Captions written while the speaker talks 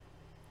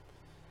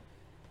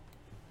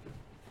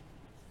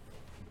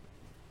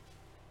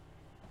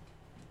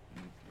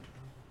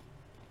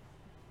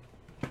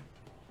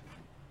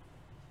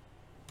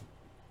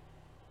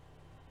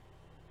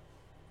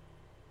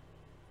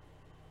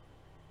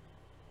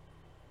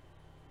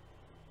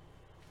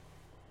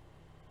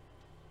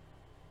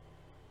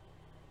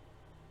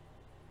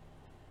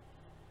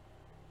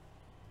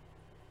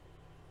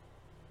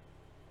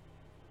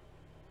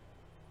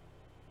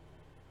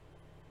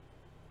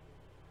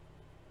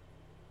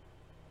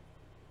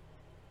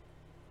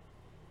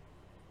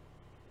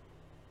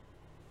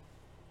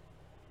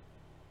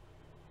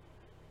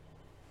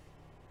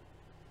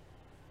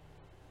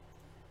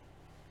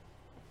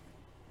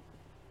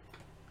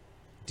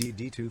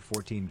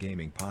DD214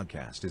 Gaming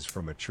Podcast is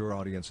for mature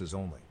audiences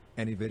only.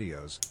 Any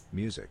videos,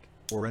 music,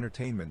 or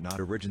entertainment not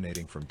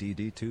originating from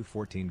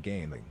DD214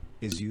 Gaming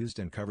is used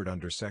and covered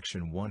under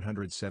Section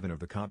 107 of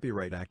the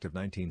Copyright Act of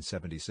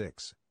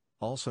 1976,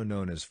 also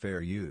known as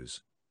fair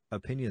use.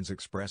 Opinions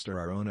expressed are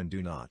our own and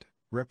do not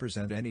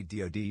represent any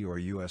DoD or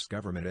U.S.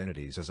 government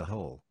entities as a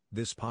whole.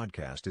 This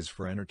podcast is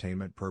for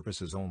entertainment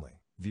purposes only.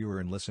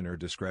 Viewer and listener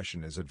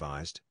discretion is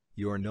advised.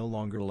 You are no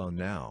longer alone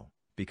now,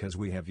 because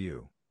we have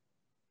you.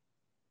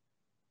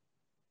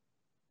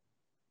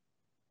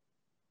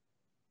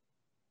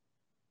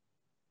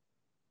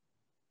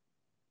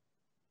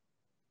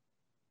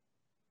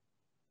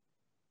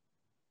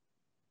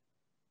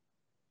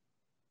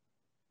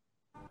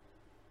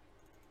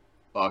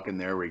 Fucking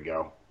there we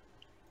go.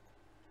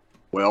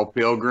 Well,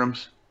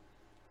 pilgrims,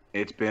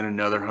 it's been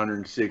another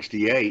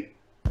 168.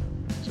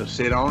 So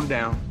sit on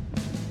down,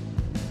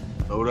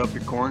 load up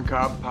your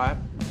corncob pipe,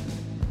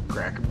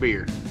 crack a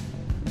beer.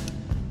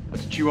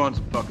 Let's chew on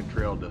some fucking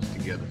trail dust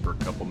together for a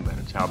couple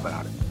minutes. How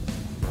about it?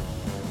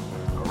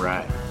 All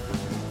right.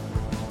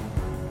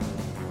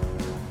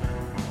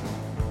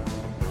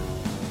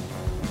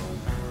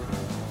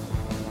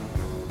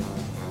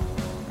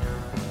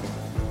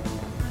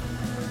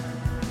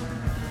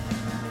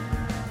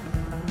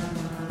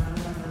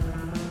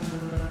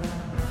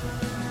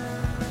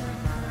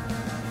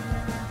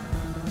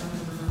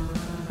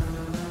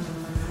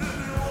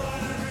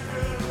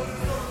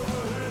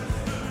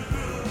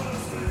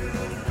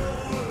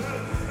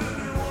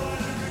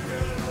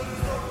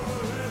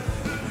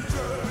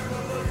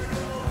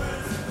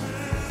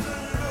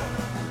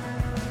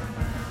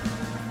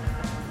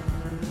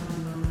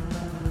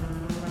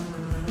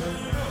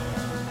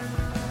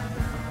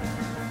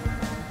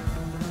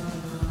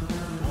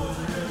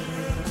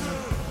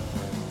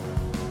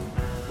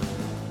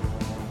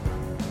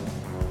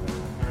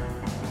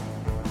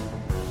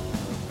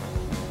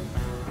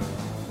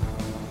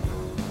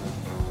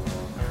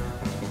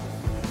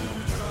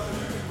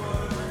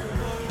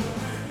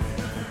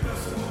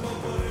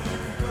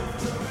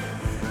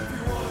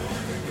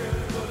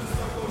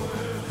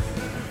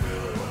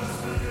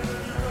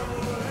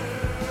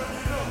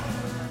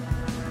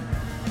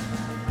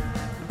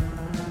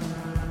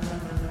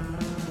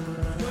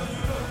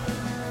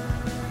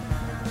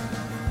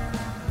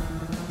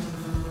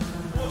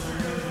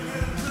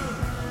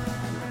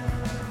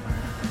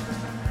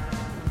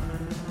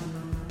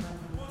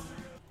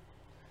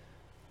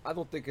 I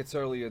don't think it's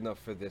early enough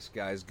for this,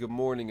 guys. Good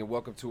morning and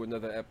welcome to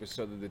another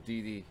episode of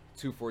the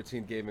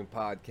DD214 Gaming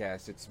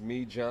Podcast. It's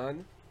me,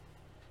 John.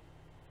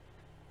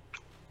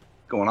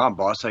 What's going on,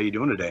 boss? How you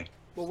doing today?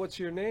 Well, what's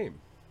your name?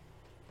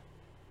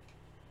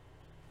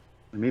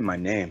 I mean, my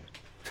name.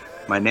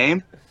 My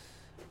name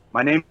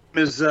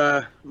is.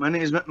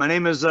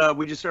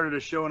 We just started a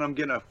show and I'm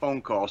getting a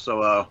phone call.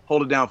 So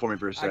hold it down for me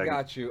for a second. I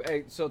got you.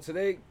 Hey, so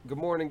today, good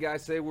morning,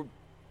 guys. Today we're,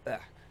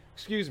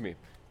 excuse me.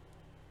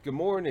 Good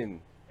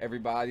morning,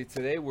 everybody.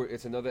 Today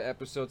it's another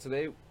episode.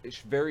 Today,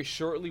 very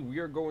shortly, we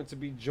are going to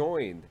be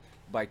joined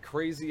by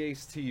Crazy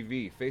Ace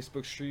TV,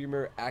 Facebook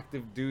streamer,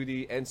 active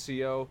duty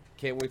NCO.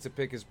 Can't wait to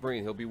pick his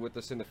brain. He'll be with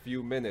us in a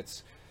few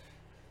minutes.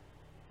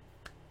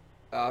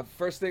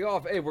 First thing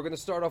off, hey, we're going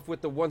to start off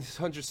with the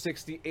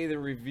 168 in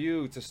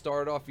review. To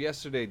start off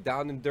yesterday,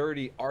 Down and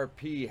Dirty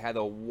RP had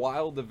a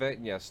wild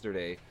event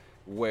yesterday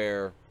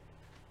where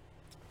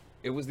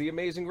it was the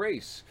Amazing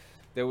Race.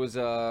 There was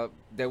a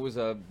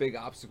big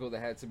obstacle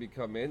that had to be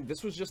come in.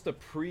 This was just a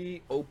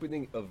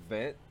pre-opening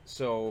event.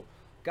 So,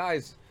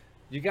 guys,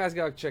 you guys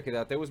got to check it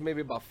out. There was maybe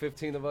about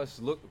 15 of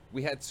us. Look,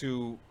 we had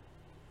to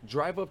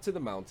drive up to the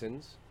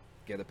mountains,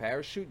 get a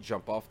parachute,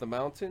 jump off the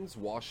mountains,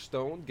 wash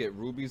stone, get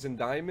rubies and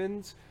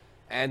diamonds,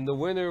 and the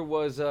winner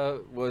was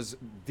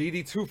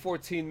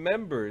DD214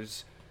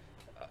 members,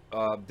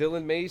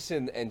 Dylan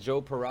Mason and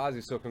Joe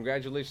Perazzi. So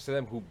congratulations to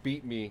them who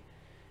beat me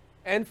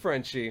and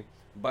Frenchie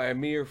by a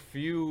mere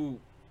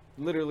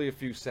literally a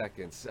few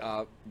seconds.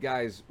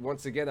 Guys,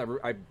 once again,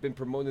 I've been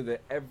promoting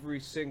it every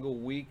single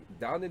week.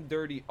 Down and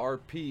Dirty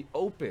RP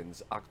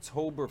opens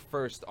October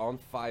 1st on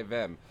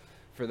 5M.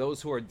 For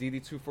those who are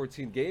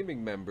DD214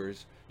 Gaming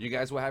members, you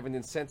guys will have an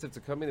incentive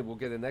to come in and we'll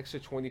get an extra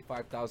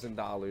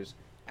 $25,000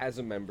 as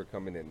a member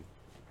coming in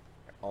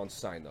on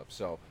sign up.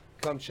 So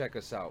come check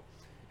us out.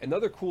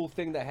 Another cool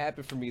thing that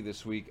happened for me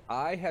this week,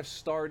 I have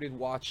started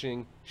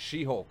watching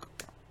She-Hulk.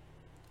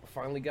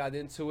 Finally got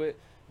into it.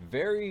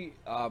 Very,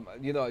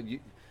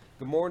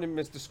 good morning,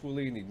 Mr.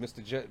 Squilini,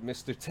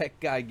 Mr. Tech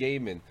Guy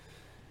Gaming.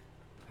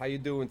 How you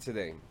doing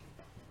today?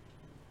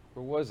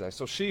 Where was I?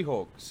 So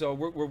She-Hulk. So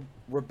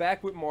we're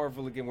back with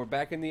Marvel again. We're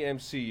back in the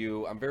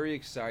MCU. I'm very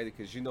excited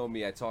because you know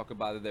me. I talk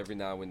about it every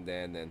now and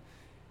then, and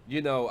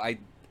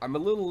I'm a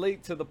little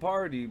late to the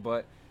party,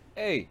 but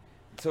hey,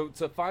 to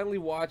finally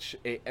watch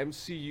a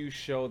MCU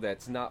show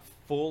that's not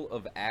full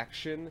of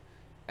action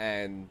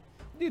and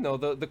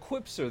the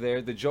quips are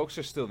there, the jokes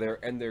are still there,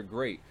 and they're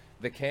great.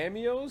 The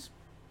cameos,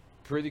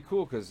 pretty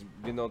cool because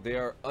they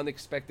are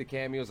unexpected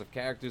cameos of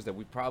characters that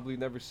we've probably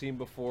never seen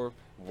before.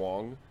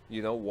 Wong,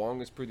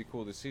 Wong is pretty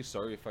cool to see.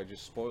 Sorry if I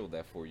just spoiled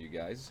that for you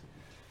guys.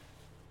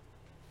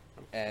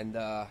 And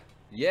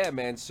yeah,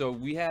 man. So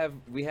we have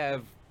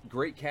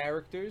great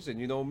characters, and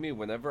you know me.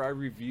 Whenever I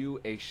review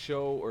a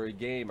show or a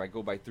game, I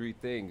go by three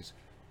things: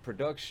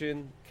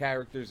 production,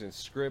 characters, and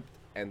script.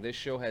 And this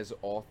show has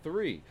all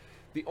three.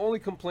 The only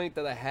complaint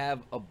that I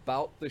have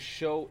about the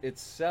show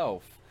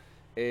itself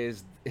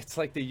is it's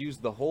like they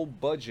used the whole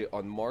budget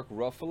on Mark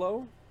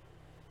Ruffalo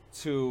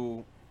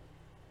to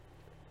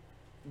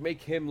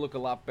make him look a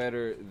lot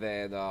better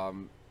than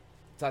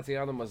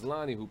Tatiana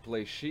Maslany, who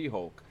plays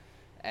She-Hulk,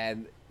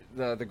 and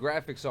the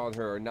graphics on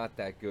her are not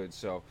that good.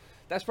 So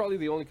that's probably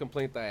the only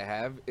complaint that I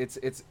have. It's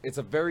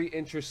a very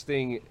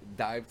interesting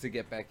dive to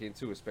get back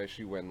into,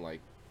 especially when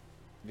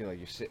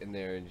you're sitting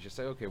there and you're just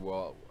like, okay,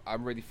 well,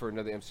 I'm ready for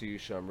another MCU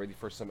show. I'm ready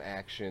for some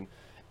action,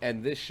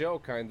 and this show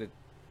kind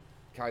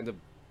of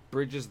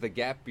bridges the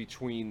gap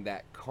between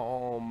that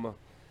calm,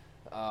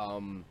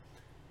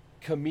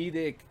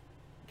 comedic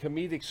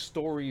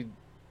story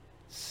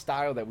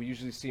style that we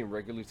usually see in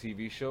regular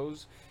TV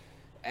shows,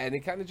 and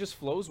it kind of just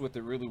flows with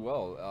it really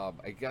well.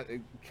 It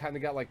kind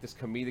of got like this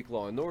comedic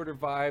Law and Order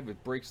vibe.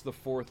 It breaks the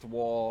fourth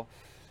wall.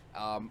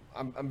 I'm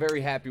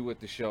very happy with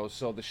the show.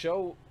 So the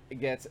show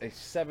gets a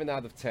 7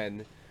 out of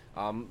 10.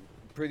 I'm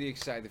pretty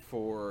excited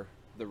for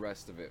the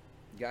rest of it,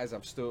 guys.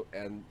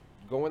 And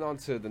going on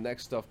to the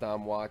next stuff that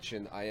I'm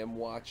watching. I am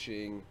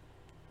watching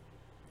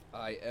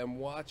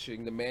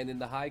The Man in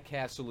the High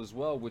Castle as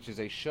well, which is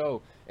a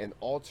show, an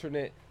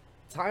alternate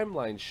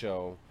timeline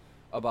show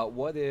about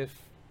what if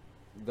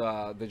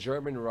the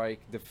German Reich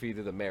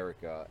defeated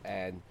America.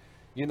 And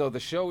the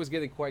show is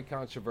getting quite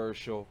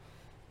controversial.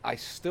 I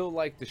still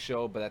like the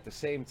show, but at the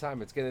same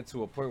time, it's getting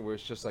to a point where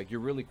it's just like you're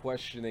really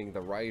questioning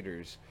the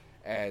writers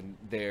and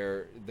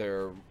their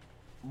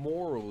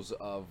morals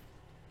of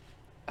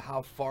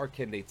how far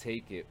can they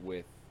take it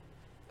with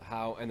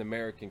how an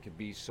American can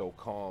be so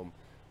calm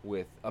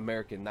with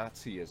American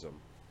Nazism.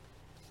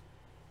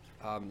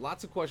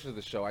 Lots of questions of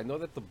the show. I know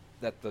that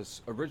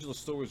the original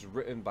story was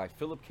written by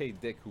Philip K.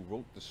 Dick, who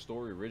wrote the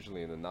story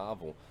originally in the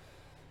novel.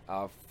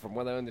 From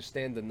what I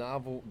understand,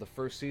 the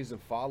first season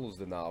follows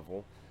the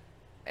novel.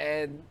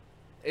 And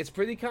it's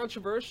pretty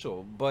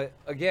controversial, but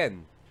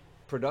again,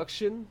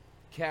 production,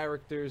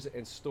 characters,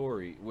 and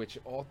story, which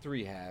all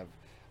three have.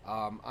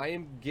 I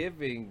am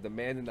giving The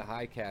Man in the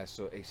High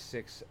Castle a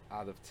 6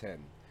 out of 10.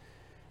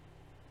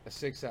 A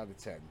 6 out of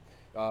 10.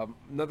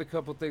 Another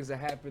couple things that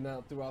happened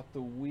out throughout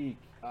the week.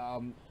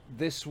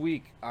 This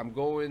week, I'm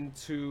going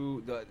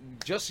to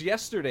just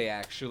yesterday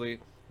actually,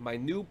 my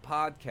new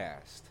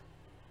podcast,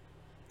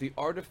 The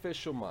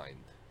Artificial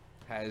Mind,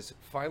 has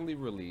finally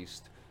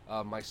released.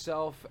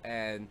 Myself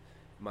and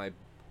my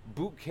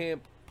boot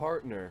camp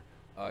partner,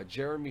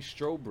 Jeremy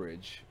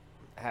Strobridge,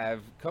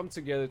 have come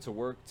together to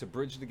work to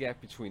bridge the gap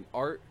between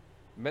art,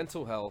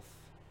 mental health,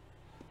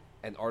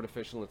 and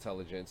artificial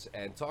intelligence,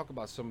 and talk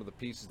about some of the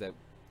pieces that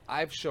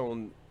I've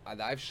shown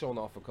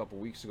off a couple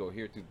weeks ago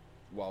here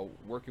while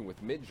working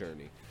with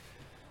Midjourney.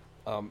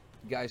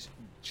 Guys,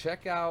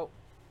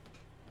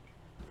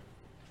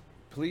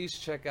 please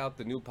check out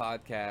the new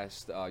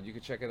podcast. You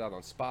can check it out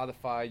on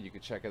Spotify. You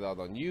can check it out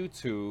on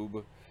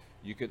YouTube.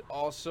 You can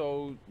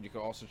also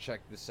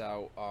check this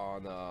out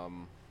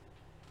on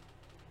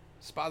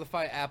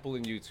Spotify, Apple,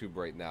 and YouTube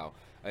right now.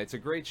 It's a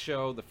great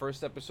show. The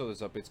first episode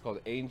is up. It's called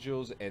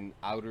Angels and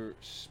Outer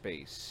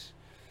Space.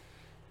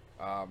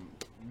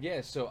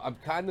 Yeah, so I'm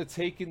kind of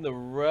taking the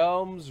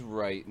realms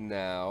right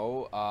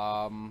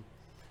now.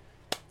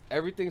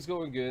 Everything's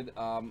going good.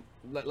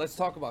 Let's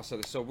talk about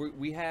something. So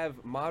we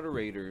have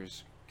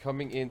moderators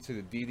coming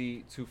into the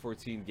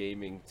DD214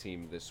 gaming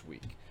team this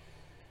week.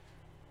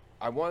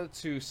 I wanted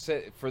to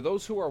say, for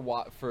those who are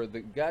for the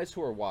guys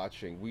who are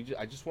watching,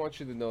 I just want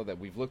you to know that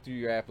we've looked through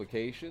your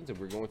applications and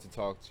we're going to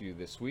talk to you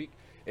this week.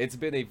 It's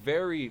been a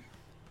very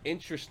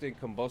interesting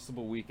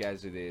combustible week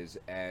as it is,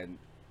 and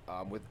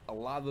with a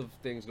lot of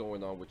things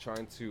going on, we're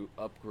trying to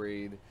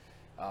upgrade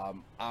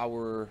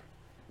our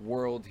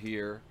world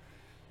here.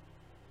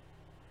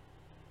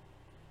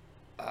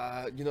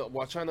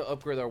 While trying to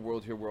upgrade our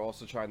world here, we're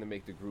also trying to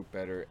make the group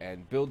better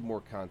and build more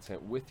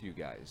content with you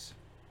guys.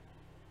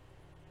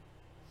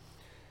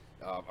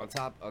 On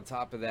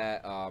top of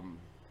that,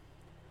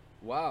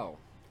 wow.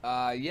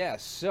 Yeah,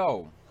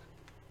 so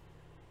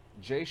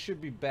Jay should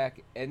be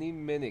back any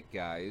minute,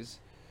 guys.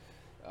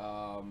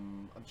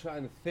 I'm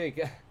trying to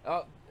think.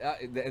 Oh,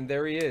 and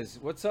there he is.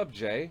 What's up,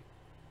 Jay?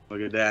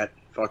 Look at that.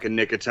 Fucking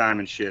nick of time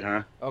and shit,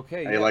 huh?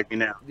 Okay. How you like me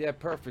now? Yeah,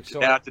 perfect.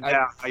 So How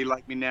you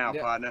like me now,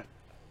 partner?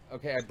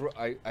 Okay,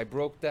 I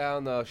broke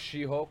down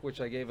She-Hulk,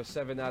 which I gave a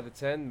 7 out of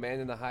 10.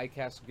 Man in the High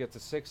Castle gets a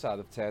 6 out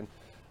of 10.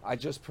 I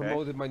just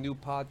promoted my new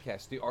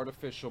podcast, The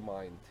Artificial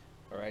Mind.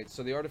 All right,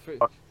 so the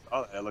artificial.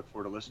 I look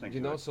forward to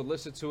listening. So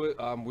listen to it.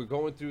 We're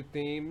going through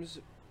themes.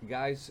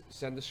 Guys,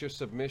 send us your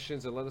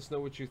submissions and let us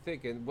know what you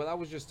think. And what I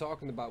was just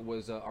talking about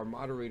was our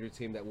moderator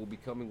team that will be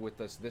coming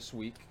with us this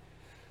week.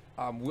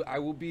 I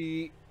will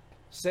be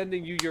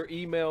sending you your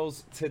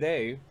emails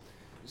today.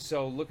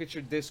 So look at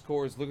your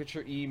Discords, look at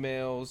your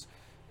emails.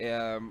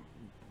 Um,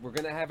 we're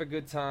gonna have a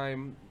good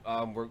time.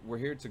 We're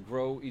here to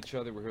grow each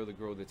other. We're here to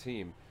grow the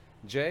team.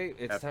 Jay,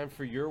 it's Yep. time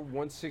for your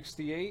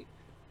 168.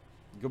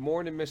 Good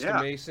morning, Mr.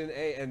 Yeah. Mason.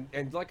 Hey,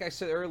 and like I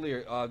said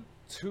earlier,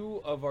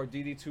 two of our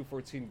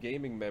DD214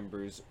 gaming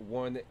members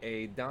won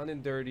a Down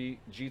and Dirty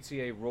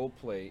GTA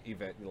roleplay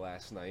event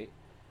last night.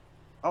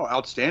 Oh,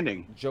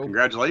 outstanding. Joe,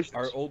 Congratulations.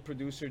 our old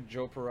producer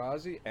Joe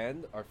Perazzi,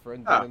 and our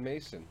friend Ah. Dylan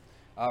Mason.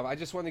 I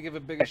just want to give a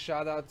big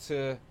shout out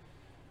to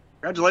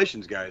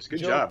Congratulations, guys. Good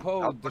Joe job.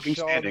 Poe, Fucking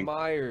Deshaun standing.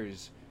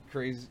 Myers,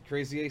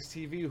 Crazy Ace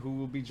TV, who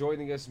will be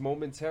joining us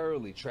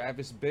momentarily,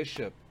 Travis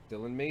Bishop,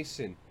 Dylan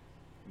Mason,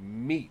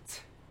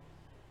 Meat.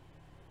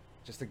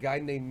 Just a guy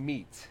named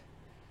Meat.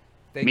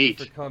 Thank Meat.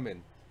 you for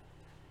coming.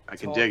 I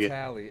can Tall dig it.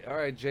 Tally. All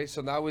right, Jay.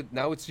 So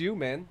now it's you,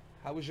 man.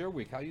 How was your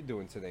week? How you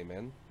doing today,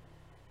 man?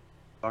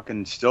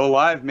 Fucking still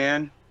alive,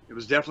 man. It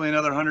was definitely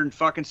another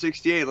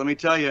 168. Let me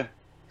tell you,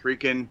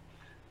 freaking.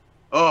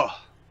 Oh,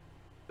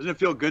 doesn't it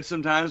feel good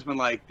sometimes when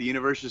like the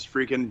universe just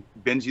freaking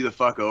bends you the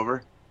fuck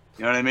over?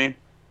 You know what I mean?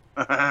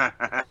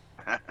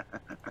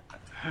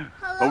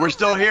 But we're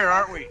still here,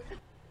 aren't we?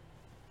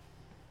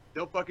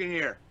 Still fucking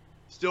here.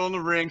 Still in the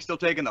ring. Still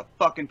taking the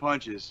fucking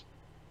punches.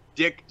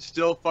 Dick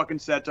still fucking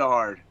set to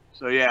hard.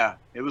 So yeah,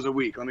 it was a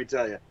week. Let me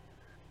tell you.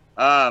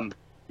 Yeah,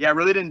 I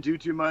really didn't do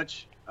too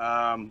much.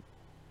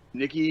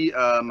 Nikki,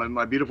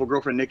 my beautiful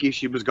girlfriend Nikki,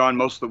 she was gone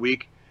most of the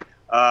week.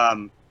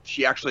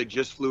 She actually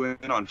just flew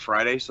in on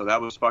Friday, so that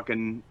was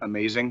fucking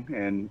amazing,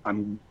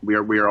 and we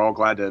are all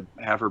glad to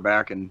have her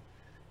back. And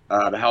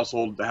the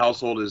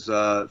household is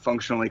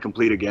functionally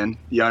complete again.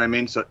 You know what I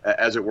mean? So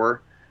as it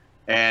were,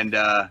 and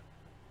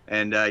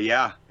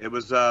yeah, it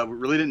was. We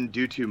really didn't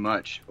do too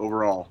much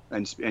overall,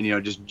 and you know,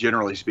 just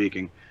generally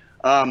speaking.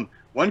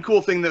 One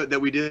cool thing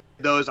that we did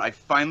though is I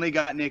finally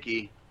got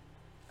Nikki.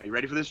 Are you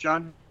ready for this,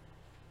 John?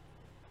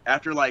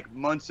 After like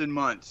months and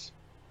months,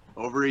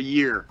 over a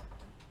year,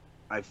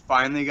 I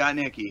finally got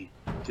Nikki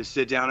to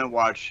sit down and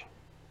watch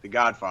The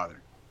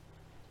Godfather.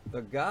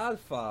 The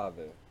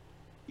Godfather.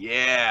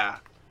 Yeah.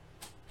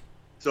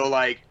 So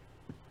like,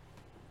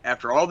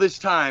 after all this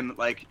time,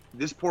 like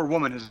this poor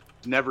woman has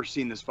never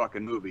seen this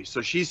fucking movie.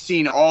 So she's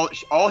seen all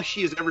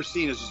she has ever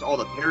seen is just all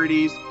the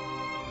parodies.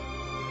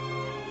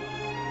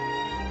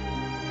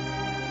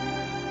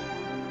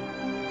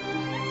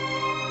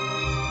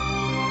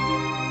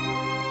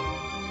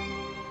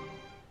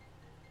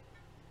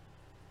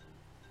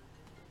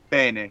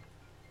 Bene.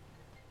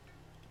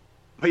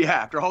 But yeah,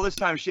 after all this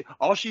time,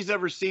 all she's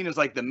ever seen is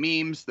like the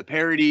memes, the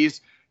parodies,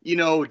 you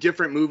know,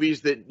 different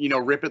movies that, you know,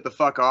 rip it the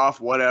fuck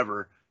off,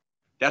 whatever.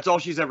 That's all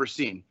she's ever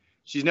seen.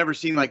 She's never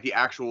seen like the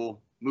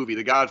actual movie,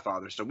 The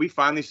Godfather. So we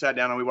finally sat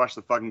down and we watched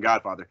the fucking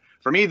Godfather.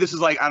 For me, this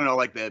is like, I don't know,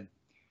 like the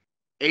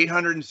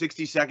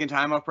 862nd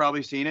time I've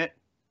probably seen it,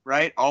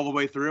 right? All the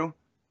way through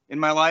in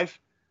my life.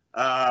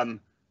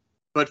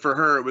 But for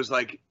her, it was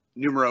like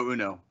numero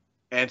uno.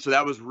 And so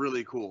that was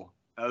really cool.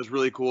 That was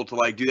really cool to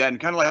like do that and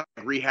kind of like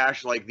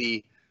rehash like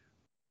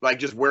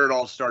just where it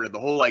all started. The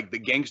whole like the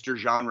gangster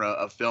genre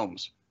of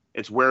films.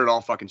 It's where it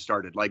all fucking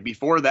started. Like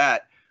before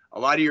that, a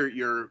lot of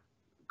your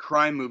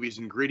crime movies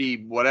and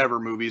gritty whatever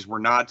movies were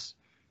not,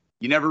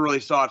 you never really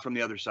saw it from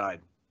the other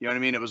side. You know what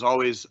I mean? It was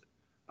always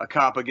a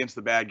cop against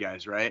the bad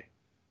guys, right?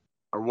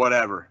 Or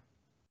whatever.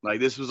 Like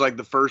this was like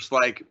the first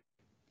like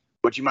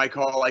what you might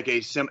call like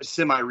a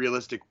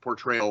semi-realistic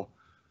portrayal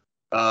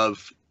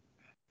of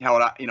how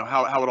it, you know,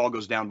 how it all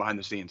goes down behind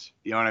the scenes.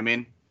 You know what I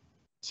mean?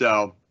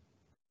 So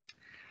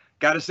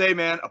gotta say,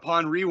 man,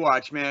 upon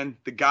rewatch, man,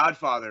 The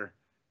Godfather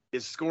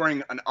is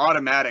scoring an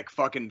automatic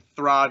fucking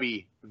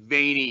throbby,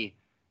 veiny,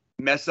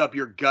 mess up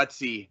your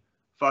gutsy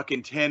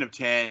fucking 10 of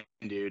 10,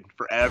 dude,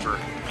 forever.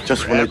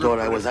 Just when I thought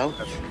I was out,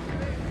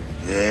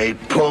 they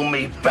pull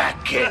me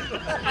back in.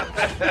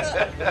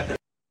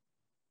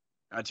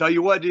 I tell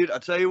you what, dude,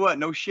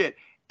 no shit.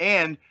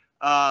 And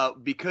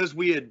because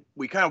we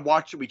kind of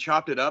watched it, we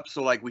chopped it up.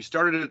 So like we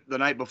started it the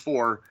night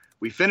before,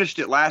 we finished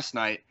it last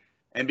night.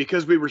 And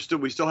because we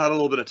still had a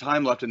little bit of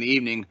time left in the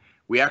evening,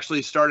 we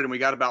actually started and we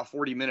got about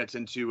 40 minutes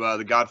into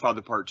The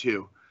Godfather Part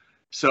 2.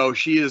 So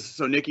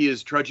Nikki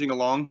is trudging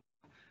along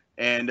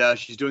and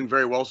she's doing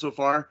very well so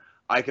far.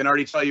 I can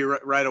already tell you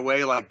right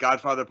away, like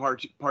Godfather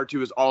Part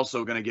 2 is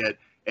also going to get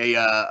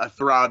a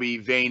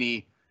throbby,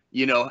 veiny,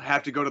 you know,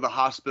 have to go to the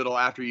hospital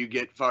after you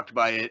get fucked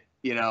by it,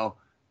 you know,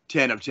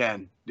 10 of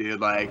 10, dude.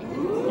 Like,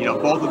 you know,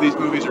 both of these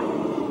movies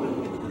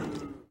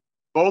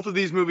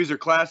are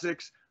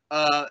classics.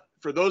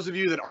 For those of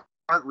you that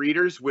aren't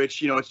readers,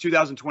 which, you know, it's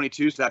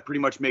 2022, so that pretty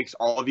much makes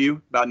all of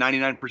you, about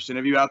 99%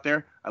 of you out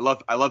there. I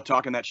love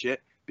talking that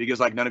shit because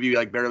like none of you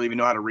like barely even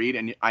know how to read,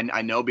 and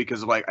I know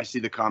because of like I see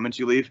the comments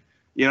you leave.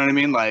 You know what I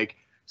mean? Like,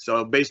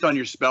 so based on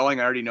your spelling,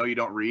 I already know you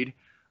don't read.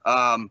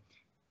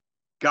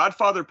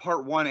 Godfather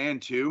Part 1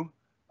 and 2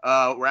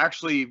 were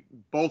actually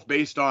both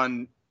based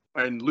on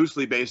and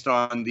loosely based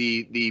on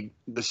the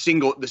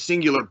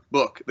singular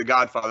book, The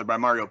Godfather by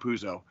Mario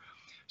Puzo.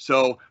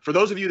 So for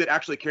those of you that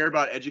actually care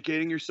about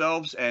educating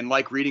yourselves and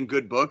like reading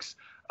good books,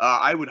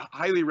 I would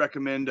highly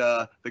recommend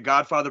The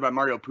Godfather by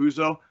Mario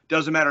Puzo.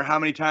 Doesn't matter how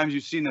many times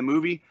you've seen the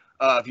movie.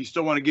 If you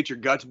still want to get your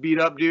guts beat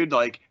up, dude,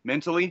 like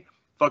mentally,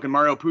 fucking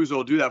Mario Puzo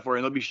will do that for you.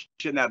 And there'll be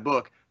shit in that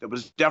book that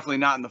was definitely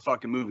not in the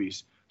fucking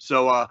movies.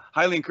 So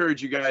highly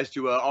encourage you guys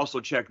to also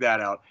check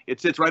that out.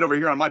 It sits right over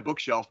here on my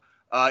bookshelf.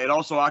 It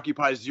also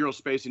occupies zero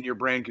space in your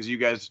brain because you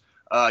guys,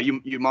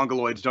 you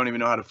mongoloids, don't even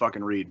know how to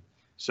fucking read.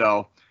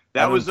 So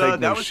that was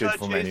shit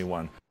from Jay's,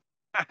 anyone.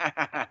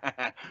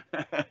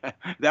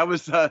 that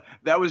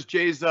was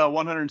Jay's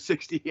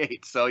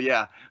 168. So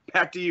yeah,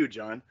 back to you,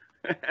 John.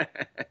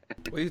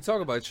 What are you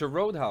talking about? It's your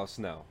Roadhouse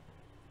now.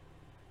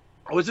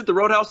 Oh, is it the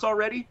Roadhouse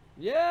already?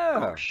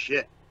 Yeah. Oh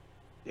shit.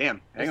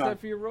 Damn. Hang It's on. time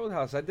for your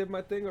Roadhouse. I did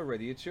my thing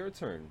already. It's your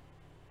turn.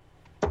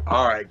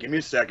 All right, give me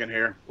a second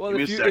here. Well, give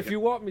me if a you second. if you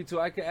want me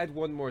to, I can add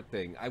one more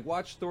thing. I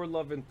watched Thor: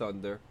 Love and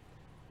Thunder.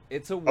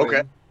 It's a win.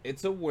 Okay.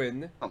 It's a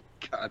win. Oh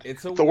God.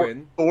 It's a Thor,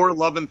 win. Thor: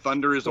 Love and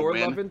Thunder is Thor: a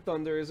win. Love and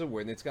Thunder is a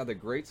win. It's got a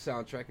great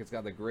soundtrack. It's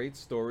got a great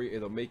story.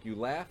 It'll make you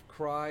laugh,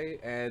 cry,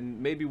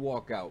 and maybe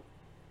walk out.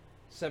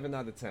 7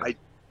 out of 10.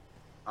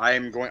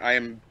 I'm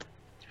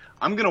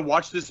gonna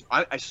watch this.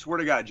 I swear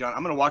to God, John,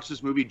 I'm gonna watch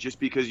this movie just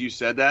because you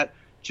said that,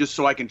 just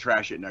so I can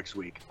trash it next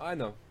week. I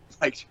know.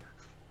 Like,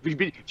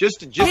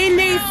 just. He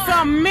needs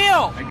some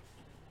milk.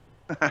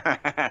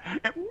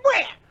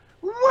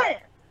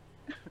 Where?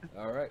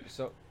 All right.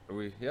 So are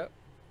we? Yep.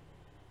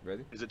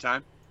 Ready? Is it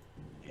time?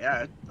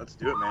 Yeah, let's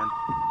do it, man.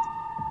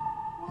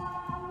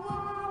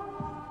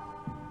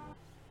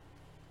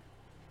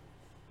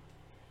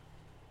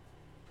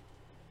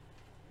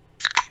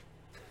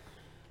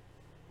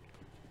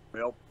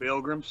 Well,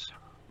 Pilgrims,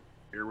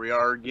 here we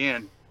are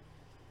again.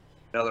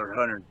 Another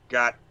 100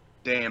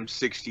 goddamn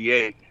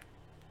 68.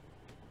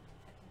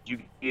 Did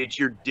you get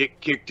your dick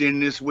kicked in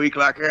this week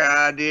like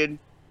I did?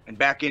 And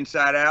back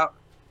inside out?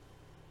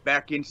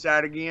 Back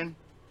inside again?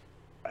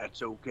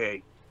 That's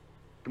okay.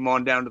 Come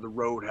on down to the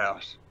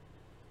Roadhouse.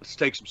 Let's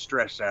take some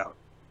stress out.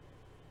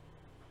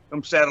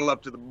 Come saddle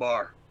up to the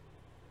bar.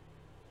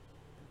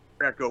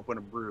 Crack open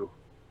a brew.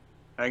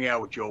 Hang out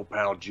with your old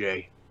pal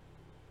Jay.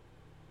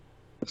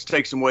 Let's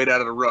take some weight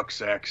out of the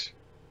rucksacks.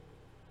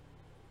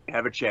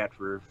 Have a chat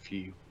for a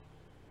few.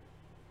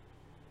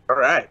 All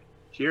right.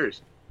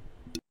 Cheers.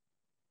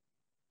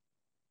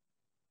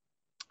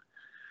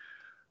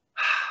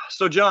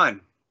 So,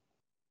 John,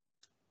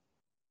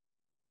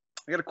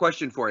 I got a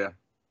question for you.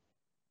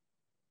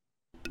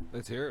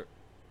 Let's hear it.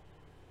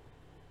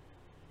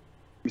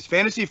 Is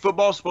fantasy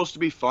football supposed to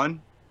be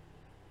fun?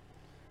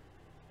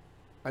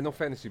 I know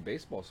fantasy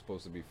baseball is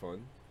supposed to be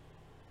fun.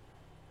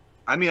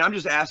 I mean, I'm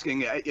just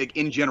asking, like,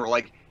 in general,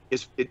 like,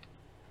 is it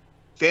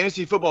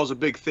fantasy football is a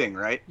big thing,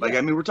 right? Like, Yeah.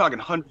 I mean, we're talking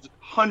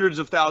hundreds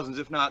of thousands,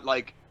 if not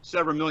like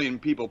several million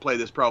people play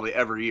this probably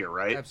every year,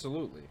 right?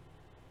 Absolutely.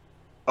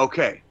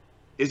 Okay.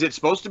 Is it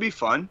supposed to be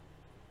fun?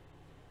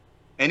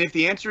 And if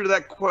the answer to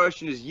that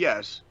question is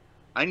yes,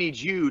 I need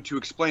you to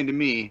explain to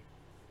me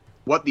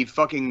what the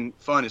fucking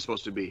fun is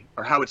supposed to be,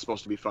 or how it's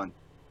supposed to be fun.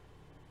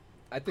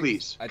 I think,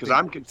 Please, I 'cause think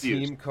I'm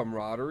confused. Team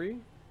camaraderie.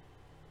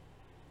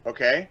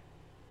 Okay.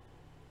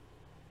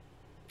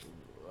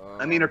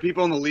 I mean, are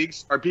people in the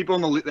leagues? Are people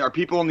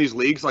in these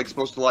leagues like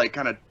supposed to like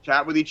kind of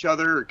chat with each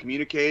other or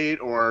communicate,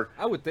 or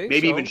I would think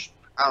maybe so. even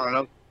I don't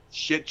know,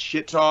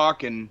 shit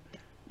talk, and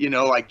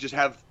like just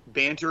have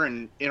banter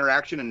and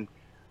interaction and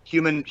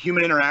human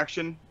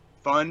interaction,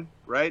 fun,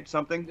 right?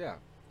 Something. Yeah,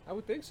 I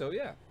would think so.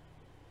 Yeah.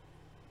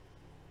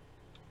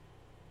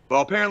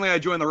 Well, apparently I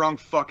joined the wrong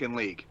fucking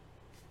league.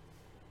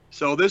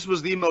 So this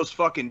was the most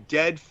fucking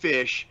dead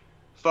fish,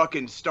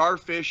 fucking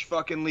starfish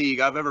fucking league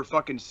I've ever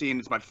fucking seen.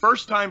 It's my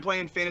first time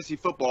playing fantasy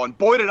football, and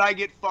boy did I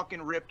get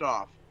fucking ripped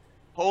off.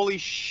 Holy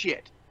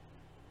shit.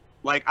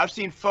 Like, I've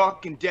seen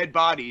fucking dead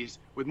bodies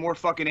with more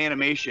fucking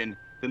animation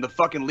than the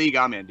fucking league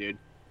I'm in, dude.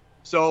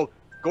 So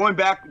going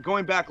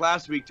back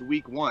last week to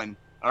week 1,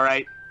 all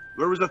right,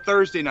 there was a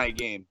Thursday night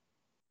game.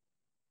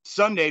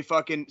 Sunday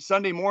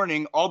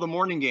morning, all the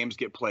morning games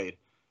get played.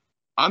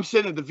 I'm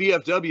sitting at the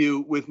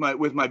VFW with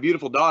my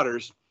beautiful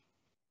daughters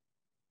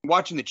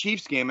watching the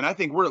Chiefs game, and I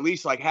think we're at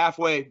least like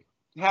halfway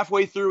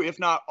through, if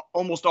not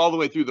almost all the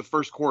way through the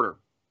first quarter.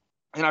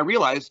 And I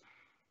realized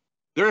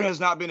there has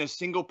not been a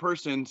single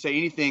person say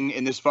anything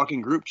in this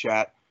fucking group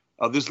chat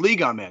of this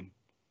league I'm in.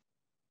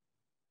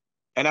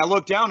 And I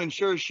look down, and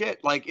sure as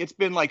shit, like it's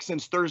been like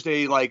since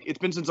Thursday, like it's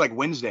been since like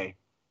Wednesday.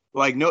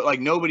 Like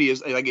nobody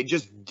is like it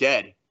just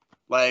dead.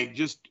 Like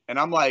and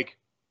I'm like,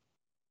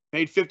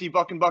 paid 50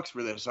 fucking bucks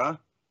for this, huh?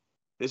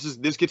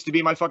 This gets to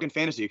be my fucking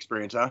fantasy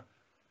experience, huh?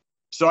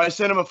 So I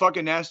sent him a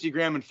fucking nasty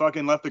gram and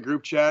fucking left the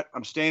group chat.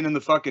 I'm staying in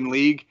the fucking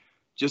league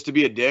just to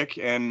be a dick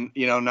and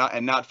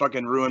not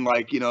fucking ruin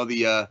like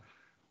the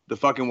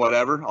fucking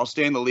whatever. I'll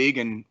stay in the league,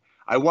 and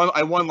I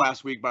won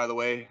last week, by the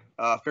way,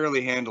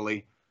 fairly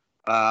handily.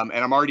 And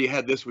I'm already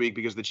ahead this week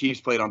because the Chiefs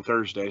played on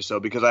Thursday.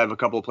 So because I have a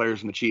couple of players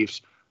from the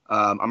Chiefs,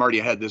 I'm already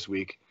ahead this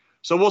week.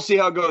 So we'll see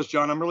how it goes,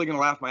 John. I'm really gonna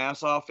laugh my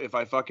ass off if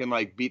I fucking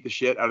like beat the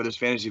shit out of this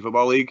fantasy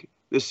football league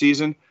this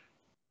season.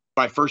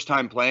 my first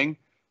time playing.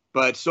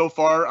 But so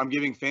far, I'm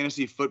giving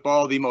fantasy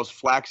football the most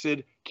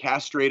flaccid,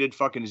 castrated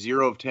fucking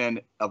 0 of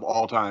 10 of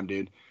all time,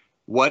 dude.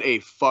 What a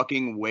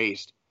fucking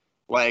waste.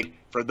 Like,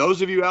 for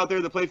those of you out there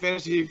that play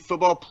fantasy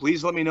football,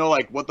 please let me know,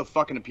 like, what the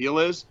fucking appeal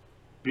is.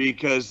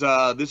 Because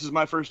this is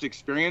my first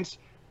experience,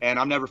 and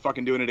I'm never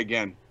fucking doing it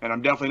again. And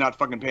I'm definitely not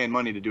fucking paying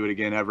money to do it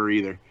again ever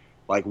either.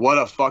 Like, what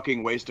a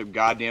fucking waste of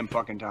goddamn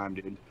fucking time,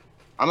 dude.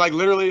 I'm, like,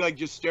 literally, like,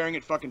 just staring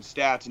at fucking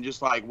stats and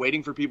just, like,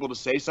 waiting for people to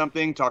say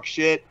something, talk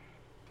shit.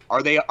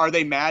 Are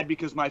they mad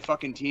because my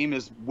fucking team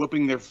is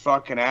whooping their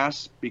fucking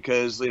ass?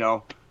 Because, you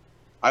know,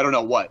 I don't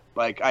know what.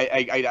 Like,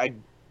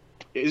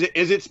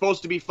 is it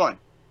supposed to be fun?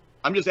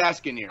 I'm just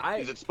asking here.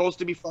 Is it supposed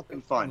to be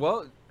fucking fun?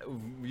 Well,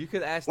 you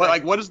could ask. Well,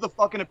 like, what is the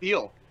fucking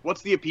appeal?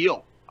 What's the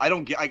appeal? I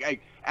don't get.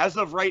 As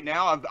of right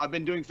now, I've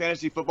been doing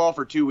fantasy football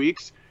for 2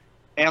 weeks,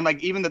 and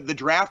like even the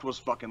draft was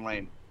fucking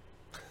lame.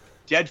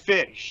 Dead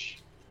fish.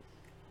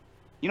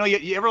 You know,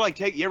 you ever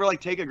take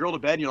a girl to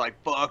bed and you're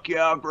like, fuck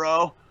yeah,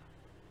 bro.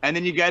 And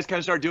then you guys kind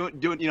of start doing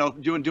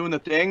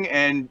the thing,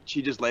 and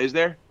she just lays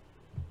there.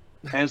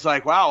 And it's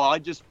like, wow, well, I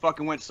just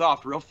fucking went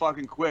soft real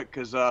fucking quick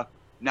because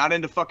not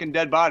into fucking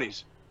dead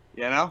bodies,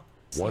 you know?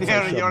 Once you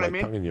I shove know what my I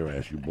mean? tongue in your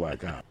ass, you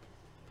black out.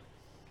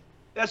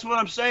 That's what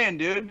I'm saying,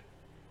 dude.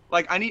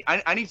 Like, I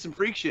need some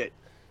freak shit,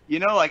 you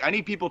know? Like, I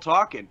need people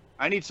talking.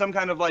 I need some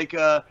kind of like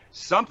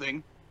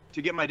something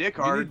to get my dick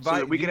hard so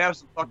that we can have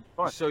some fucking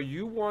fun. So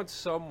you want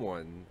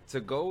someone to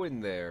go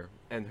in there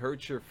and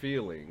hurt your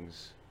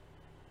feelings?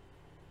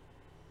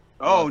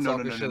 Oh, no.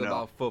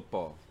 About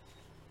football.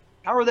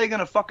 How are they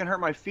gonna fucking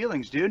hurt my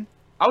feelings, dude?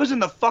 I was in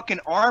the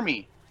fucking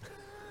army.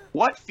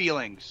 What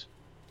feelings?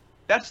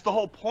 That's the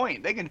whole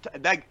point. They can,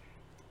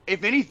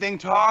 if anything,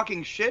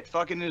 talking shit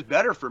fucking is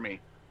better for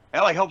me.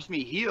 That like helps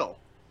me heal,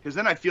 because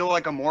then I feel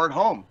like I'm more at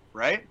home,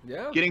 right?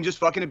 Yeah. Getting just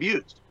fucking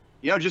abused.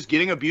 You know, just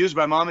getting abused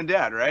by mom and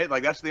dad, right?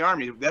 Like that's the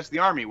army. That's the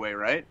army way,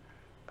 right?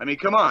 I mean,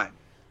 come on.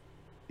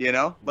 You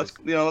know, let's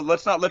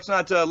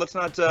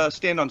not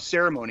stand on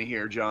ceremony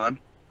here, John.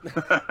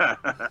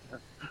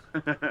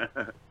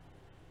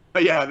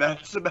 But yeah,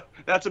 that's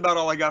about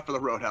all I got for the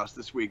Roadhouse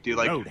this week, dude.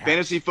 Like, Roadhouse.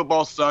 Fantasy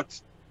football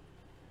sucks.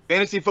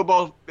 Fantasy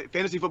football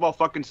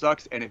fucking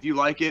sucks. And if you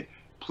like it,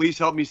 please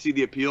help me see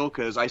the appeal,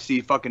 because I see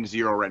fucking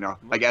 0 right now,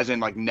 like as in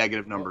like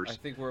negative numbers. Well,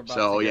 I think we're about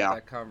So, to get yeah.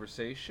 that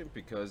conversation,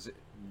 because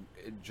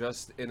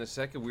just in a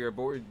second we are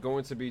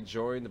going to be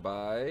joined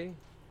by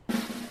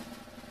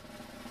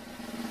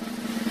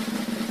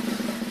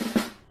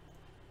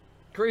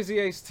Crazy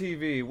Ace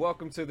TV.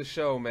 Welcome to the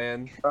show,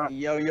 man.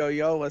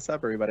 Yo, what's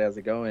up, everybody? How's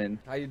it going?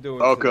 How you doing?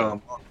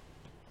 Welcome.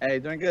 today? Hey,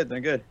 doing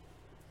good.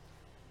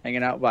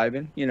 Hanging out,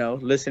 vibing, you know,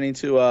 listening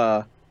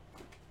to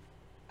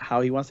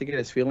how he wants to get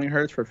his feeling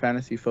hurts for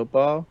fantasy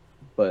football,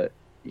 but,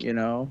 you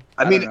know,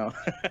 I mean, don't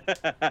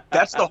know.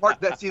 That's the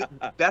part.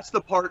 That's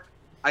the part.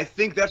 I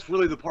think that's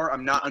really the part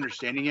I'm not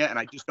understanding yet, and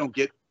I just don't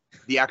get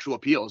the actual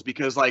appeals,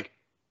 because, like,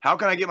 how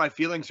can I get my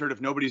feelings hurt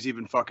if nobody's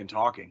even fucking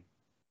talking?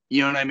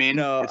 You know what I mean?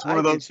 No, it's one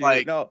of those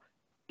like, no,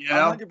 you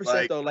know,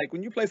 100% though. Like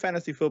when you play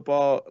fantasy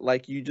football,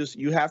 like you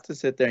have to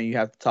sit there and you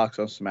have to talk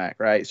some smack,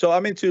 right? So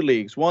I'm in 2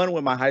 leagues. One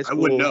with my high school.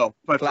 I wouldn't know.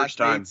 My first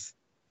time. classmates,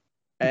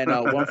 and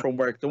one from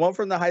work. The one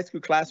from the high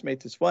school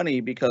classmates is funny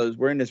because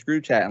we're in this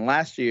group chat, and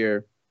last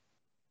year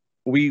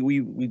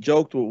we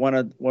joked with one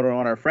of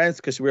our friends,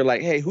 because we were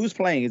like, hey, who's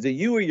playing? Is it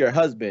you or your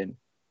husband?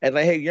 And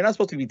like, hey, you're not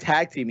supposed to be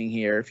tag teaming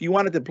here. If you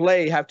wanted to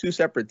play, have 2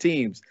 separate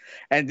teams.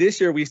 And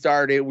this year we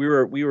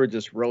were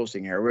just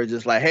roasting her. We are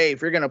just like, hey,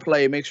 if you're gonna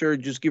play, make sure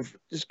just give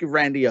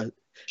Randy his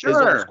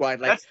own squad.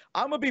 Like,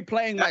 I'm gonna be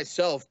playing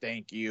myself,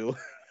 thank you.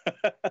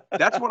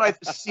 That's what I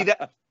see.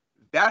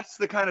 That's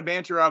the kind of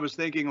banter I was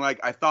thinking. Like,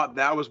 I thought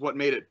that was what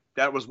made it.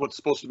 That was what's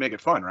supposed to make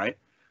it fun, right?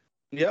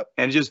 Yep.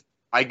 And just,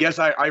 I guess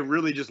I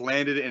really just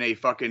landed in a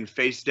fucking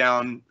face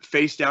down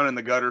in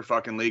the gutter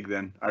fucking league.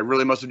 Then I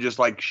really must have just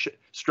like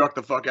struck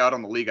the fuck out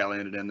on the league I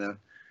landed in. Then,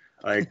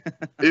 like,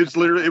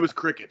 it was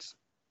crickets,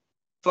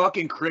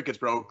 fucking crickets,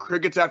 bro.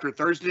 Crickets after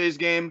Thursday's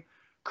game,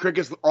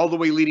 crickets all the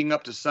way leading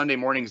up to Sunday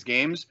morning's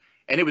games,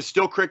 and it was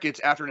still crickets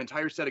after an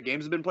entire set of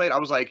games had been played. I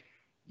was like,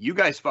 you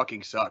guys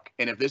fucking suck.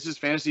 And if this is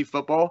fantasy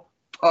football,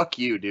 fuck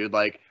you, dude.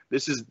 Like,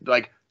 this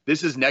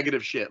is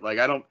negative shit. Like,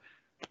 I don't.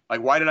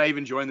 Like, why did I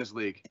even join this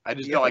league? I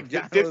just got like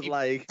 50,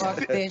 like,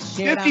 Fuck this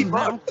shit, I'm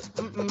out.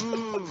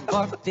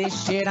 Fuck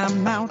this shit,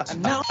 I'm out.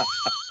 No.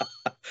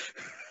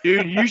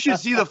 dude. You should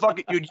see the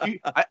fucking dude.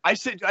 I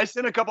sent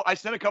a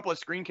couple of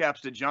screen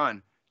caps to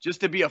John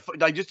just to be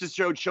just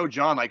to show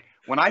John, like,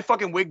 when I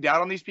fucking wigged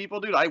out on these people,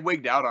 dude. I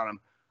wigged out on them.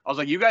 I was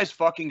like, you guys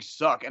fucking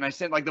suck, and I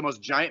sent like the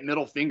most giant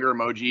middle finger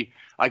emoji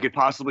I could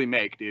possibly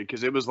make, dude,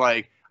 because it was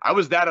like I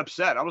was that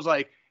upset. I was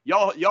like,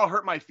 y'all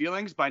hurt my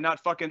feelings by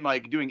not fucking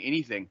like doing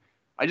anything.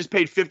 I just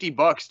paid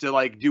 $50 to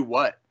like do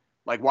what?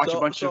 Like watch a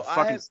bunch of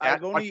fucking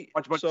stats.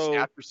 Watch a bunch of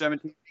stats for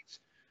 17 weeks.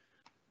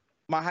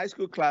 My high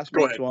school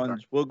classmates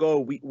ones will go.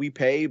 We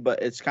pay,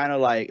 but it's kind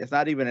of like, it's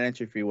not even an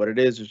entry fee. What it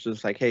is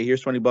just like, hey,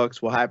 here's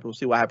 $20. We'll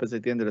see what happens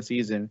at the end of the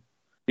season.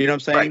 You know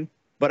what I'm saying?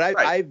 But Right.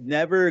 I've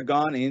never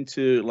gone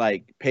into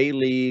like pay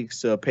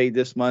leagues to pay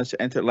this much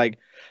to enter. Like,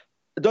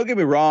 don't get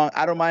me wrong,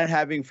 I don't mind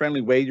having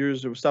friendly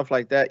wagers or stuff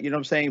like that. You know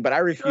what I'm saying? But I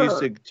refuse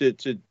Sure.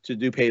 to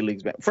do pay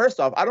leagues. Man. First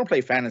off, I don't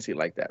play fantasy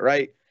like that,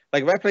 right?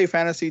 Like if I play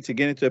fantasy to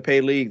get into a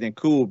pay league, then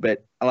cool.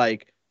 But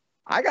like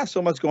I got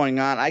so much going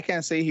on, I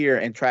can't sit here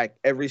and track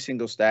every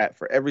single stat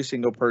for every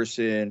single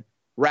person,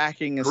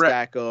 racking and Correct.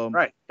 stack them.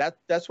 Right.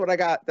 That's what I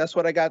got. That's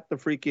what I got the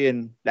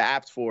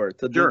apps for,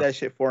 to do Sure. that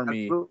shit for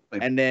me.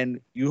 Absolutely. And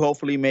then you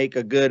hopefully make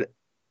a good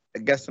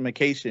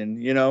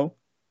guesstimation, you know?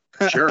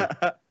 Sure.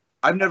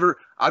 I've never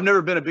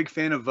been a big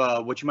fan of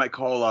what you might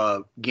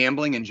call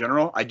gambling in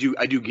general. I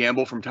do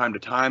gamble from time to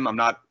time. I'm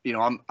not,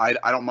 I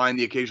don't mind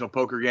the occasional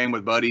poker game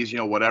with buddies,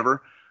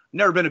 whatever.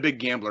 Never been a big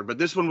gambler, but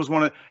this one was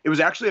it was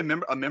actually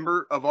a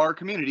member of our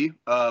community,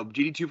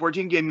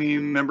 GD214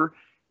 gaming member.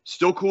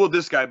 Still cool with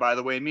this guy, by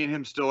the way. Me and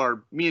him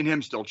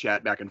still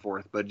chat back and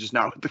forth, but just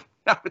not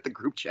with the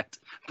group chat.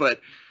 But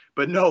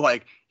no,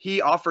 like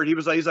he's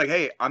like,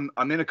 hey, I'm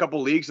in a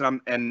couple leagues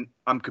and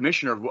I'm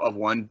commissioner of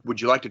one. Would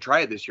you like to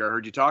try it this year? I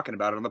heard you talking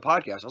about it on the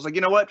podcast. I was like,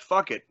 you know what?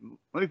 Fuck it.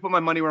 Let me put my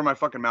money where my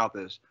fucking mouth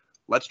is.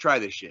 Let's try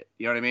this shit.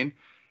 You know what I mean?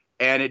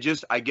 And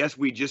I guess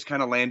we just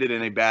kind of landed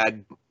in a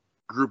bad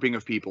grouping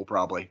of people.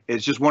 Probably.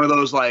 It's just one of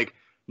those like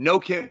no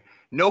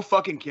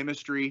fucking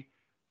chemistry,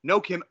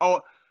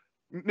 Oh,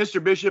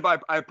 Mr. Bishop,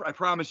 I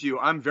promise you,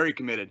 I'm very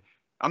committed.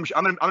 I'm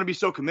gonna be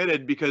so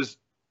committed because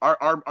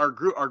our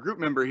group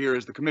member here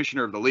is the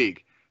commissioner of the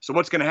league. So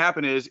what's going to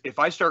happen is if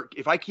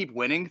I keep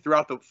winning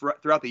throughout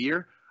the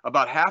year,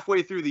 about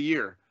halfway through the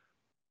year,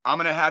 I'm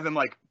going to have him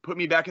like put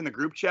me back in the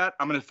group chat.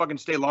 I'm going to fucking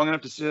stay long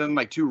enough to send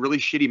like 2 really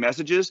shitty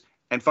messages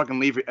and fucking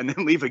leave and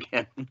then leave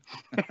again. And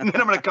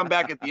then I'm going to come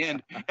back at the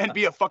end and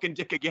be a fucking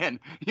dick again.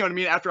 You know what I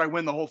mean? After I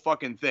win the whole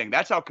fucking thing.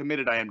 That's how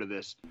committed I am to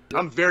this.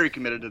 I'm very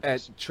committed to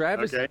this.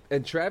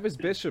 And Travis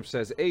Bishop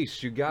says,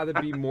 Ace, you got to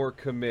be more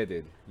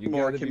committed.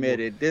 More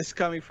committed. This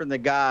coming from the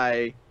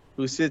guy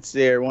who sits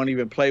there, won't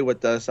even play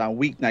with us on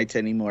weeknights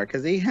anymore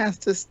because he has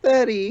to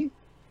study.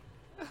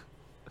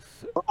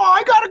 Oh,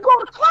 I gotta go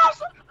to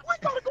class.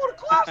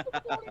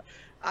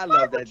 I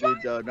love that dude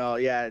though.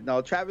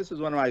 No, Travis is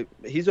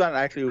he's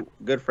actually a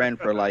good friend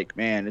for like,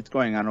 man, it's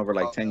going on over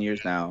like 10 years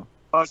now.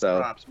 Much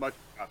So props.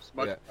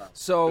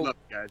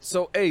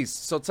 So Ace,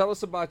 so tell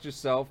us about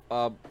yourself.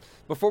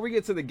 Before we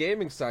get to the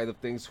gaming side of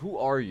things, who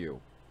are you?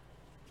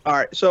 all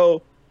right,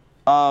 so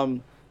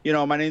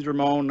my name's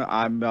Ramon.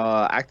 I'm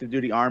active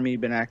duty Army,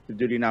 been active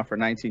duty now for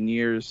 19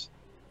 years.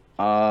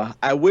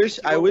 I wish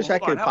I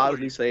could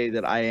possibly say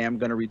that I am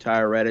going to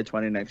retire right at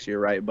 20 next year,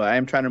 right? But I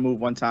am trying to move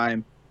one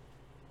time.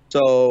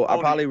 So I'll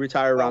probably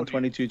retire around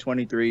 22,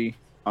 23.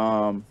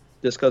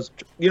 Just because,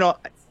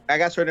 I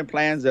got certain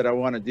plans that I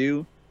want to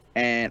do,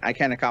 and I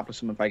can't accomplish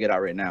them if I get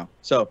out right now.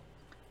 So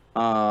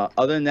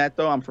other than that,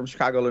 though, I'm from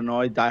Chicago,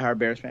 Illinois, diehard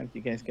Bears fan. If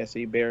you guys can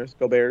see Bears,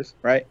 go Bears,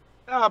 right?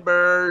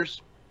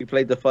 Bears. We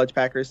played the Fudge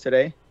Packers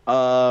today.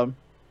 Yeah,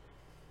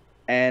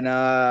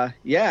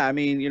 I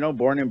mean,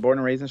 born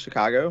and raised in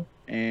Chicago,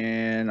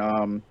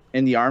 and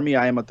in the Army,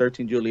 I am a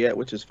 13 Juliet,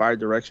 which is fire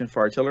direction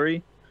for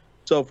artillery.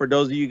 So for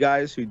those of you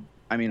guys who,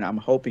 I mean, I'm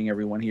hoping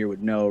everyone here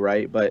would know,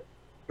 right? But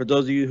for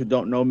those of you who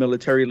don't know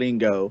military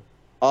lingo,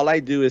 all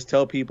I do is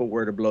tell people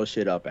where to blow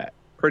shit up at,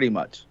 pretty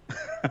much.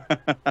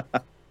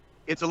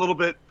 It's a little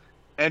bit,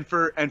 and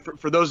for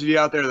those of you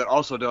out there that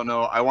also don't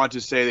know, I want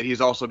to say that he's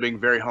also being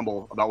very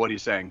humble about what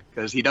he's saying,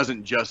 because he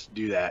doesn't just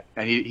do that,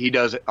 and he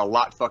does a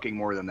lot fucking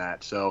more than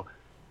that. So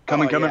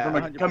coming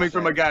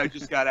from a guy who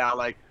just got out,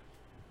 like,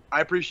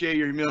 I appreciate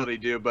your humility,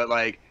 dude, but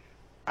like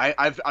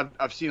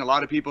I've seen a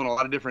lot of people in a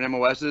lot of different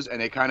MOSs, and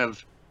they kind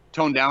of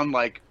tone down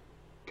like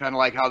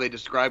how they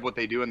describe what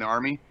they do in the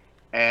Army,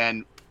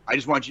 and I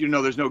just want you to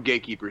know there's no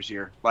gatekeepers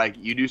here. Like,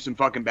 you do some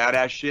fucking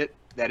badass shit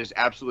that is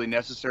absolutely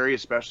necessary,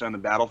 especially on the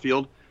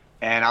battlefield.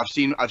 And I've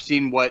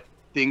seen what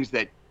things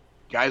that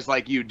guys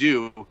like you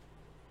do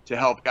to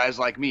help guys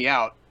like me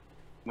out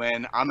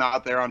when I'm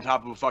out there on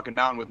top of a fucking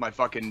mountain with my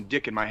fucking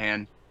dick in my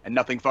hand and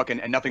nothing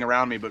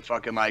around me but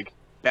fucking like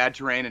bad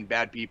terrain and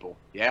bad people.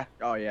 Yeah.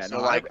 Oh yeah. So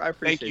no, like, I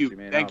appreciate you,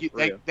 man.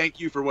 Thank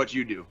you for what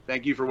you do.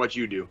 Thank you for what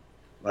you do.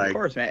 Like, of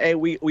course, man. Hey,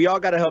 we all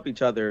got to help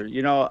each other,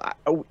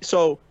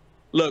 So,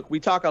 look, we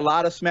talk a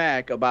lot of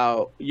smack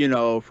about,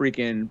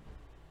 freaking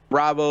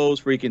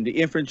Bravos, freaking the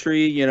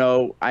infantry.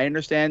 I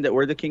understand that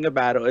we're the king of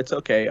battle. It's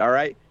okay, all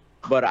right?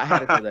 But I had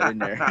to throw that in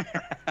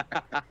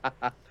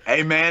there.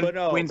 Hey, man. But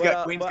no, Queen's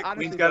got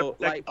to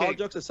like, all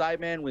jokes aside,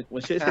 man,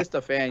 when shit hits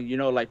the fan,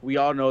 like, we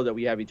all know that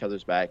we have each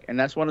other's back. And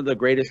that's one of the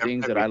greatest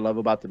things that I love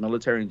about the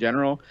military in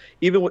general.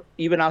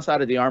 Even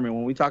outside of the Army,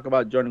 when we talk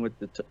about joining with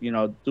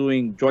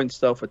doing joint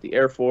stuff with the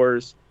Air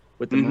Force,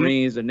 with the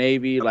Marines, the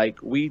Navy, like,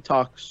 we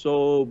talk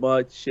so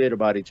much shit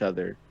about each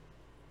other.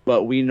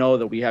 But we know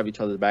that we have each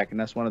other's back, and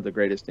that's one of the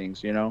greatest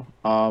things,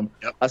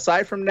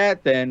 Aside from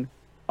that, then,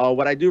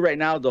 what I do right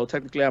now, though,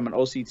 technically I'm an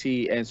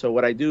OCT, and so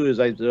what I do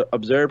is I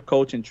observe,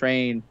 coach, and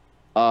train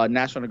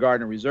National Guard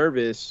and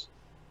reservists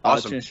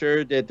to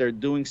ensure that they're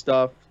doing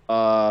stuff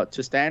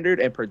to standard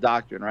and per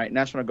doctrine, right?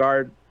 National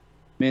Guard,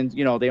 means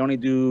they only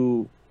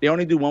do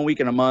 1 week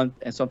in a month,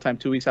 and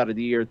sometimes 2 weeks out of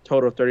the year,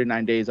 total of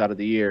 39 days out of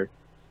the year.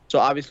 So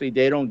obviously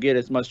they don't get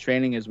as much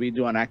training as we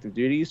do on active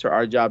duty. So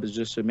our job is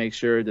just to make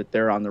sure that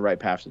they're on the right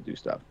path to do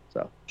stuff.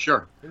 So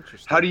Sure.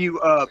 Interesting. How do you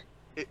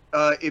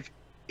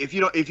if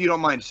you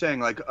don't mind saying,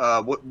 like,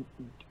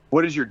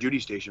 what is your duty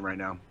station right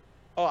now?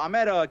 oh, I'm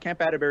at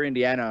Camp Atterbury,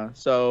 Indiana.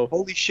 So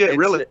Holy shit! It's-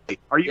 Really?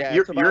 Are you? yeah,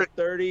 you're it's about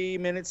 30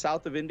 minutes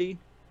south of Indy.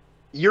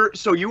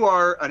 so you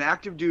are an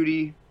active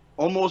duty,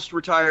 almost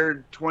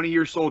retired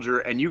 20-year soldier,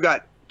 and you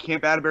got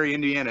Camp Atterbury,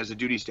 Indiana, as a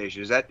duty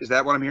station. Is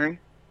that what I'm hearing?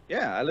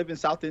 Yeah, I live in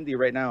South Indy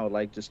right now,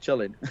 like just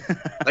chilling.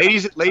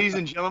 Ladies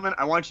and gentlemen,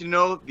 I want you to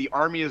know the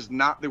Army is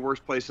not the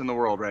worst place in the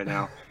world right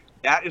now.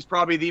 That is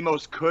probably the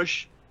most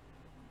cush,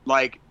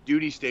 like,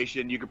 duty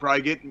station you could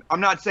probably get. I'm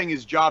not saying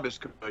his job is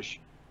cush.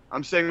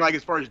 I'm saying, like,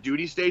 as far as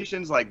duty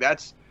stations, like,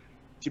 that's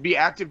to be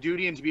active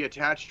duty and to be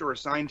attached or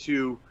assigned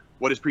to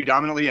what is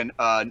predominantly an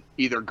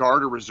either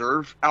guard or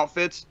reserve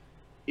outfits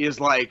is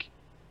like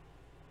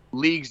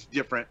leagues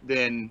different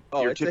than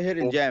Oh, your it's a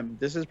hidden typical- gem.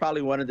 This is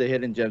probably one of the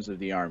hidden gems of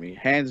the Army,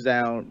 hands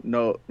down.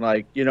 No,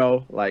 like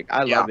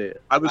I Yeah, love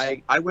it.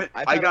 I I've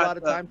had got a lot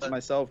of time to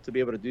myself to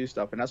be able to do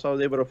stuff, and that's why I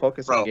was able to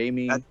focus Bro, on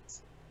gaming.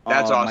 that's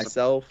awesome.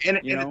 Myself, and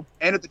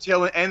at the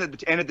tail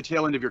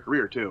end of your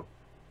career too.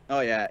 Oh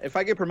yeah, if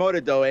I get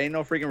promoted though, ain't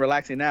no freaking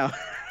relaxing now.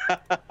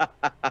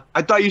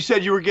 I thought you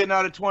said you were getting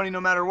out at 20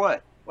 no matter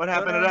what. What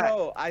happened to that?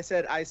 No. I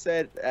said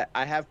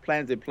I have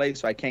plans in place,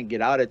 so I can't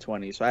get out at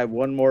 20. So I have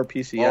one more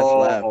PCS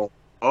left.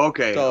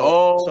 Okay.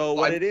 So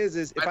what it is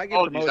if I get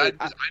apologies. promoted,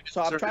 I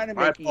so I'm trying to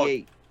I make apologize.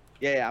 E8.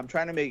 Yeah, I'm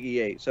trying to make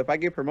E8. So if I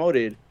get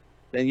promoted,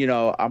 then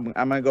I'm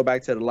gonna go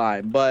back to the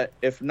line. But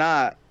if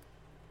not,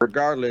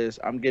 regardless,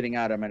 I'm getting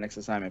out of my next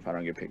assignment if I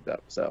don't get picked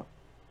up. So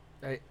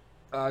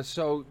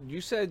So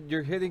you said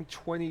you're hitting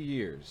 20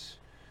 years.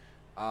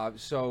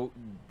 So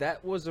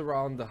that was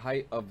around the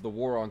height of the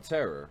War on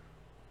Terror.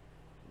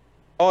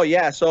 oh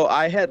yeah, so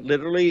I said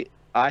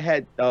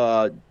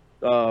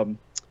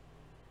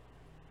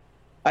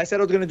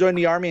I was gonna join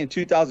the Army in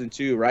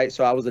 2002, right?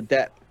 So I was a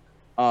DEP,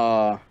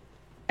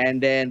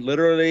 and then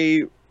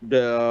literally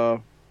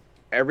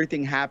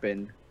everything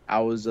happened. I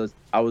was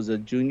a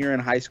junior in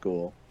high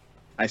school.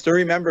 I still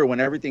remember when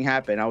everything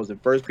happened. I was in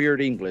first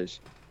period English.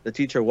 The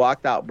teacher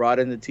walked out, brought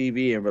in the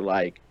TV, and we're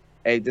like,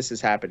 "Hey, this is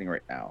happening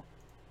right now."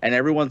 And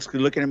everyone's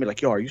looking at me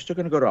like, "Yo, are you still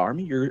gonna go to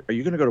Army? Are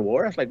you gonna go to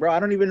war?" I was like, "Bro, I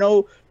don't even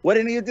know what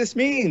any of this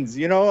means.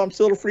 I'm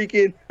still a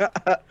freaking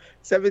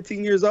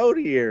 17 years old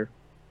here."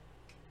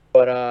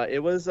 But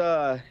it was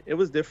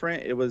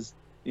different. It was,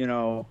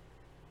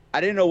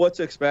 I didn't know what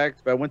to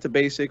expect. But I went to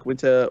basic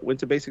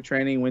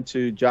training, went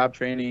to job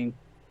training,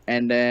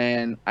 and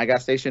then I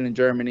got stationed in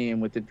Germany.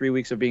 And within 3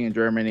 weeks of being in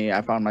Germany,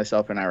 I found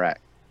myself in Iraq.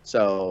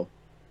 So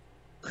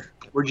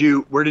Where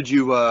did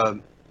you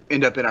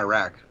end up in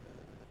Iraq?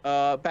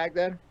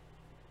 Baghdad.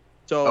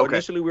 So Okay.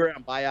 initially we were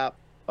in Bayat,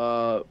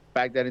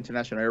 Baghdad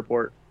International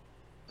Airport,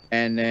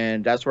 and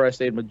then that's where I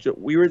stayed.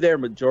 We were there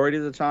majority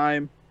of the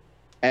time,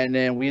 and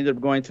then we ended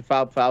up going to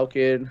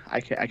Falcon. I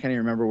can't even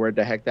remember where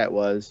the heck that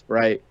was.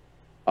 Right.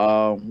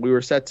 We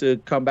were set to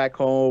come back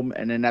home,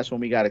 and then that's when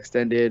we got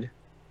extended,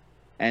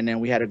 and then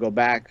we had to go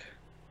back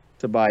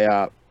to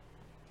Bayat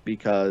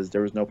because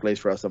there was no place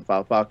for us on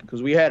Falcon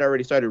because we had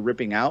already started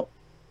ripping out.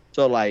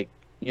 So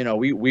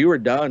we were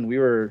done. We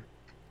were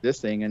this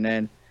thing, and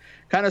then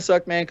kind of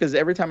sucked, man, because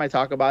every time I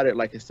talk about it,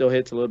 like, it still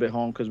hits a little bit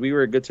home because we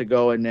were good to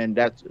go, and then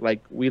that's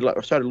like we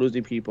started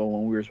losing people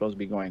when we were supposed to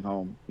be going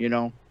home,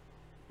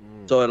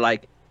 So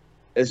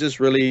it's just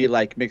really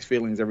like mixed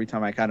feelings every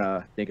time I kind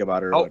of think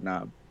about it or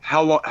whatnot.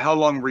 How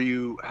long were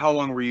you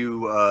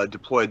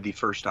deployed the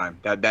first time?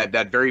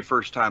 That very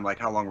first time, like,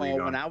 how long were you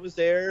gone? When I was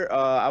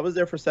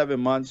there for 7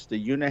 months. The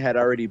unit had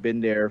already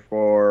been there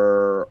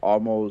for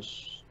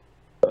almost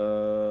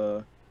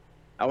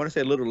I want to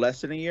say a little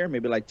less than a year,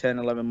 maybe like 10,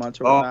 11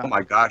 months or whatnot. Oh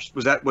my gosh,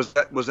 was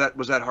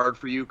that hard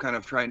for you? Kind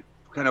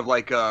of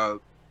like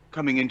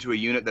coming into a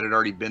unit that had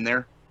already been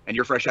there, and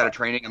you're fresh out of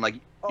training, and like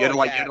you had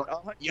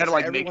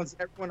to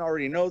everyone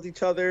already knows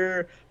each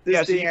other. I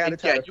had to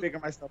try to figure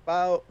myself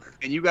out.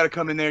 And you got to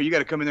come in there. You got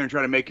to come in there and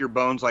try to make your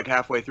bones like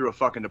halfway through a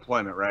fucking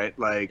deployment, right?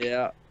 Like,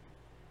 yeah.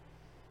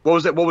 What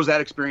was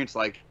that experience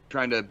like?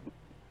 Trying to,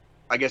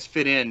 I guess,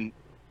 fit in,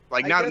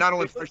 like not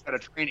only fresh out of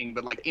training,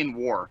 but like in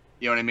war.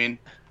 You know what I mean?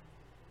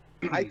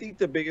 I think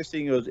the biggest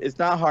thing is it's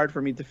not hard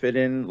for me to fit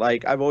in.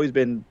 Like, I've always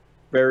been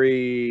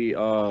very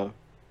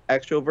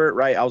extrovert,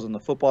 right? I was on the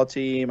football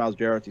team. I was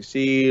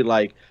JROTC.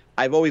 Like,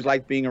 I've always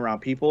liked being around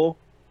people.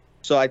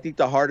 So I think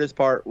the hardest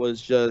part was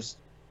just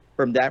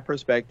from that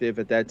perspective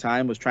at that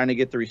time was trying to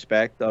get the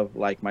respect of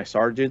like my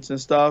sergeants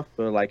and stuff.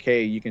 But like,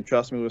 hey, you can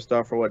trust me with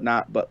stuff or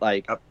whatnot. But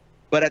like,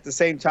 but at the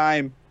same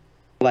time,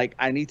 like,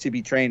 I need to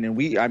be trained. And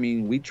we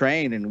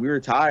trained and we were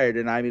tired.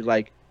 And I mean,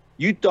 like,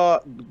 you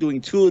thought doing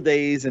 2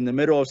 days in the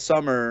middle of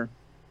summer,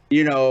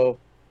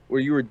 where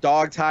you were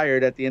dog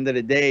tired at the end of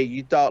the day,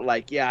 you thought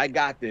like, yeah, I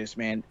got this,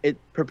 man. It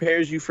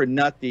prepares you for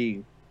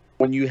nothing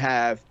when you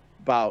have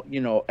about,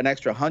 an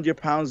extra 100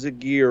 pounds of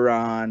gear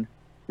on,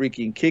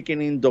 freaking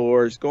kicking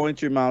indoors, going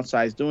through Mount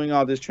Size, doing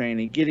all this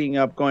training, getting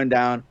up, going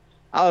down.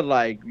 I was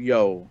like,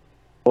 yo,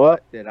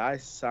 what did I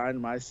sign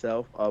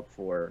myself up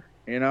for?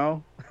 You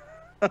know?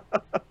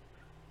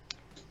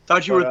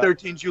 Thought you were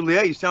 13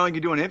 Juliet. You sound like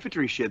you're doing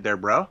infantry shit there,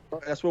 bro.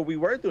 That's what we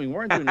were doing. We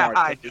weren't doing art.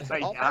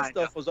 All that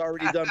stuff was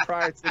already done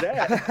prior to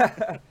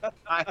that.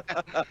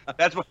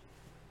 That's what.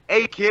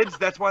 Hey, kids,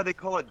 that's why they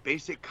call it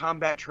basic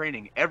combat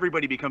training.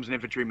 Everybody becomes an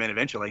infantryman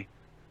eventually.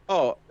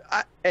 Oh,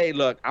 hey,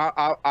 look,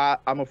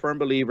 I'm a firm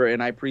believer,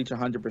 and I preach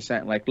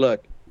 100%. Like,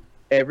 look,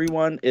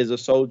 everyone is a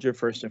soldier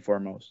first and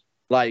foremost.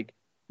 Like,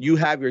 you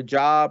have your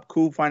job,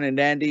 cool, fine, and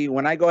dandy.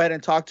 When I go ahead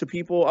and talk to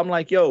people, I'm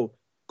like, yo,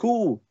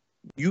 cool.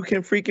 You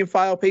can freaking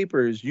file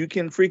papers. You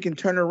can freaking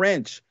turn a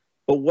wrench.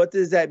 But what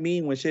does that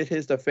mean when shit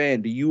hits the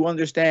fan? Do you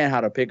understand how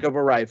to pick up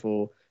a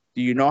rifle?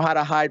 Do you know how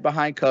to hide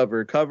behind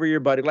cover your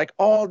buddy? Like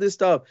all this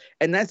stuff.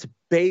 And that's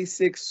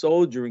basic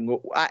soldiering.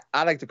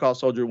 I like to call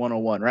soldier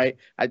 101, right?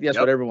 I think that's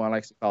what everyone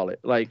likes to call it.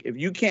 Like, if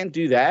you can't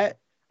do that,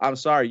 I'm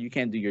sorry, you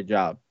can't do your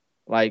job.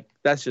 Like,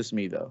 that's just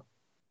me, though.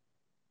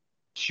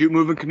 Shoot,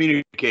 move, and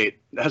communicate.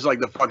 That's like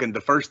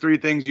the first 3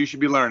 things you should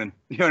be learning.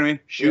 You know what I mean?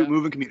 Shoot,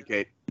 move, and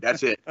communicate.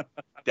 That's it.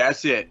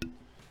 That's it.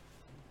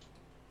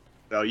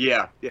 So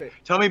yeah.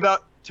 Tell me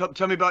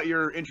about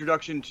your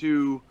introduction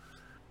to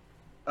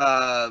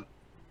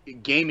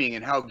gaming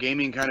and how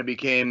gaming kind of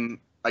became,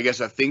 I guess,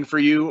 a thing for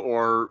you,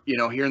 or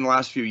here in the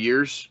last few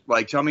years.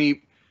 Like, tell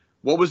me,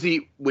 what was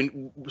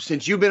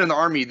since you've been in the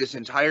Army this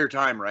entire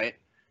time, right?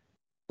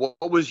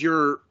 What was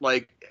your,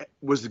 like,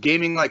 was the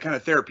gaming like kind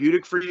of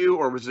therapeutic for you,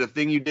 or was it a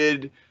thing you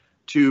did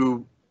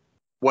to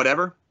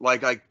whatever?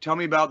 Like tell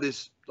me about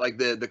this, like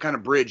the kind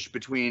of bridge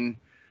between,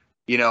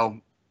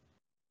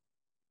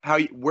 how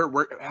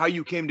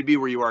you came to be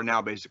where you are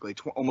now, basically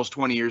almost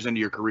 20 years into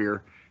your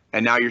career,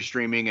 and now you're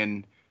streaming,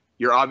 and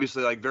you're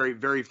obviously like very,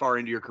 very far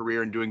into your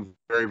career and doing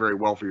very, very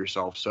well for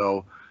yourself.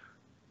 So,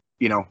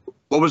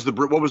 what was the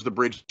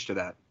bridge to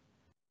that?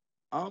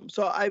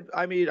 So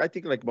I mean, I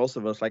think like most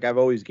of us, like I've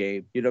always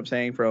gamed, you know what I'm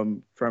saying?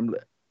 From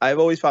I've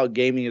always felt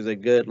gaming is a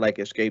good like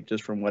escape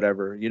just from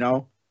whatever,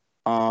 and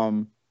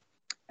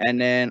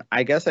then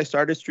I guess I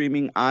started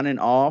streaming on and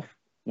off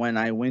when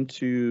I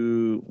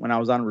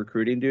was on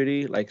recruiting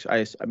duty. Like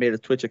I made a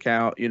Twitch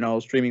account,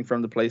 streaming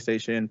from the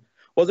PlayStation.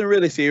 Wasn't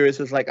really serious.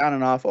 It's like on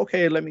and off.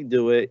 Okay, let me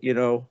do it,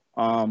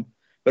 But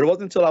it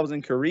wasn't until I was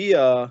in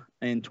Korea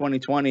in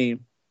 2020.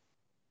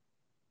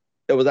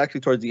 It was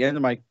actually towards the end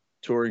of my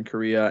tour in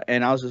Korea,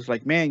 and I was just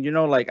like, man,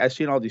 like I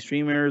seen all these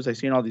streamers, I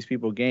seen all these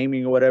people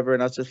gaming or whatever,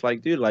 and I was just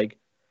like, dude, like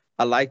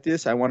I like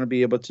this. I want to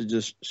be able to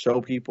just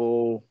show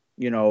people,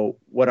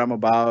 what I'm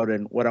about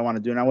and what I want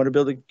to do, and I want to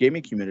build a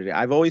gaming community.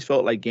 I've always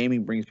felt like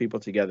gaming brings people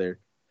together.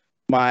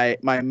 My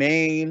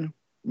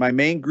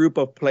main group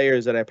of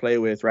players that I play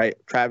with, right?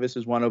 Travis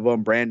is one of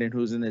them, Brandon,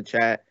 who's in the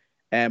chat,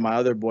 and my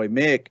other boy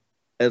Mick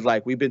is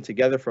like, we've been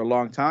together for a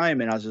long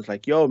time, and I was just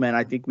like, yo, man,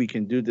 I think we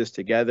can do this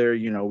together.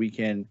 We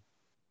can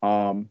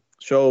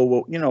show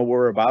what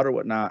we're about or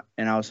whatnot.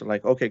 And I was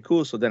like, okay,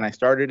 cool. So then I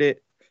started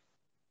it,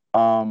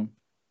 and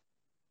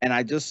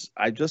I just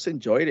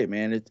enjoyed it,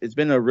 man. It's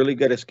been a really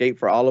good escape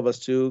for all of us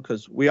too,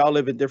 because we all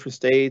live in different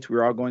states,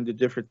 we're all going to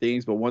different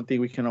things, but one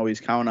thing we can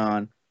always count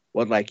on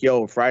was like,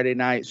 yo, Friday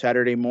night,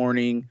 Saturday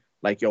morning,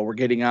 like, yo, we're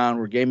getting on,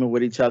 we're gaming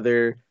with each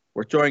other,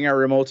 we're throwing our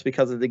remotes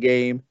because of the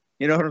game,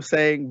 you know what I'm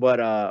saying?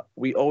 But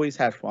we always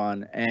had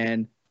fun.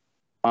 And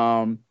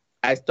I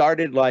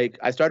started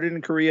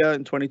in Korea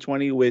in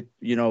 2020 with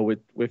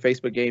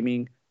Facebook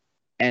gaming.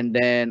 And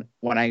then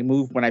when I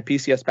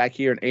PCS back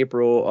here in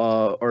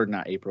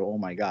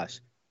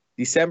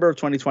December of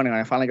 2020, when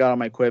I finally got all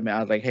my equipment, I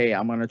was like, hey,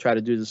 I'm going to try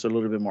to do this a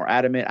little bit more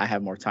adamant. I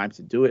have more time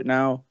to do it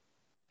now.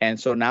 And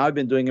so now I've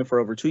been doing it for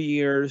over 2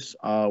 years.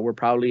 We're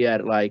probably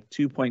at like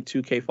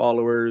 2.2K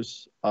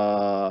followers.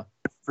 I'm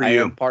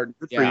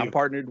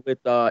partnered with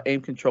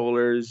AIM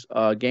controllers,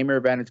 Gamer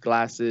Advantage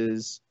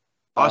glasses.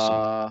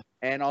 Awesome.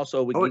 And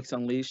also with Geeks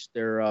Unleashed,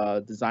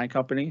 their design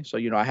company. So,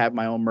 I have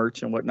my own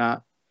merch and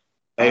whatnot.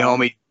 Hey,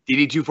 homie,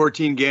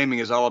 DD214 Gaming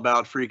is all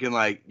about freaking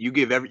like you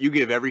give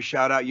every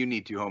shout out you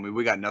need to, homie.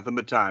 We got nothing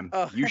but time.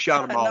 You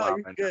shout them all out.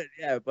 You're good.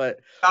 Yeah,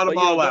 but shout them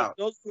all out.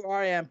 Those who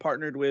I am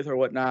partnered with or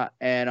whatnot,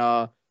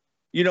 and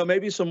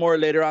maybe some more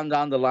later on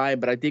down the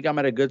line. But I think I'm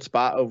at a good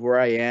spot of where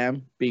I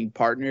am being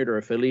partnered or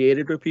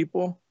affiliated with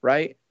people,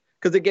 right?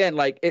 Because again,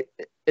 like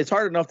it's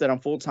hard enough that I'm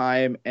full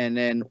time, and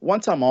then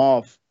once I'm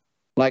off,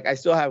 like I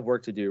still have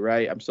work to do,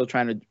 right? I'm still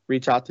trying to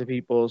reach out to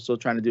people, still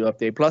trying to do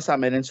update. Plus,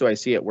 I'm an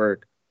NCOIC at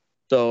work.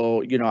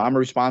 So, I'm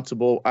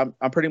responsible. I'm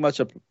pretty much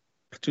a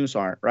platoon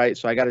sergeant, right?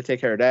 So I got to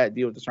take care of that,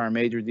 deal with the sergeant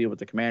major, deal with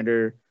the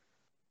commander,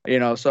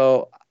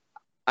 So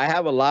I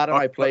have a lot on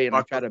my plate, and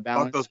I try to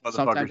balance.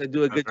 Sometimes I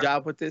do a good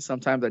job with it.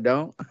 Sometimes I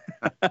don't.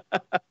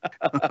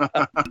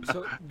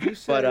 So you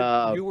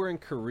said you were in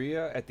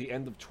Korea at the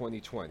end of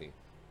 2020.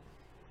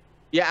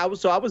 Yeah, I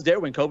was there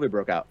when COVID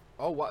broke out.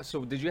 Oh, wow.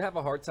 So did you have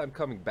a hard time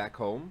coming back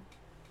home?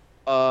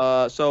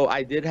 So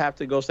I did have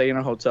to go stay in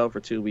a hotel for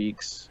 2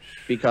 weeks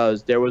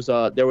because there was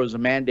a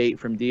mandate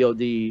from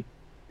DOD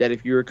that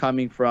if you were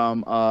coming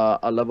from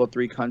a level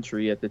 3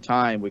 country at the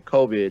time with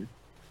COVID,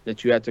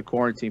 that you had to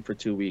quarantine for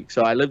 2 weeks.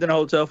 So I lived in a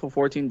hotel for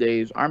 14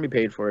 days. Army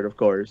paid for it, of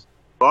course.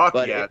 Fuck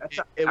But yeah!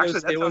 it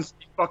was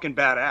fucking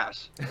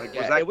badass. Like,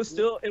 yeah, it was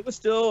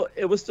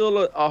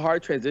still a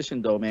hard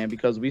transition though, man,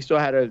 because we still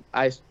had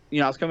I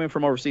was coming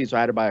from overseas, so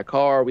I had to buy a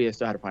car. We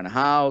still had to find a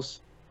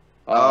house.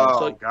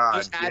 God!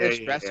 Just added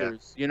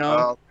stressors, you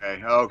know.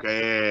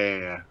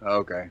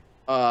 Okay.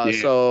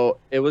 So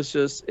it was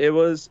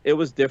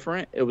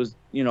different. It was,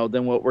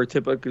 than what we're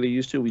typically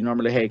used to. We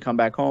normally, hey, come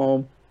back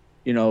home,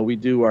 we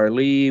do our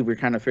leave. We're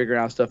kind of figuring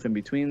out stuff in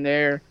between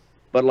there.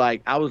 But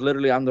like, I was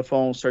literally on the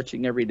phone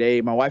searching every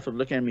day. My wife was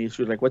looking at me. She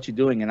was like, "What you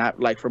doing?" And I,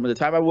 like, from the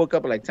time I woke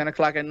up at like 10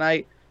 o'clock at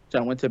night till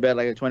I went to bed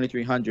like at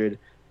 2300,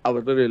 I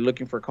was literally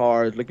looking for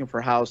cars, looking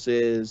for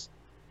houses.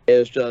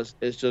 It's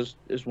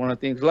one of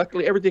the things.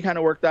 Luckily, everything kind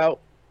of worked out.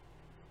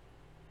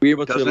 We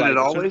were able Doesn't to, like, it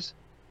always?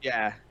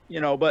 Yeah,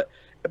 but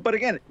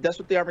again, that's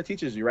what the Army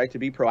teaches you, right? To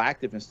be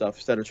proactive and stuff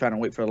instead of trying to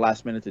wait for the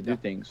last minute to do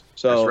things.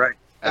 So That's right.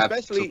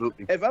 especially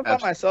Absolutely. if I'm by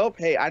myself,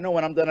 hey, I know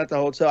when I'm done at the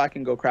hotel, I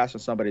can go crash on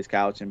somebody's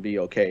couch and be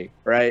okay,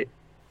 right?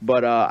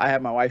 But I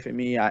have my wife and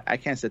me. I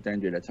can't sit there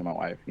and do that to my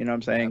wife. You know what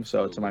I'm saying?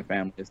 Absolutely. So to my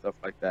family and stuff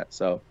like that.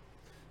 So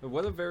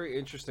What a very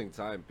interesting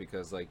time,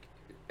 because like,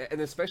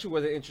 and especially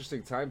what an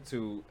interesting time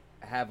to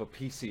have a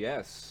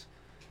PCS,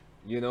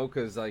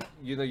 because like,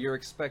 you're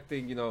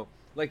expecting,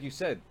 like you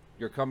said,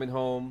 you're coming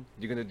home,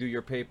 you're gonna do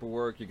your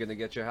paperwork, you're gonna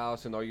get your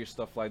house and all your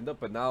stuff lined up,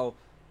 but now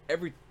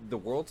the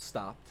world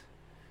stopped.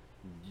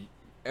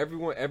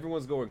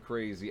 Everyone's going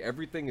crazy.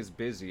 Everything is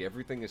busy.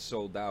 Everything is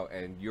sold out,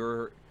 and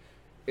you're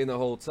in a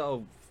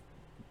hotel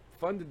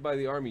funded by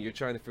the Army. You're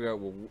trying to figure out,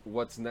 well,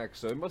 what's next.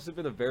 So it must have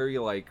been a very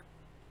like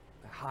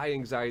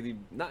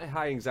not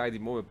high anxiety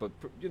moment, but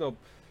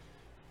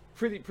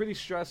pretty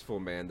stressful,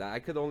 man. That I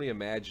could only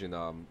imagine.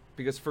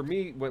 Because for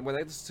me, when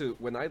I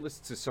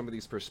listen to some of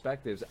these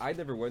perspectives, I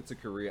never went to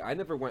Korea. I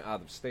never went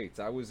out of states.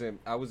 I was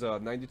a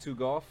 92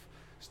 Golf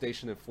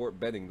stationed in Fort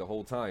Benning the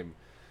whole time.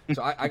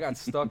 So I got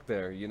stuck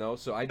there,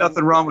 So I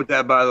Nothing wrong with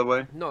that, by the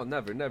way. No,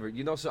 never.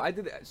 So I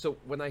did. So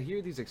when I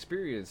hear these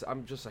experiences,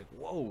 I'm just like,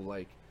 whoa,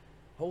 like,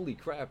 holy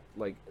crap!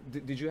 Like,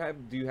 do you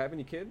have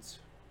any kids?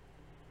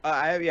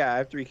 I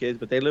have 3 kids,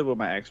 but they live with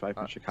my ex-wife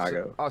in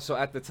Chicago. So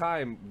at the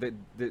time,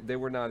 they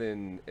were not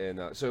in.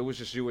 So it was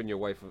just you and your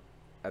wife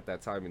at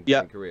that time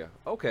in Korea.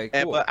 Okay,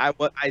 cool. And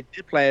what I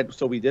did plan.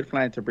 So we did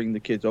plan to bring the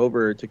kids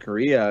over to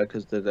Korea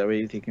because that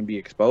way they can be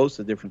exposed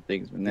to different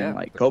things. And then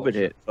like COVID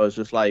hit, so it's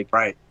just like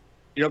right.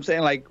 You know what I'm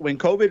saying? Like when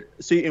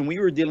COVID, and we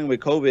were dealing with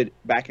COVID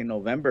back in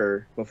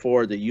November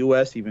before the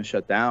U.S. even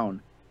shut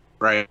down.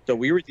 Right. So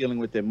we were dealing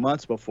with it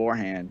months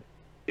beforehand.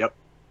 Yep.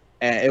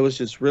 And it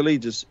was it's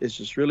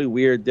just really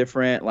weird,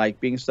 different, like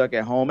being stuck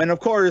at home. And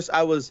of course,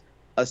 I was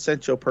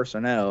essential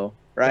personnel,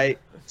 right?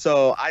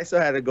 So I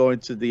still had to go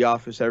into the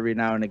office every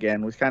now and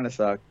again, which kind of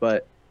sucked.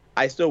 But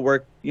I still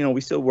worked,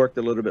 we still worked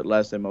a little bit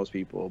less than most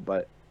people.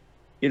 But,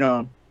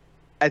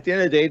 at the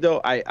end of the day,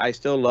 though, I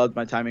still loved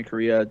my time in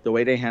Korea. The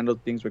way they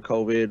handled things with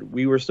COVID,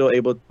 we were still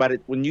able. But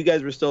when you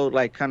guys were still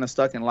like kind of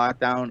stuck in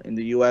lockdown in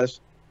the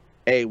U.S.,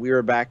 hey, we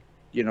were back,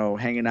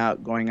 hanging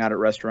out, going out at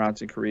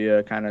restaurants in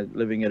Korea, kind of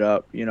living it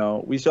up.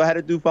 We still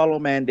had to follow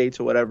mandates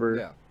or whatever.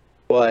 Yeah.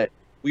 But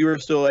we were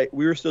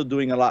still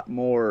doing a lot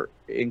more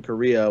in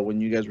Korea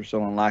when you guys were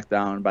still in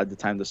lockdown. By the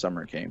time the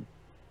summer came,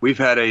 We've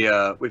had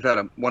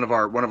one of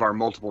our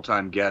multiple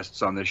time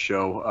guests on this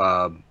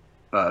show,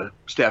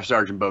 Staff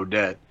Sergeant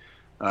Bodette.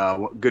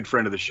 Good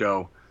friend of the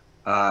show.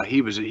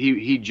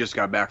 He just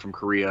got back from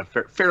Korea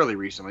fairly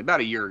recently, about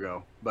a year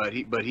ago. But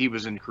he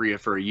was in Korea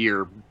for a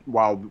year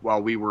while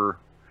we were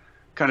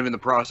kind of in the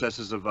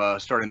processes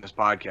of starting this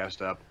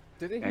podcast up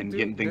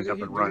getting things up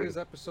and running. His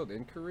episode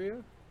in Korea,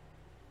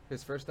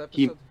 his first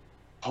episode.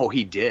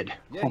 He did.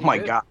 Yeah, oh he my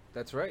did. God.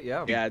 That's right.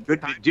 Yeah. yeah,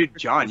 Good, dude,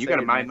 John. You got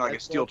a mind man. like a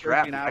That's steel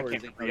 12, 13 trap. I hours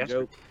can't ain't remember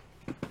no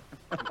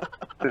yesterday.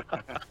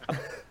 joke.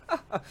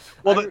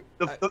 Well,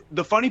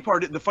 the funny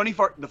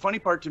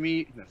part to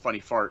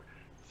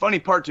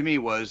me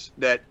was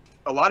that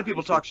a lot of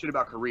people talk shit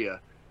about Korea,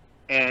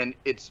 and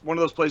it's one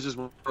of those places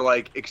where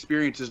like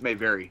experiences may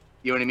vary.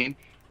 You know what I mean?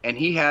 And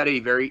he had a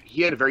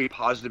very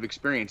positive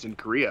experience in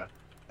Korea,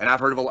 and I've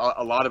heard of a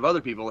lot of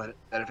other people that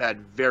have had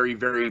very,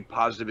 very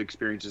positive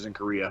experiences in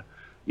Korea.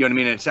 You know what I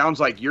mean? And it sounds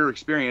like your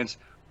experience,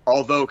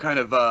 although kind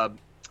of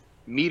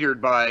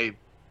metered by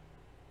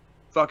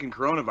fucking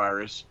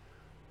coronavirus,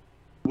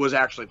 was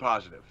actually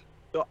positive.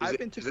 So I've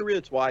been to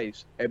Korea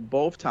twice, and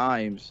both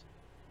times,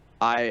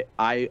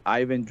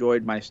 I've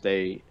enjoyed my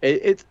stay.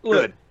 It's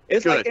Good.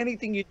 like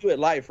anything you do in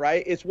life,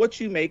 right? It's what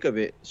you make of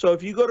it. So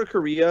if you go to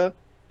Korea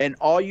and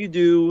all you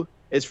do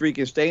is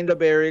freaking stay in the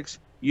barracks,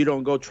 you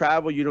don't go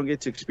travel, you don't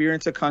get to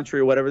experience a country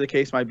or whatever the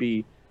case might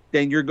be,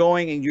 then you're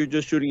going and you're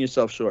just shooting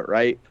yourself short,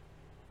 right?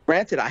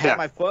 Granted, I had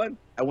my fun.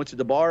 I went to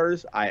the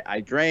bars.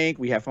 I drank.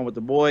 We had fun with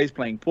the boys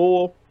playing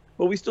pool,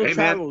 but we still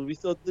traveled. We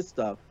still did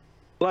stuff.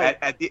 Like,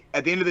 At the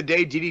end of the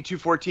day,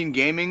 DD214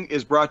 Gaming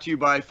is brought to you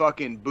by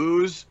fucking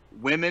booze,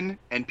 women,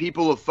 and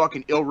people of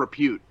fucking ill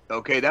repute.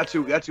 Okay, that's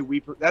who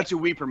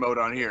we promote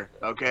on here.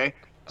 Okay,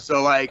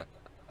 so like,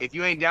 if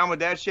you ain't down with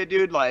that shit,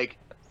 dude, like,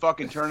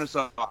 fucking turn us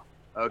off.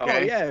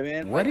 Okay. Oh yeah,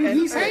 man. What did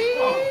he say?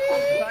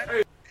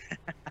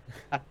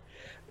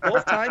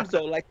 Both times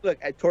though, like, look,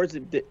 towards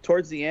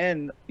the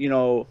end, you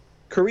know,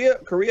 Korea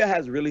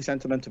has really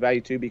sentimental value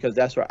too, because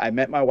that's where I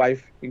met my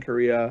wife in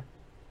Korea.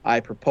 I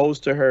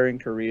proposed to her in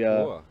Korea.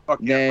 Cool. Fuck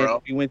yeah, Then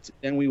bro.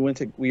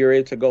 we were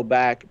able to go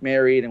back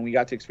married, and we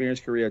got to experience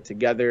Korea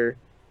together.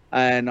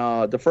 And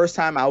the first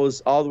time I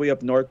was all the way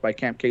up north by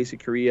Camp Casey,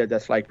 Korea.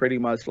 That's like pretty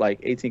much like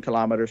 18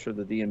 kilometers from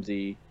the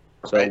DMZ.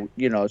 So, Right.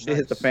 you know, shit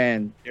hit the Nice.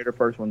 fan. They're the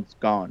first one's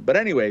gone. But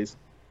anyways,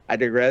 I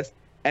digress.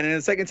 And then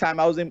the second time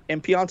I was in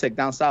Piontek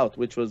down south,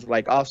 which was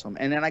like awesome.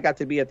 And then I got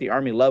to be at the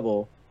Army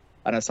level,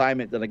 an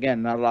assignment that,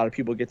 again, not a lot of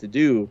people get to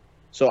do.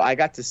 So I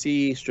got to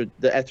see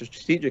at the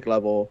strategic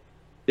level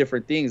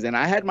different things. And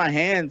I had my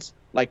hands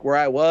like where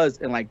I was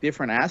in like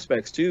different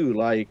aspects too.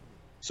 Like,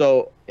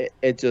 so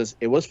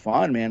it was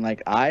fun, man.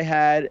 Like, I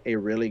had a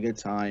really good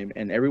time.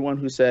 And everyone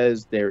who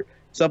says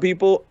some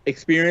people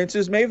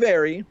experiences may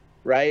vary,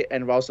 right?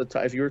 And I've also,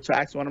 if you were to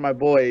ask one of my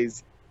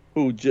boys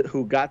who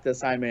got the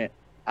assignment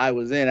I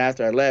was in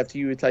after I left,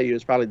 he would tell you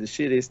it's probably the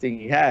shittiest thing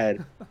he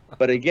had.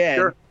 But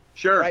again,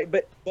 Sure. right?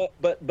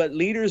 But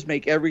leaders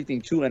make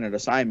everything too in an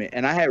assignment,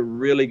 and I had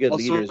really good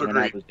Also leaders when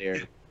I agree. was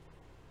there.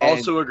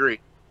 Also agree.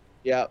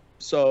 Yeah.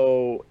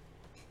 So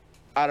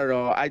I don't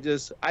know.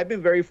 I've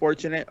been very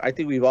fortunate. I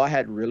think we've all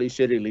had really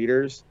shitty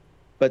leaders,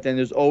 but then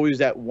there's always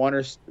that one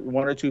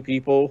or two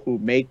people who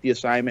make the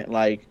assignment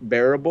like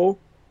bearable,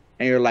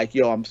 and you're like,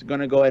 yo, I'm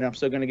gonna go ahead. I'm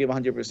still gonna give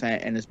 100%,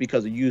 and it's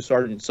because of you,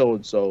 Sergeant so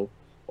and so,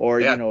 or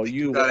Yeah, you know,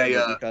 you got a,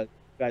 whatever, because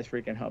you guys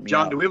freaking help me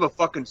John, out. do we have a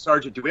fucking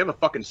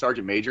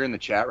sergeant major in the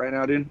chat right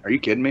now, dude? Are you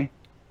kidding me?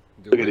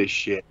 Do Look at it. this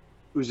shit.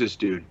 Who's this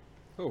dude?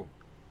 Who?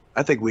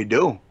 I think we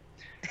do.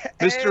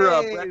 Hey,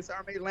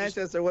 Sergeant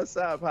Lanchester, what's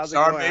up? How's it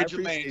Sergeant going? I Major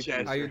appreciate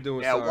Lanchester. you. How you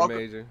doing, Yeah, Sergeant welcome.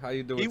 Major? How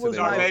you doing He today? was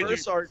Sergeant my Major.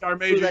 first sergeant.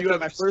 Sergeant He was Major, you actually have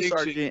my a first distinction.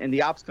 sergeant in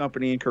the ops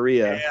company in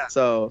Korea. Yeah.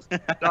 So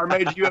Sergeant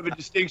Major, you have a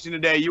distinction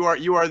today. You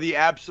are the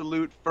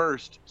absolute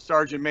first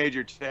Sergeant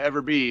Major to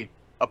ever be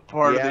a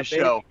part of this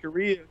baby, show.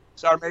 Korea.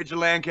 Sergeant Major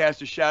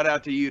Lancaster, shout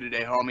out to you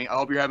today, homie. I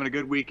hope you're having a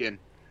good weekend.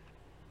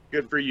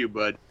 Good for you,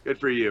 bud. Good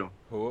for you.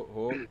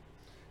 Who?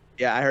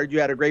 Yeah, I heard you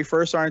had a great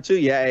first sergeant too.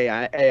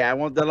 Yeah, I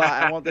won't deny.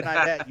 I won't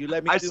deny that. You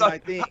let me do my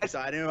thing, so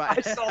I didn't.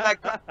 I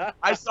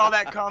saw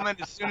that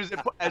comment as soon as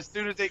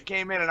it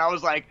came in, and I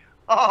was like,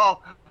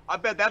 oh, I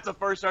bet that's a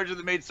first sergeant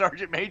that made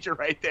Sergeant Major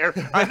right there.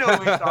 I know what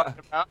he's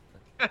talking about.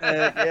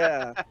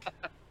 Yeah.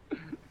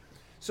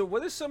 So,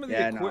 what is some of the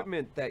Yeah, no.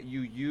 equipment that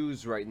you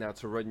use right now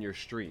to run your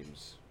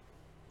streams?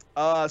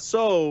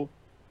 So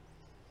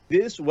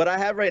what I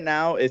have right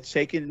now, it's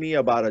taken me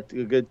about a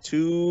good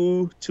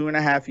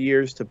 2.5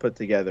 years to put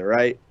together,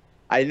 right?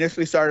 I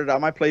initially started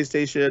on my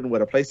PlayStation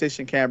with a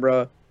PlayStation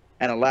camera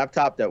and a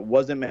laptop that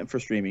wasn't meant for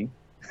streaming.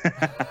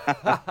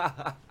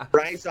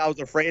 Right? So I was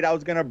afraid I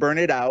was going to burn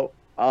it out,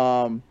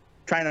 trying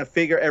to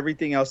figure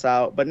everything else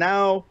out. But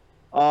now,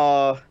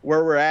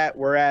 where we're at,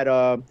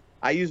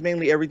 I use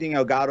mainly everything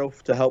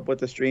Elgato to help with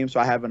the stream. So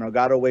I have an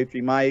Elgato Wave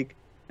 3 mic,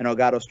 an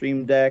Elgato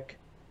Stream Deck,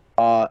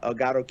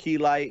 Elgato key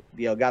light,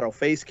 the Elgato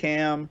face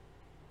cam,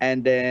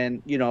 and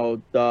then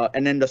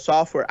the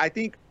software. I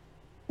think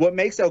what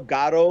makes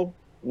Elgato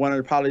one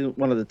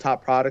of the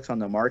top products on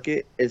the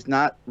market is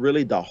not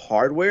really the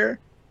hardware,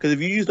 because if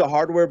you use the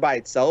hardware by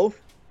itself,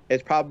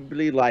 it's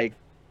probably like,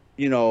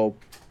 I don't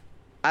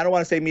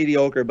want to say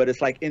mediocre, but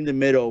it's like in the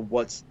middle of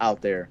what's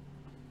out there.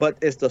 But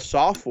it's the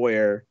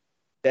software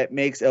that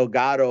makes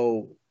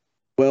Elgato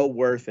well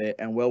worth it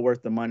and well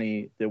worth the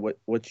money that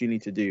what you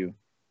need to do.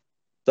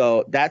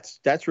 So that's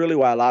really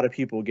why a lot of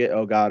people get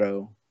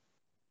Elgato.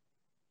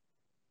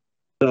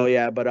 So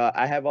yeah, but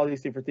I have all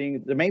these different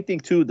things. The main thing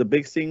too, the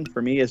big thing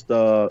for me is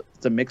the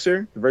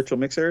mixer, the virtual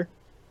mixer.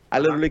 I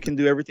literally can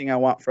do everything I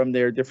want from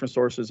there, different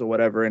sources or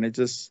whatever, and it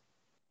just.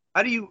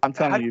 I'm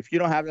telling you, if you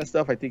don't have that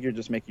stuff, I think you're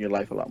just making your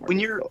life a lot more. When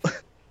you're,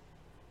 difficult.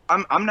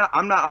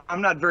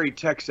 I'm not very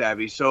tech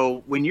savvy.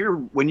 So when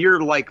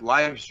you're like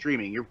live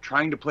streaming, you're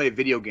trying to play a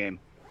video game.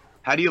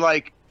 How do you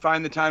like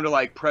find the time to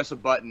like press a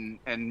button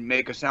and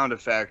make a sound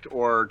effect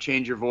or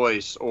change your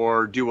voice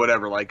or do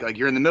whatever? Like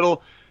you're in the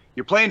middle,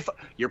 you're playing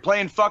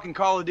fucking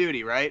Call of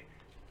Duty, right?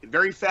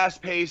 Very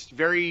fast paced,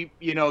 very,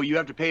 you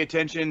have to pay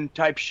attention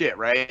type shit,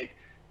 right?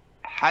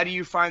 How do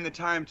you find the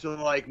time to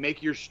like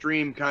make your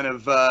stream kind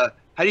of,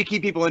 how do you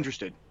keep people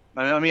interested?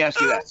 Let me ask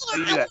you that. How do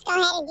you do I that? just go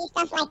ahead and do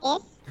stuff like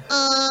this,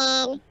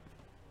 and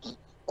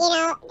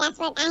that's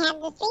what I have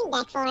the Stream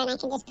Deck for, and I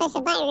can just push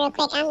a button real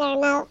quick on the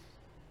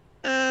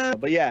remote.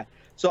 But yeah,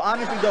 so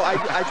honestly though,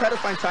 I try to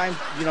find time.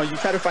 You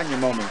try to find your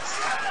moments.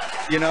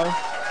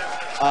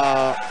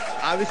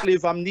 Obviously,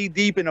 if I'm knee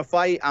deep in a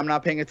fight, I'm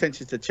not paying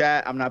attention to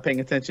chat. I'm not paying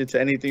attention to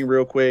anything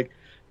real quick.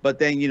 But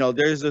then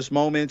there's this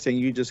moments, and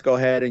you just go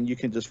ahead and you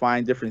can just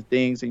find different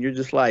things, and you're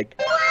just like,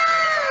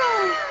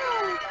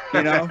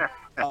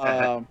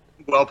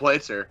 Well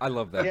played, sir. I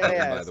love that Yeah, button,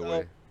 yeah, by the so-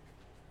 way.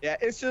 Yeah,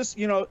 it's just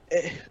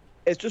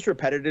it's it's just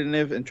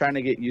repetitive and trying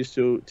to get used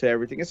to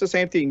everything. It's the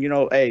same thing, you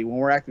know. Hey, when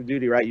we're active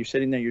duty, right? You're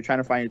sitting there, you're trying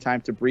to find your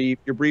time to brief.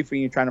 You're briefing,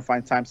 you're trying to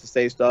find times to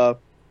say stuff.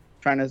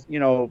 Trying to, you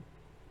know,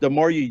 the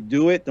more you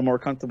do it, the more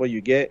comfortable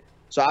you get.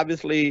 So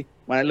obviously,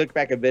 when I look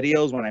back at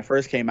videos when I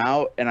first came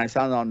out and I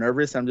sounded all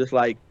nervous, I'm just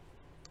like,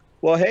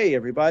 well, hey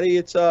everybody,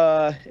 it's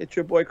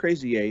your boy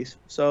Crazy Ace.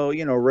 So,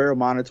 you know, rare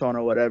monotone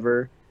or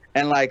whatever.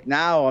 And like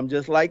now I'm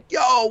just like,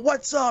 yo,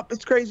 what's up?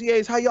 It's Crazy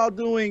Ace. How y'all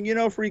doing? You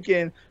know,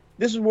 freaking,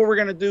 this is what we're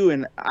gonna do.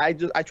 And I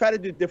try to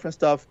do different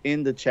stuff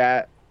in the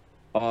chat,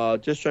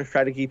 just to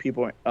try to keep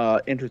people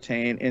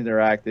entertained,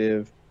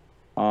 interactive.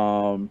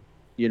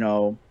 You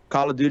know,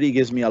 Call of Duty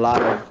gives me a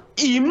lot of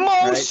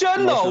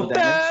Emotional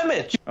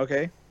damage.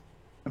 Okay.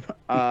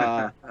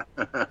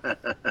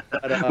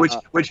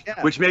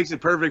 Which makes it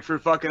perfect for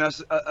fucking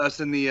us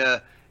in the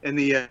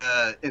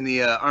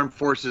armed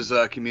forces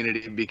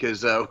community,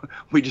 because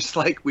we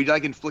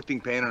like inflicting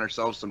pain on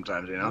ourselves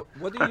sometimes, you know.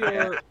 What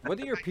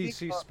are your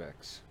PC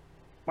specs?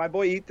 My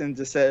boy Ethan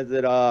just said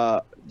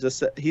that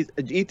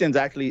Ethan's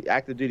actually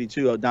active duty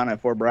too, down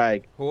at Fort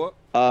Bragg. What?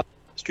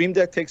 Stream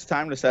Deck takes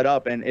time to set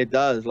up, and it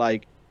does.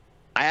 Like,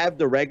 I have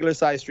the regular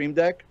size Stream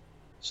Deck,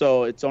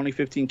 so it's only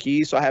 15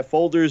 keys. So I have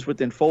folders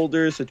within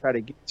folders to try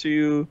to get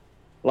to.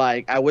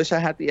 Like, I wish I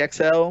had the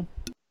XL,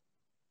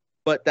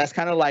 but that's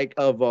kind of like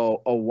of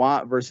a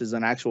want versus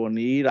an actual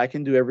need. I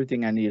can do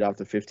everything I need off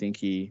the 15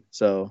 key.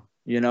 So,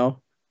 you know,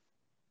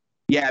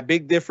 yeah,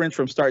 big difference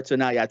from start to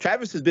now. Yeah,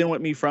 Travis has been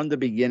with me from the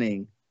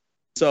beginning.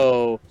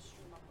 So,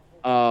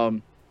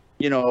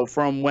 you know,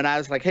 from when I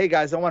was like, hey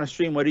guys, I want to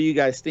stream, what do you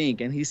guys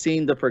think? And he's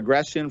seen the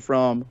progression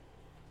from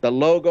the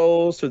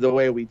logos to the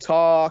way we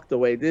talk, the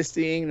way this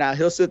thing. Now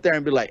he'll sit there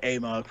and be like, hey,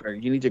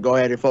 motherfucker, you need to go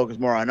ahead and focus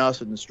more on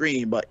us in the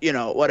stream, but you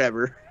know,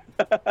 whatever.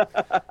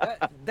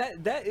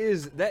 that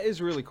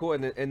is really cool.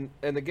 And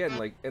again,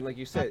 like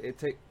you said, it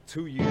takes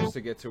 2 years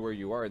to get to where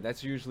you are.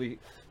 That's usually,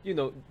 you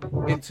know,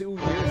 in 2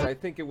 years, I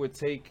think it would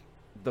take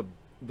the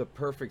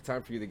perfect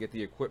time for you to get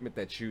the equipment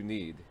that you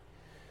need.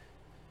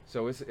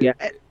 So it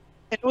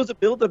was a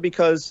buildup,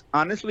 because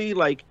honestly,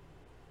 like,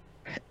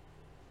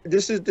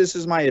 this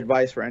is my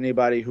advice for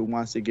anybody who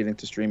wants to get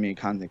into streaming and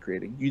content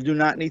creating. You do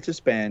not need to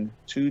spend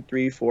 $2,000,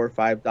 $3,000,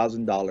 $4,000,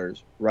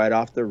 $5,000 right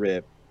off the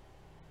rip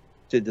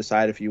to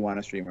decide if you want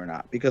to stream or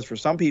not. Because for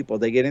some people,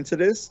 they get into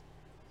this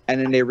and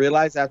then they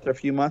realize after a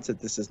few months that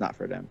this is not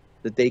for them,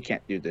 that they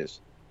can't do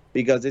this,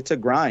 because it's a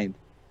grind.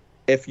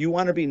 If you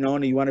want to be known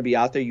and you want to be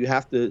out there, you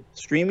have to.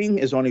 Streaming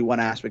is only one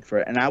aspect for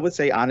it, and I would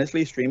say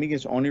honestly, streaming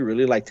is only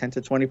really like 10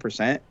 to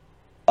 20%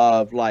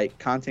 of like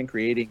content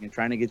creating and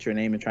trying to get your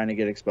name and trying to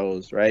get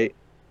exposed, right?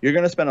 You're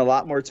going to spend a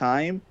lot more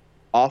time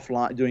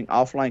offline doing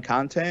offline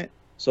content,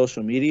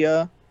 social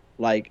media.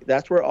 Like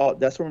that's where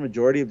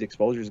majority of the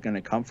exposure is going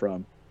to come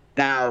from.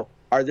 Now,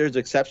 are there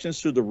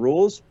exceptions to the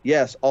rules?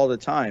 Yes, all the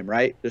time,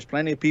 right? There's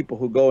plenty of people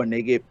who go and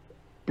they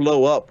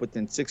blow up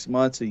within 6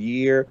 months, a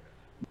year.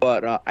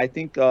 But I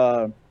think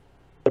the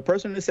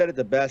person who said it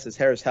the best is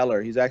Harris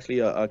Heller. He's actually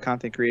a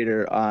content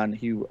creator on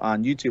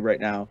YouTube right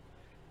now.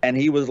 And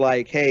he was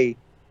like, hey,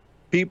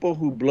 people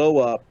who blow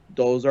up,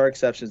 those are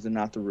exceptions and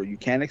not the rule. You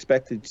can't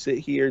expect to sit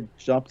here,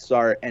 jump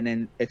start, and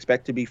then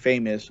expect to be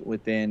famous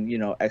within, you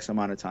know, X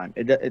amount of time.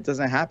 It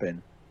doesn't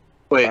happen.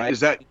 Wait, right? Is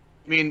that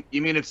you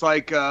mean it's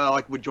like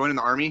with joining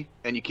the army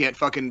and you can't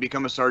fucking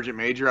become a sergeant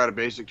major out of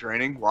basic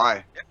training?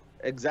 Why?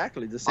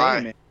 Exactly the same. Why?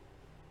 Man.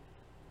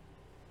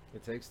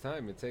 It takes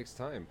time. It takes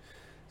time.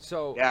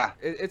 So yeah,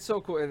 it's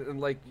so cool. And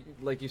like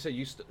you said,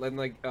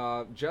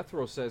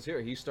 Jethro says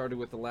here, he started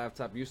with the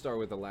laptop. You started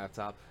with the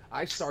laptop.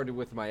 I started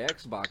with my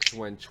Xbox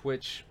when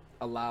Twitch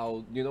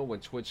allowed, you know,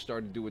 when Twitch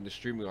started doing the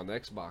streaming on the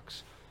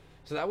Xbox.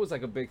 So that was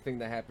like a big thing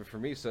that happened for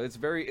me. So it's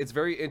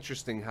very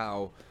interesting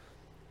how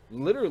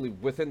literally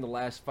within the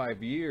last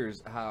 5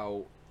 years,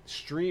 how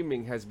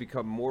streaming has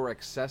become more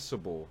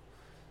accessible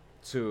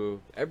to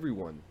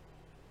everyone,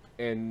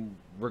 and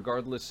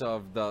regardless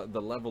of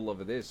the level of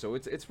it is. So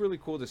it's really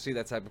cool to see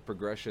that type of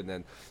progression.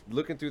 And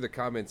looking through the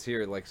comments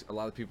here, like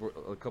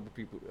a couple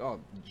people,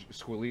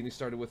 Squilini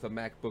started with a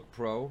MacBook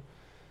Pro,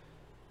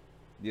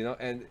 you know,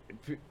 and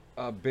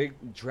big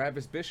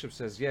Travis Bishop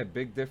says, yeah,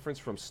 big difference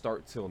from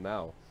start till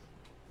now.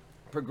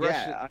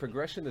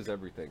 Progression is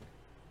everything.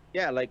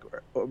 Yeah, like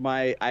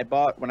I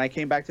bought, when I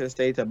came back to the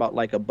States, I bought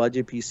like a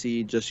budget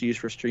PC just used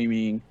for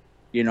streaming.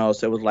 You know,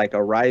 so it was like a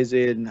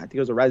Ryzen, I think it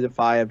was a Ryzen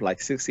 5, like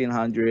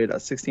 1600, a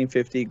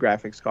 1650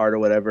 graphics card or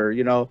whatever,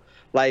 you know,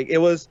 like it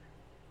was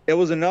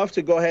enough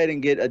to go ahead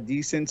and get a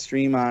decent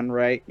stream on,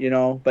 right? You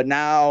know, but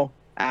now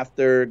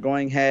after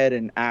going ahead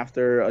and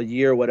after a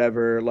year or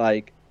whatever,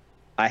 like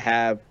I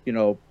have, you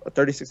know, a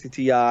 3060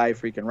 Ti,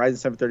 freaking Ryzen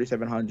 7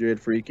 3700,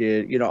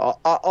 freaking, you know,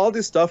 all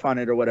this stuff on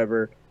it or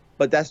whatever,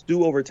 but that's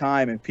due over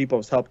time, and people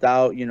have helped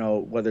out, you know,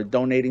 whether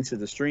donating to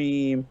the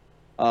stream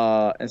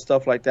and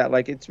stuff like that.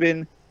 Like it's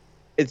been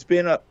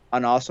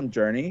an awesome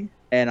journey,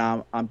 and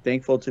I'm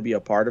thankful to be a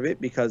part of it,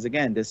 because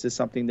again, this is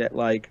something that,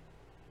 like,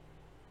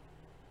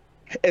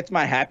 it's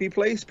my happy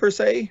place per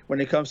se when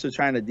it comes to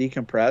trying to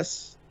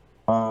decompress.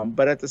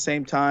 But at the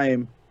same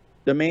time,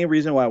 the main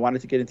reason why I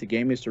wanted to get into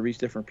gaming is to reach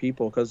different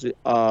people because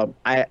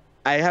I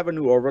have a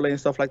new overlay and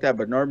stuff like that.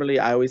 But normally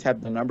I always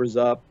have the numbers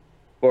up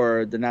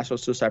for the National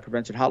Suicide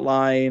Prevention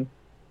Hotline.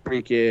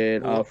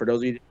 Freaking for those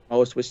of you who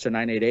know, switch to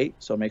 988.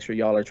 So make sure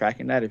y'all are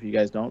tracking that. If you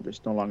guys don't,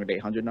 there's no longer the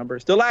 800 number.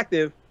 Still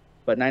active,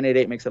 but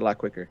 988 makes it a lot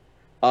quicker.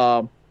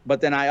 But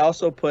then I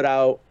also put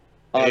out.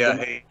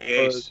 Hey,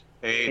 Ace.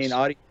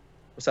 Audio.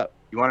 What's up?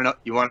 You want to know?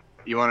 You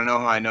want to know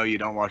how I know you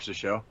don't watch the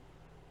show?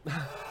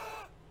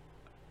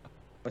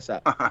 What's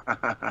up?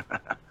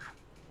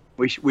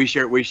 we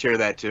share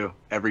that too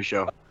every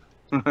show.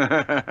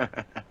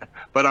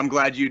 But I'm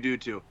glad you do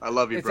too. I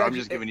love you, bro. I'm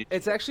just giving you.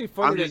 It's actually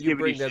funny that you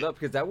bring that up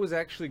because that was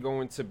actually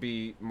going to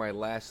be my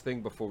last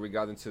thing before we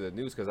got into the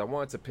news because I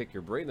wanted to pick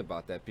your brain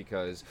about that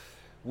because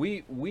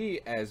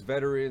we as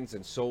veterans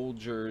and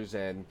soldiers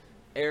and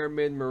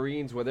airmen,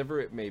 Marines, whatever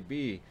it may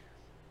be,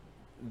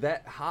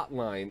 that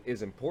hotline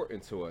is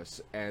important to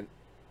us, and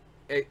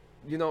it,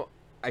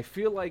 I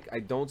feel like I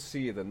don't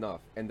see it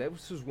enough, and that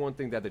was one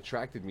thing that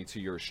attracted me to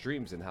your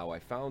streams and how I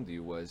found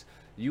you was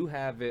you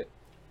have it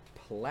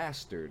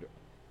plastered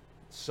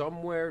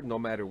somewhere, no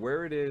matter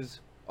where it is,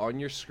 on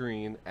your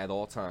screen at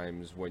all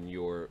times when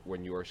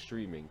you're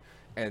streaming,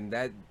 and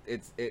that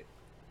it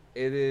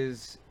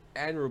is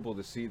admirable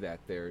to see that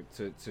there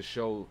to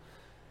show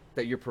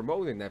that you're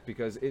promoting that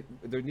because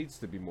there needs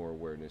to be more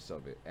awareness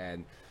of it.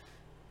 And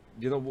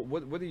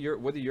what are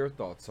your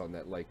thoughts on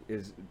that? Like,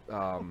 it's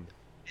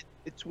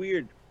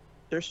weird.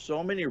 There's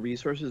so many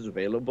resources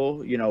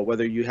available.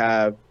 Whether you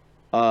have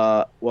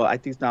I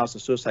think now it's the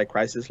Suicide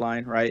Crisis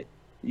Line, right?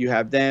 You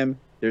have them.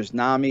 There's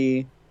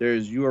NAMI.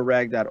 There's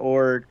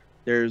URAG.org.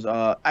 There's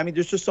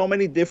there's just so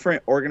many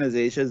different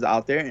organizations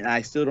out there, and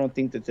I still don't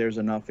think that there's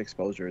enough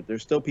exposure.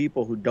 There's still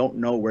people who don't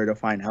know where to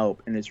find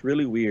help, and it's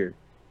really weird.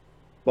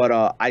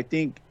 But I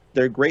think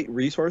they're great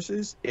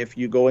resources if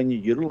you go and you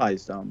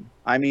utilize them.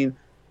 I've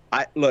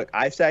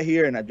sat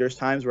here and there's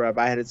times where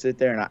I had to sit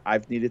there and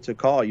I've needed to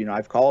call.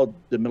 I've called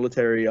the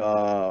military.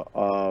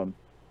 What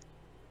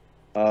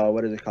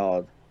is it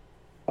called?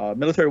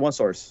 Military One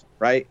Source,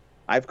 right?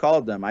 I've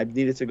called them. I've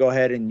needed to go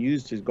ahead and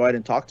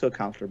talk to a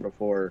counselor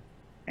before.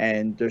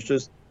 And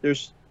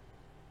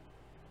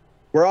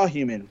we're all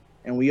human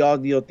and we all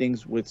deal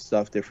things with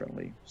stuff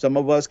differently. Some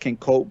of us can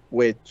cope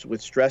with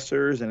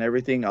stressors and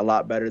everything a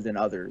lot better than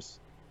others.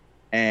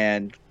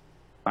 And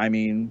at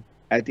the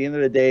end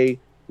of the day,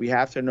 we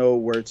have to know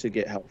where to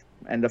get help.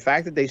 And the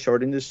fact that they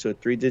shortened this to a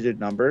 3-digit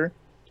number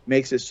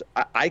makes it.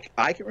 I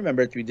can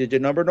remember a 3-digit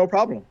number, no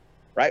problem,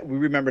 right? We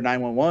remember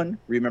 911,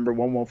 remember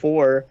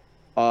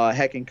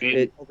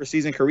 114.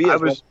 Overseas in Korea, I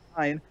was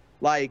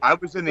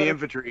in the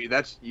infantry.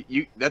 That's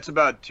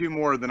about 2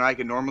 more than I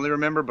can normally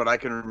remember, but I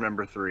can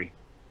remember 3.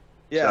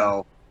 Yeah.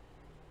 So,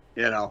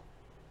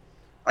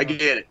 I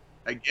get it.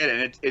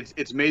 And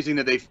it's amazing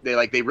that they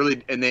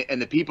really and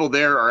the people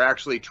there are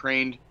actually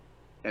trained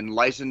and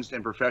licensed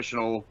and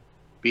professional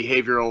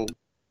behavioral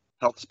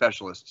health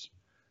specialists.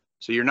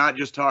 So you're not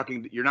just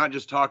talking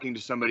to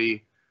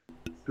somebody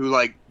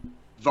who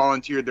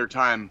volunteered their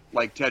time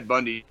like Ted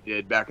Bundy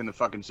did back in the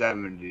fucking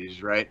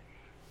 70s, right?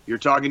 You're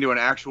talking to an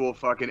actual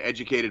fucking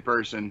educated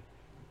person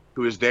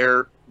who is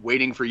there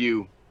waiting for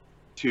you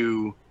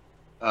to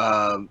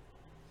ask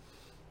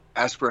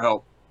for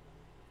help.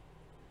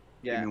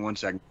 Yeah. Give me 1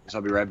 second.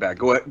 I'll be right back.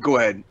 Go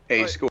ahead.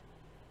 Ace, go.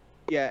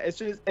 Yeah, it's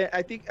just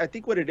I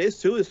think what it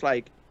is too is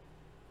I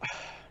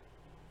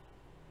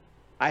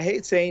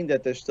hate saying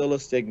that there's still a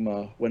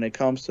stigma when it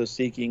comes to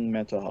seeking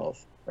mental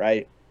health,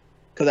 right?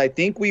 Because I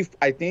think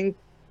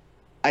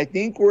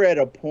we're at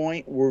a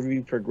point where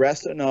we've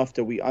progressed enough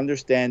that we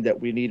understand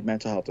that we need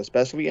mental health,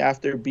 especially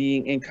after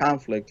being in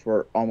conflict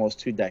for almost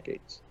 2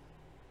 decades.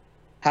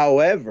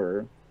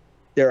 However,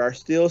 there are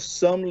still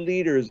some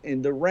leaders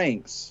in the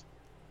ranks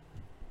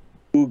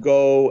who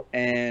go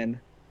and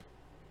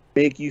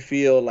make you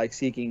feel like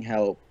seeking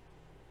help.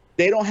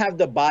 They don't have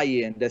the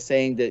buy-in that's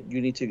saying that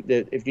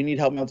that if you need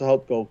help, mental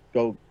health, go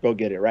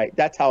get it, right?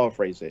 That's how I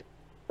phrase it,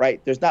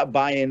 right? There's not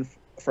buy-in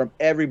from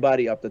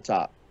everybody up the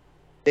top.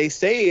 They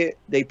say it,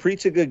 they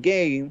preach a good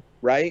game,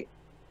 right?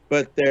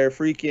 But their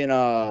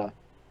freaking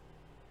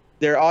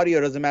their audio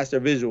doesn't match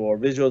their visual, or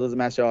visual doesn't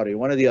match their audio,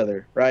 one or the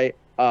other, right?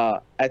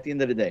 At the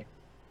end of the day.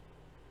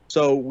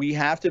 So we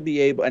have to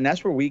be able, and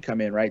that's where we come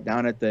in, right?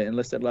 Down at the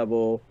enlisted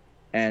level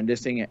and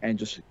this thing and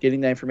just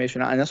getting that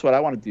information out. And that's what I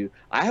want to do.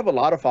 I have a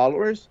lot of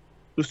followers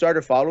who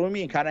started following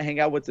me and kind of hang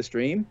out with the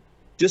stream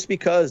just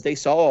because they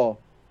saw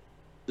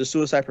the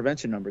suicide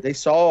prevention number. They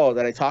saw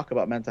that I talk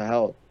about mental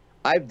health.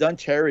 I've done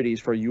charities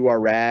for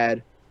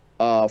URAD,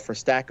 for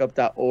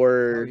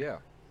StackUp.org,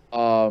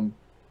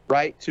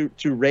 right?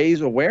 To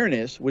raise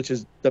awareness, which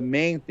is the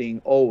main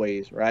thing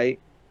always, right?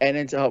 And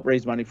then to help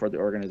raise money for the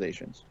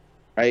organizations,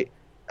 right?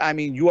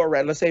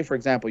 URAD, let's say, for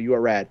example,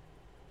 URAD,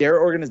 they're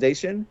an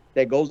organization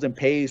that goes and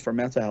pays for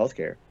mental health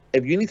care.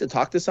 If you need to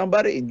talk to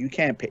somebody and you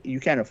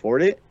can't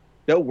afford it,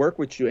 they'll work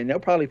with you and they'll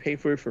probably pay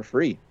for it for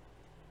free,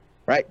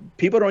 right?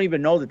 People don't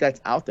even know that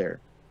that's out there.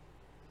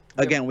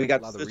 Again, we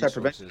got the suicide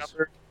prevention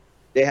number.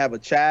 They have a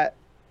chat.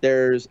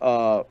 There's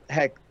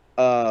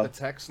The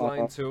text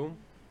line too.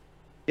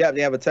 Yeah,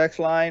 they have a text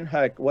line.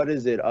 Heck, what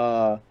is it?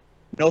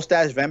 No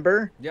Stash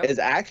Vember is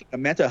actually a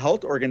mental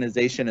health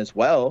organization as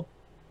well.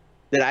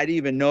 That I didn't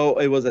even know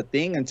it was a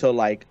thing until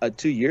like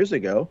 2 years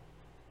ago.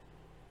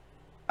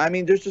 I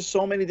mean, there's just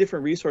so many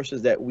different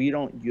resources that we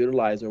don't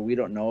utilize or we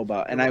don't know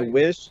about. And I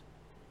wish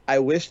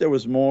there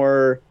was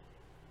more.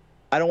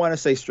 I don't want to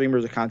say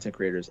streamers or content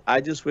creators.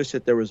 I just wish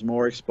that there was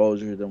more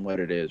exposure than what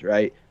it is,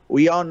 right?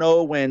 We all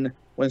know when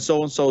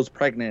so-and-so is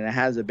pregnant and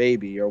has a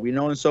baby, or we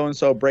know when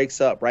so-and-so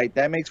breaks up, right?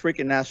 That makes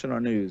freaking national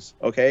news,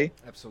 okay?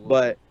 Absolutely.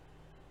 But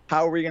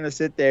how are we going to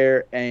sit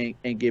there and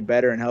get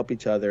better and help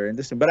each other and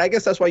listen? But I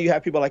guess that's why you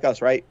have people like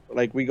us, right?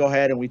 Like we go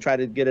ahead and we try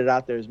to get it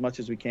out there as much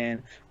as we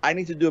can. I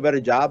need to do a better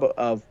job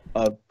of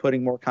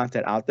putting more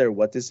content out there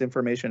with this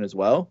information as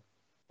well,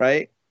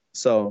 right?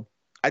 So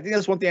I think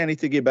that's one thing I need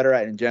to get better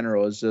at in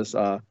general is just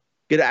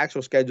get an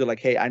actual schedule. Like,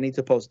 hey, I need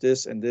to post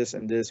this and this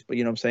and this, but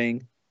you know what I'm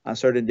saying? On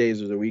certain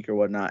days of the week or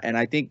whatnot. And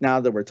I think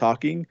now that we're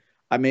talking,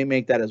 I may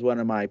make that as one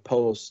of my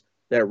posts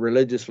that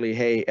religiously,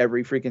 hey,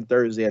 every freaking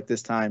Thursday at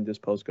this time, this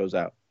post goes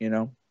out, you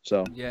know?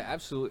 So yeah,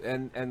 absolutely.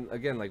 And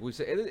again, like we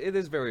said, it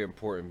is very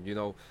important. You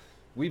know,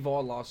 we've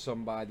all lost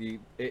somebody.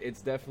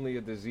 It's definitely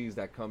a disease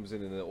that comes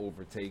in and it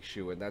overtakes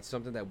you. And that's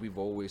something that we've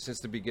always, since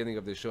the beginning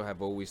of the show,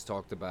 have always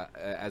talked about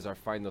as our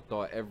final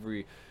thought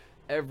every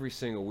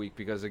single week.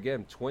 Because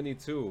again,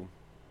 22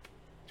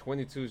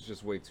 is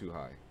just way too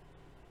high.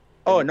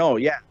 Oh no,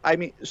 yeah. I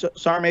mean,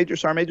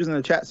 Sarmager's in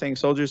the chat saying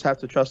soldiers have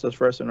to trust us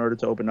first in order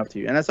to open up to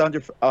you, and that's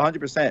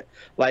 100%.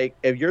 Like,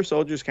 if your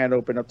soldiers can't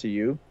open up to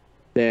you,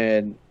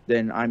 then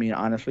I mean,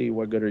 honestly,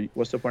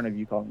 what's the point of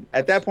you calling?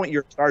 At that point,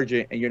 you're a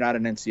sergeant and you're not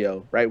an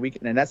NCO, right?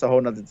 And that's a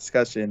whole nother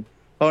discussion,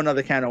 whole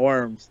nother can of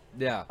worms.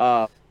 Yeah.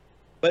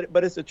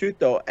 But it's the truth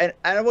though, and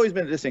I've always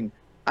been listening.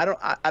 I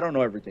don't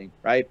know everything,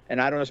 right?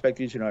 And I don't expect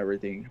you to know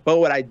everything. But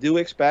what I do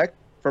expect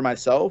for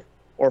myself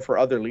or for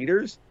other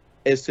leaders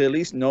is to at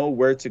least know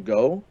where to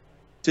go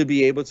to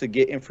be able to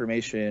get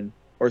information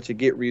or to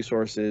get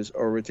resources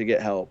or to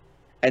get help.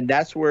 And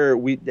that's where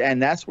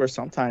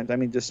sometimes, I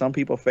mean, just some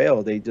people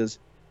fail. They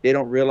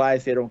don't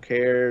realize, they don't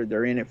care.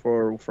 They're in it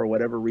for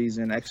whatever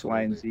reason, X,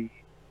 Y, and Z,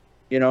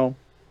 you know?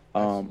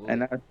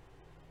 And that,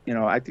 you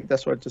know, I think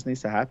that's what just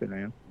needs to happen,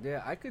 man.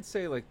 Yeah, I could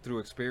say, like, through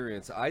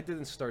experience, I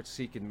didn't start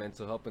seeking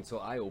mental help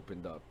until I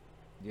opened up,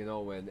 you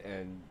know,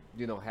 and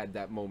you know, had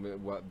that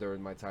moment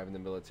during my time in the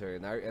military.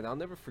 And I'll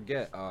never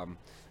forget,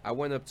 I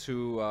went up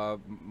to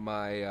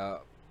my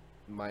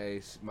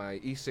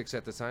E6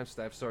 at the time,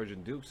 Staff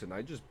Sergeant Dukes, and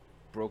I just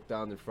broke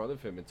down in front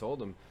of him and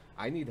told him,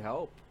 I need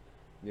help,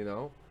 you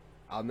know?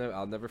 I'll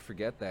never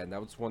forget that. And that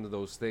was one of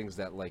those things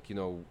that, like, you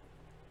know,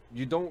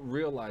 you don't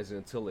realize it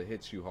until it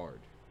hits you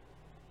hard.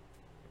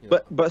 You know?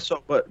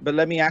 But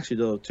let me ask you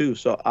though too.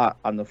 So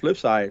on the flip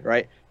side,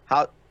 right?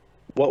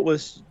 What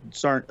was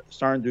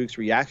Sergeant Duke's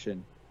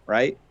reaction,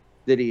 right?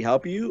 Did he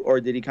help you or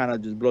did he kind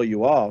of just blow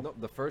you off? No,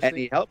 the first and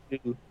thing, he helped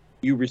you.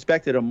 You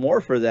respected him more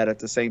for that at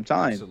the same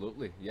time.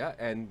 Absolutely, yeah.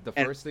 And the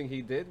first thing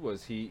he did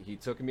was he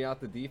took me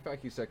out the DFAC.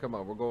 He said, "Come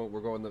on, we're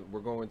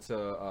going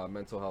to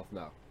mental health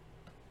now."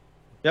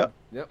 Yep.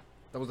 That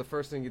was the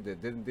first thing he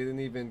did. Didn't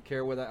even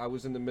care whether I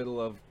was in the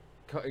middle of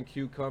cutting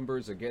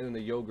cucumbers or getting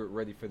the yogurt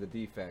ready for the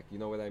DFAC. You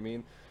know what I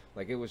mean?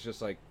 Like, it was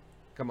just like,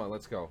 "Come on,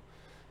 let's go."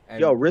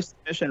 And risk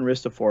the mission,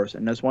 risk the force,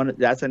 and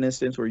that's an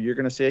instance where you're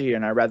gonna sit here,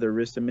 and I'd rather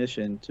risk the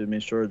mission to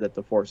make sure that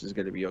the force is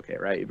gonna be okay,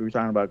 right? If we're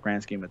talking about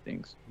grand scheme of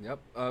things. Yep.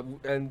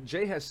 And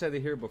Jay has said it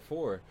here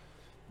before.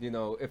 You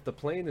know, if the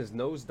plane is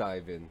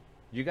nosediving,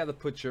 you got to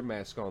put your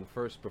mask on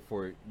first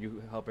before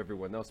you help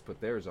everyone else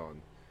put theirs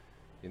on.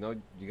 You know,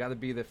 you got to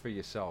be there for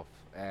yourself.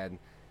 And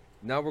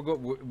now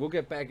we'll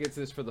get back into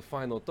this for the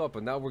final thought,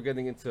 but now we're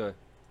getting into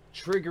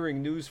triggering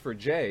news for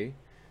Jay.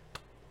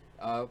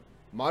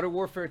 Modern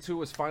Warfare 2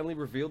 was finally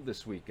revealed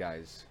this week,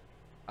 guys.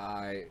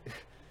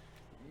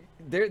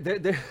 There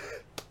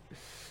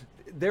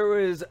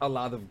was a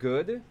lot of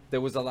good. There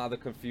was a lot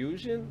of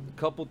confusion. A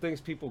couple things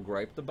people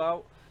griped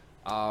about.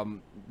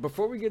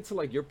 Before we get to,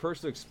 like, your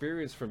personal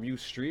experience from you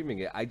streaming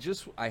it, I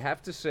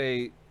have to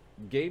say,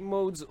 game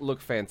modes look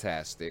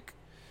fantastic.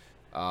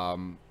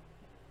 The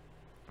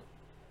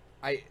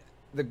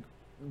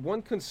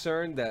one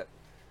concern that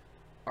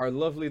our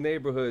lovely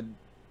neighborhood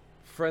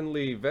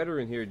friendly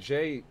veteran here,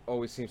 Jay,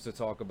 always seems to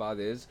talk about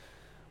is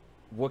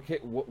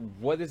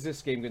what is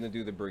this game going to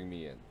do to bring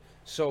me in?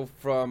 So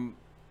from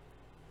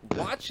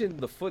watching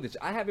the footage,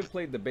 I haven't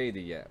played the beta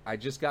yet. I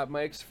just got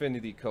my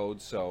Xfinity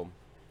code, so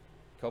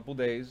couple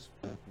days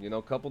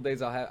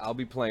I'll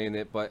be playing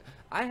it, but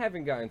I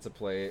haven't gotten to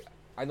play it.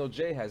 I know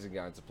Jay hasn't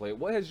gotten to play it.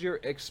 What has your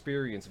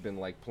experience been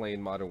like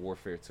playing Modern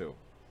Warfare 2?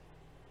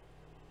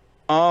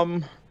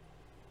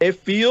 It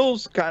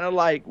feels kind of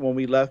like when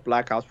we left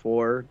Black Ops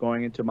 4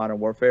 going into Modern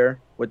Warfare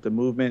with the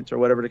movements or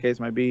whatever the case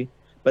might be.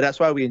 But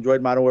that's why we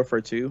enjoyed Modern Warfare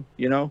 2,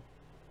 you know?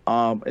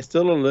 It's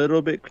still a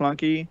little bit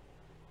clunky,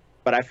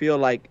 but I feel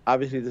like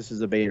obviously this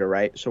is a beta,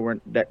 right? So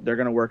they're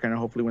going to work on it.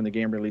 Hopefully when the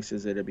game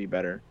releases, it'll be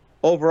better.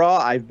 Overall,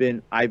 I've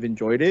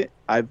enjoyed it.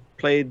 I've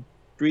played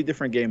 3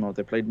 different game modes.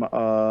 I played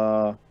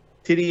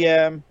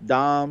TDM,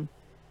 Dom,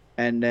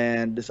 and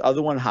then this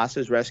other one,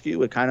 Hostage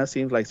Rescue. It kind of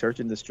seems like Search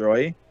and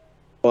Destroy,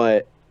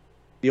 but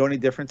the only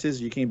difference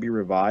is you can be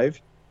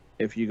revived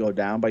if you go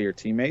down by your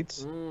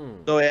teammates.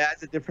 So it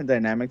adds a different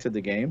dynamic to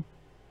the game.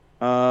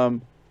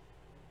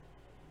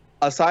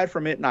 Aside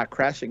from it not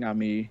crashing on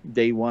me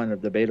day one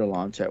of the beta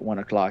launch at 1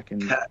 o'clock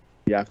in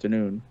the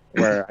afternoon,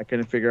 where I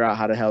couldn't figure out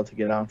how the hell to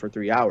get on for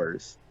 3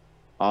 hours.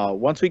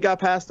 Once we got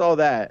past all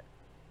that,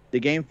 the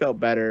game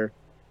felt better.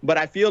 But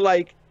I feel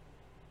like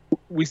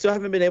we still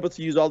haven't been able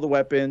to use all the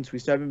weapons. We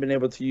still haven't been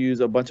able to use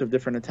a bunch of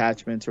different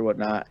attachments or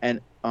whatnot.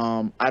 And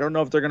I don't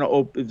know if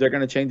they're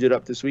gonna change it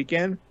up this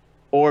weekend,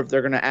 or if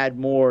they're gonna add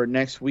more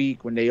next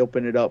week when they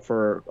open it up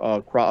for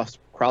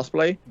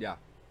crossplay. Yeah.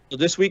 So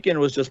this weekend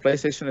was just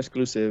PlayStation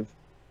exclusive.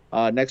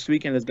 Next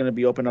weekend is going to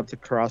be open up to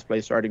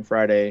crossplay starting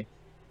Friday,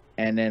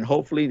 and then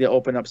hopefully they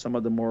open up some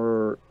of the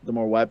more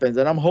weapons.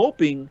 And I'm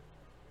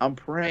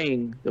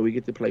praying that we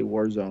get to play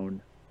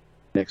Warzone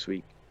next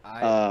week.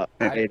 I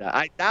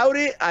doubt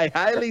it. I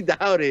highly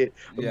doubt it.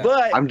 Yeah.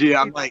 But I'm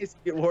like,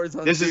 get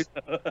Warzone this too. is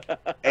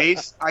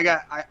Ace.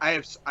 I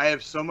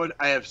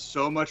have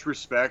so much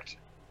respect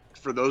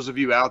for those of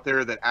you out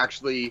there that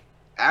actually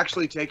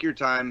take your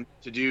time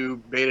to do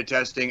beta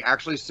testing,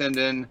 actually send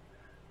in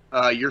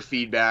your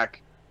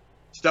feedback,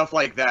 stuff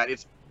like that.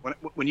 It's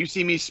when you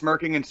see me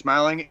smirking and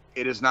smiling,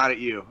 it is not at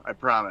you. I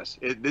promise.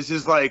 This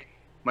is like,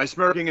 my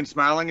smirking and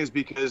smiling is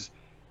because,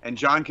 and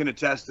John can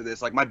attest to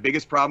this, like my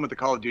biggest problem with the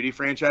Call of Duty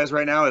franchise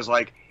right now is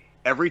like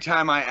every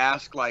time I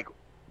ask like,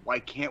 why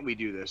can't we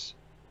do this?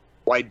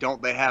 Why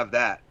don't they have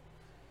that?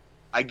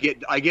 I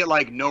get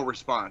like no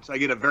response. I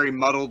get a very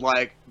muddled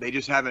like, they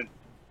just haven't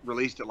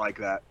released it like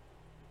that.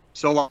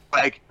 So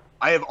like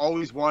I have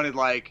always wanted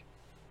like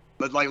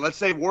let's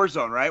say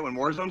Warzone, right? When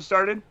Warzone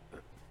started,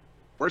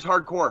 where's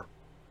hardcore?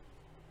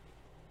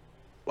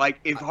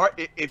 Like if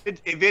it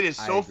is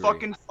so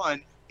fucking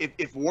fun,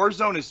 if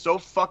Warzone is so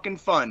fucking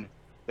fun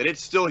that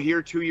it's still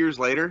here 2 years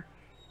later,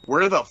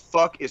 where the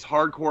fuck is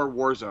hardcore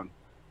Warzone?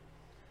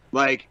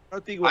 Like I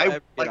don't think we'll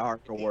ever get a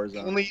hardcore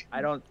Warzone.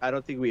 I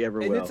don't think we ever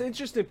will. And it's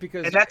interesting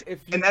because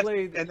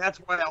that's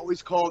why I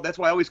always call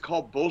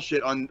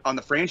bullshit on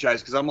the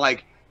franchise, because I'm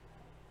like,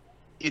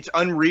 it's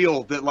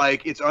unreal that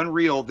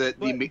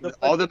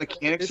all the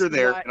mechanics are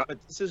there.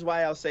 But this is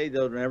why I'll say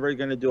they're never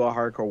going to do a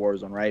hardcore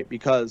Warzone, right?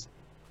 Because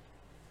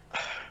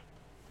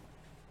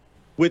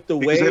with the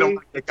way the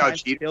time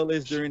to kill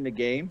is during the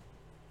game,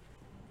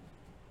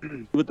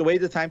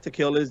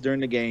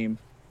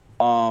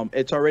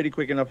 it's already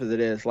quick enough as it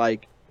is.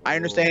 Like, I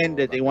understand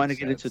that they want to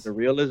get into the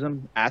realism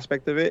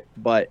aspect of it,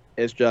 but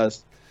it's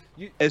just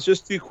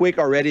too quick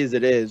already as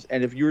it is.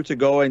 And if you were to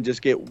go and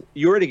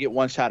you already get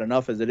one shot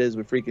enough as it is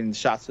with freaking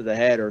shots to the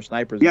head or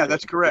snipers. Yeah,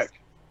 that's correct.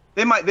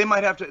 They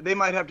might have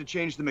to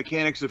change the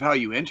mechanics of how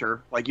you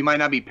enter. Like, you might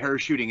not be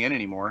parachuting in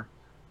anymore.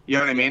 You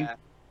know what I mean?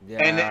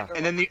 Yeah.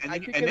 And then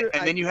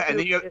you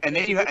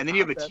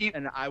have a team.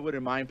 And I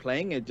wouldn't mind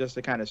playing it just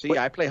to kind of see.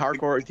 I play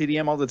hardcore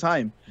TDM all the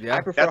time. Yeah,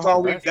 I prefer that's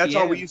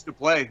all we used to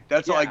play.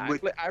 I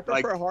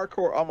prefer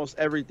hardcore almost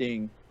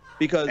everything,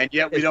 because and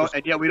yet we don't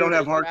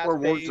have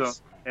hardcore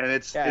Warzone, and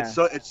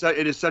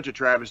it is such a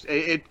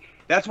travesty.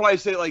 That's why I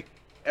say, like,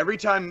 every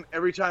time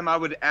I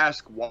would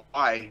ask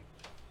why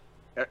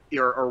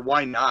or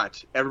why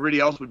not,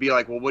 everybody else would be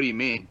like, well, what do you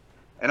mean?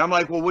 And I'm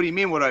like, well, what do you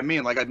mean? What do I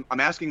mean? Like, I'm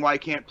asking why I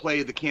can't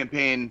play the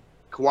campaign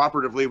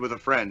cooperatively with a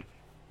friend.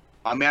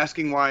 I'm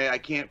asking why I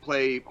can't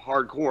play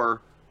hardcore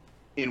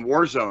in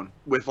Warzone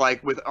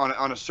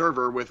on a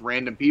server with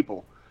random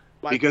people.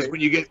 Because when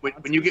you get good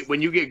at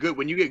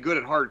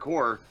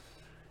hardcore,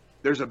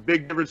 there's a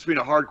big difference between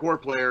a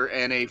hardcore player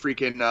and a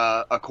freaking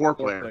a core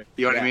player.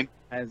 You know what I mean?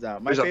 Hands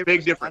out. There's a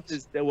big difference.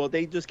 Is that, well,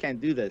 they just can't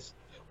do this.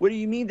 What do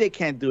you mean they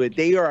can't do it?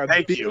 They are a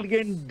 $1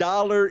 billion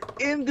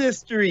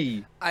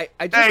industry. I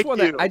just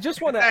want to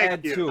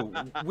add too.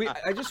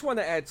 I just want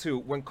to add too.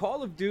 When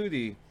Call of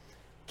Duty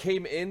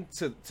came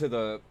into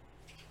the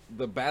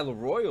battle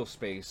royal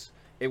space,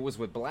 it was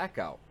with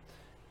Blackout,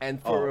 and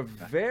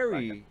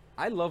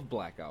I love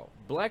Blackout.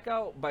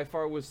 Blackout by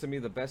far was to me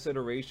the best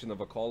iteration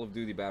of a Call of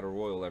Duty battle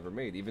royal ever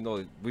made, even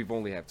though we've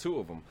only had 2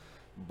 of them.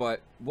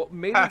 But what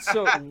made it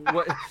so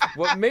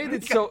what made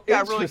it so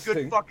got interesting?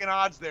 Really good fucking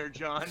odds there,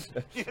 John.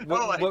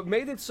 What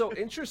made it so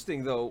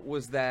interesting though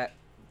was that,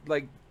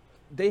 like,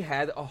 they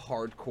had a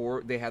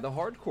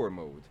hardcore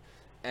mode,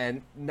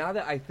 and now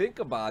that I think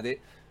about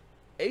it,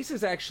 Ace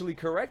is actually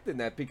correct in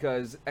that,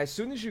 because as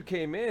soon as you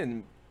came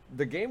in,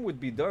 the game would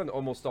be done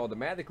almost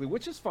automatically,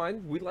 which is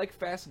fine. We like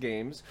fast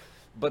games,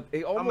 but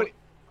it almost.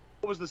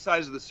 What was the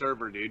size of the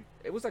server, dude?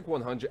 It was like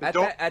 100.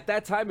 At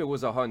that time, it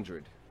was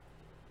 100.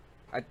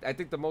 I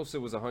think the most it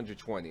was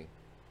 120.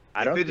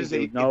 I don't think it was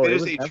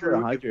never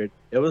 100.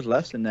 It was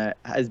less than that.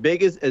 As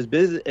big as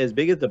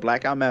the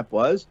Blackout map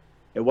was,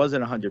 it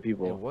wasn't 100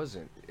 people. It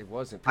wasn't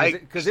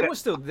because it was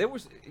still there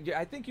was. Yeah,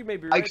 I think you may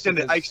be right.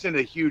 I extend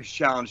a huge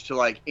challenge to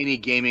like any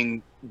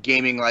gaming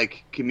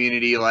like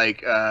community,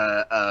 like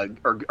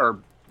or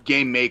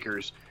game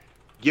makers.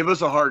 Give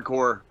us a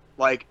hardcore,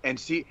 like,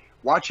 and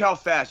watch how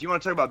fast. You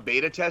want to talk about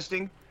beta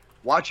testing?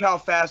 Watch how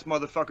fast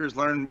motherfuckers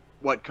learn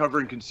what cover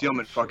and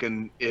concealment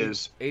fucking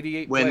is.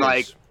 88 when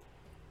players.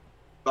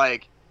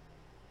 like,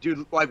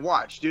 dude, like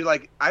watch, dude.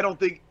 Like I don't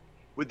think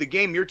with the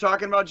game you're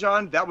talking about,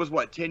 John, that was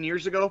what 10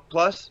 years ago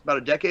plus, about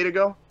a decade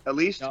ago at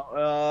least. No,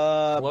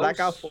 Close.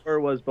 Blackout 4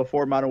 was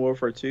before Modern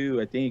Warfare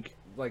 2, I think.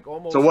 Like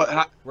almost. So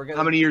what? We're gonna,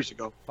 How many years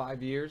ago?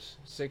 5 years,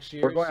 6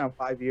 years. We're going on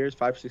 5 years,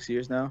 6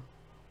 years now.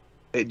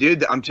 Hey,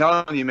 dude, I'm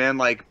telling you, man.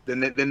 Like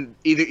then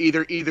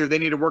either they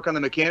need to work on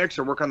the mechanics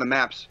or work on the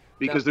maps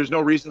because there's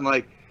no reason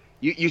like.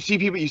 You see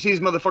people, you see these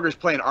motherfuckers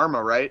playing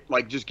Arma, right?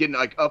 Like just getting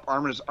like up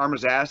Arma's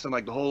ass and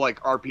like the whole like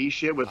RP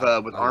shit with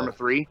Arma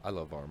 3. I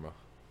love Arma.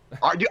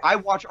 Dude, I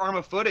watch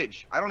Arma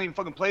footage. I don't even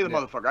fucking play the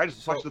motherfucker. I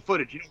just watch the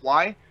footage. You know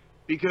why?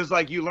 Because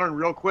like you learn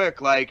real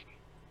quick. Like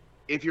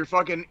if you're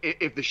fucking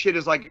if the shit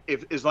is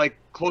like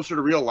closer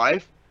to real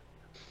life,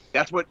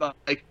 that's what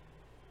like.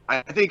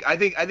 I think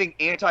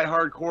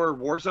anti-hardcore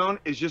Warzone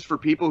is just for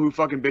people who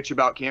fucking bitch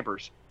about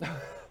campers.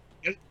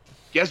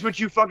 Guess what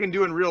you fucking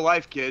do in real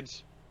life,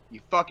 kids? You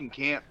fucking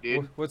camp,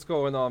 dude. What's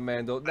going on,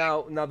 Mando?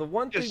 Now the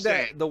one thing Just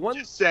that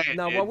saying,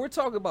 now dude. while we're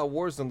talking about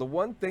Warzone, the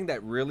one thing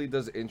that really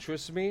does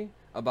interest me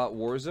about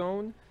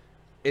Warzone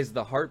is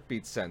the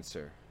heartbeat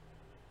sensor.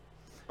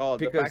 Oh,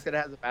 the Because- fact that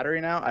it has a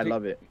battery now, I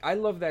love it. I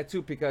love that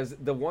too because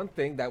the one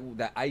thing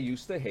that I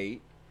used to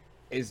hate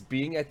is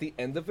being at the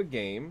end of a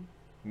game,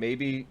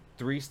 maybe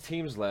 3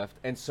 teams left,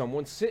 and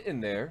someone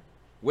sitting there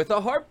with a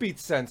heartbeat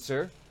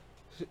sensor,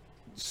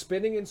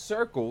 spinning in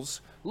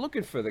circles,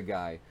 looking for the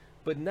guy.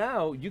 But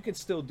now you can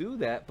still do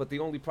that, but the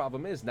only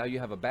problem is now you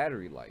have a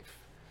battery life.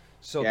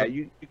 So Yeah,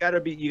 you gotta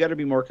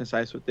be more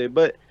concise with it.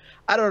 But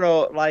I don't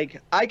know,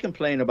 like I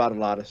complain about a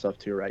lot of stuff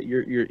too, right?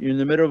 You're in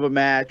the middle of a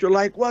match, you're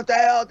like, what the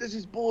hell? This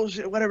is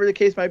bullshit, whatever the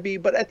case might be.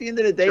 But at the end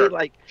of the day,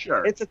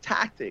 Sure. it's a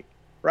tactic,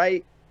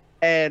 right?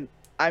 And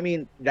I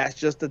mean, that's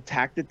just a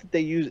tactic that they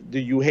use. Do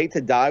you hate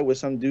to die with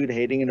some dude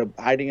hiding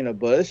in a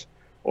bush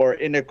or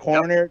in a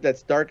corner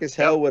that's dark as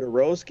hell with a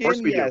rose skin? Of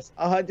course we do. Yes,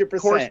 100%.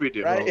 Of course we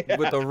do. Right?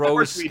 with the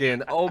rose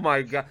skin, oh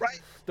my god,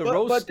 Right. the But-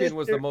 rose but skin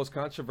was the there- most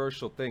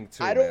controversial thing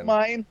too. I don't man.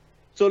 mind.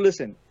 So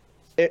listen,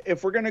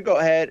 if we're gonna go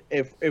ahead,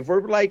 if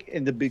we're like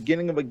in the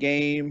beginning of a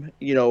game,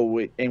 you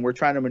know, and we're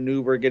trying to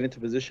maneuver, get into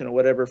position or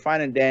whatever,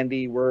 fine and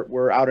dandy.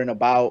 We're out and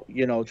about,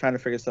 you know, trying to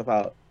figure stuff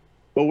out.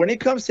 But when it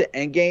comes to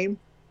end game,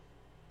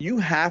 you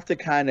have to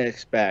kind of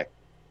expect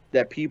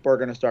that people are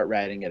gonna start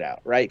ratting it out,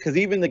 right? Because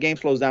even the game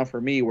slows down for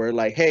me, where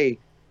like, hey,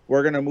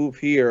 we're gonna move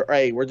here,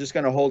 hey, we're just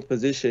gonna hold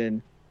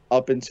position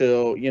up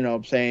until, you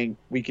know, saying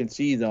we can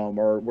see them,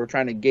 or we're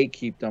trying to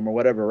gatekeep them or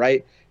whatever,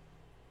 right?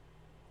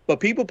 But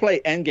people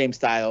play endgame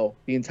style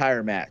the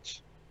entire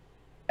match.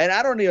 And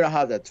I don't even know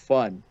how that's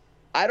fun.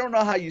 I don't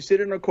know how you sit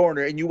in a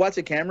corner and you watch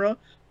a camera.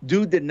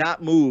 Dude did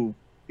not move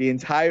the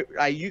entire...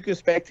 you can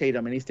spectate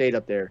him and he stayed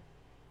up there.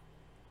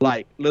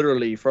 Like,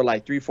 literally for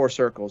like 3-4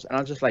 circles. And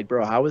I'm just like,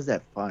 bro, how is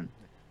that fun?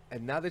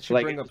 And now that you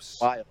Like, bring up it's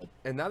wild.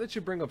 and now that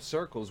you bring up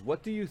circles,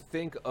 what do you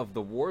think of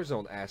the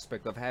Warzone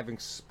aspect of having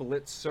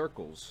split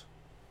circles?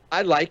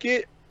 I like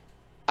it.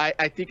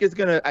 I think it's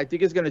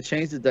gonna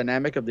change the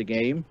dynamic of the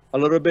game a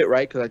little bit,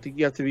 right? Because I think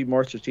you have to be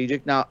more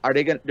strategic. Now,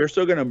 they're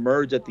still gonna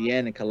merge at the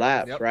end and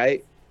collapse, Yep.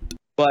 right?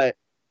 But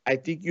I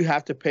think you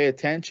have to pay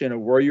attention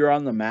of where you're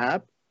on the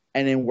map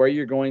and then where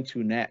you're going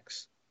to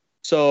next.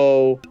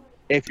 So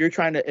if you're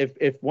trying to,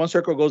 if one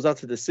circle goes out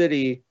to the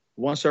city,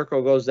 one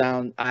circle goes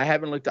down. I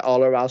haven't looked at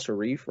all of Al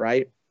Sharif,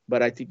 right?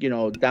 But I think, you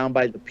know, down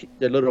by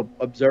the little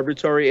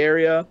observatory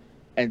area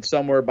and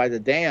somewhere by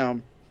the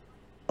dam.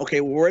 Okay,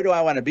 well, where do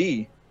I want to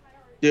be?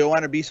 Do I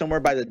want to be somewhere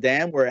by the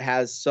dam where it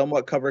has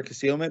somewhat cover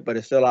concealment, but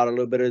it's still out a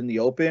little bit in the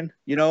open?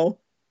 You know,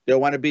 do I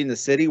want to be in the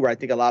city where I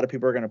think a lot of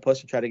people are going to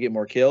push and try to get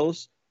more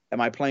kills? Am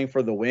I playing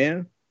for the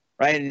win?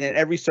 Right, and then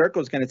every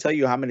circle is going to tell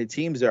you how many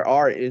teams there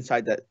are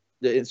inside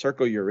the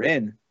circle you're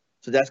in.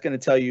 So that's going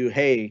to tell you,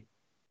 hey,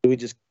 do we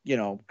just, you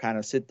know, kind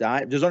of sit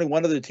down? If there's only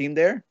one other team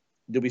there,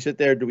 do we sit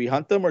there? Do we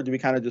hunt them, or do we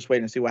kind of just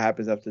wait and see what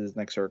happens after this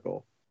next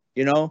circle?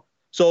 You know.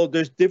 So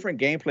there's different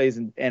gameplays,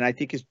 and I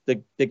think it's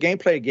the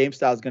gameplay game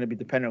style is going to be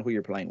dependent on who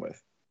you're playing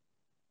with.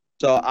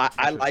 So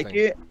I like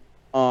it,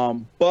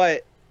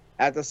 but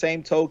at the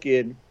same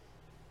token,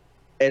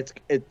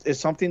 it's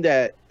something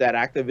that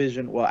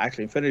Activision, well,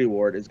 actually Infinity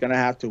Ward, is going to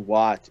have to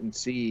watch and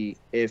see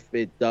if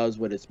it does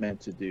what it's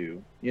meant to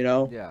do. You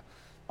know? Yeah.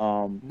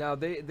 Now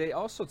they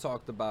also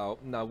talked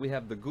about, now we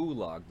have the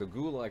Gulag. The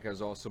Gulag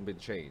has also been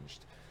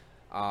changed.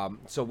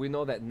 So we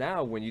know that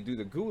now when you do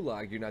the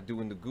Gulag, you're not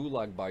doing the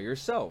Gulag by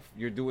yourself.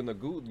 You're doing the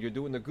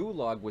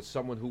Gulag with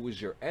someone who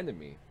is your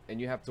enemy,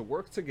 and you have to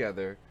work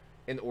together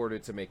in order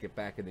to make it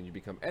back, and then you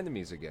become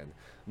enemies again.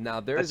 Now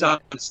That there's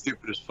sounds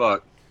stupid as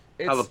fuck.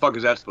 How the fuck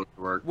is that supposed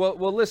to work? well,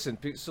 listen.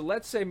 So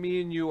let's say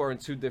me and you are in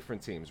 2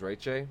 different teams, right,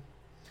 Jay?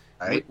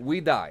 Right?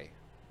 We die,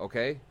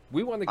 okay?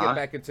 We want to get Uh-huh.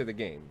 back into the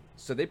game,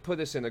 so they put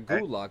us in a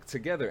Gulag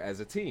together as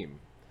a team.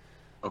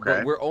 Okay.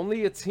 But we're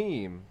only a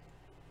team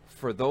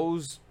for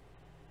those,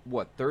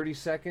 what, 30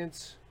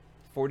 seconds,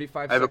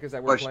 45 seconds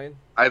that we're playing?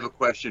 I have a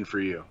question for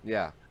you.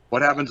 Yeah.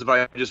 What happens if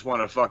I just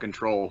want to fucking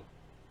troll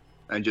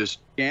and just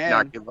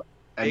not give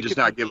and it just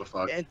could not be- give a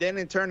fuck. And then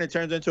in turn, it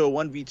turns into a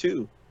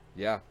 1v2.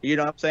 Yeah. You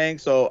know what I'm saying?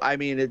 So I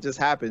mean, it just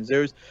happens.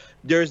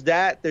 There's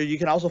that. There you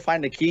can also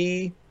find a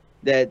key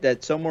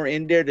that's somewhere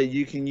in there that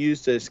you can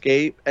use to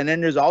escape. And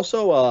then there's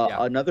also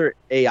Yeah. another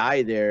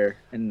AI there,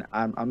 and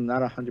I'm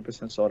not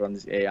 100% sold on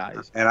these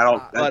AIs. And I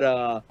don't.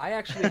 But I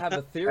actually have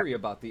a theory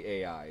about the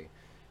AI.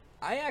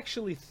 I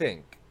actually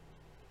think,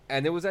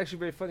 and it was actually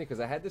very funny because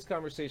I had this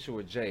conversation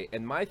with Jay,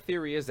 and my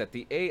theory is that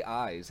the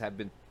AIs have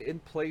been in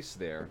place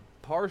there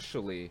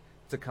partially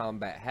to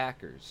combat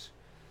hackers.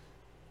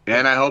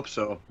 and I hope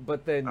so.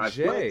 But then I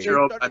Jay,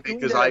 sure- They started I mean,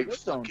 doing 'cause that I at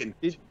Warzone. fucking-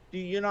 Do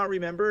you not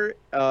remember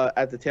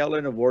at the tail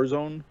end of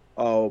Warzone,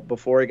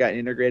 before it got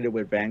integrated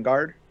with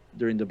Vanguard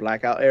during the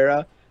blackout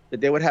era,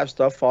 that they would have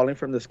stuff falling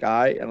from the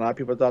sky, and a lot of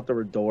people thought they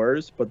were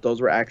doors, but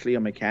those were actually a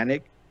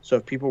mechanic. So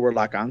if people were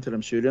locked onto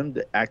them, shoot them.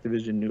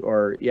 Activision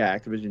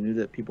knew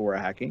that people were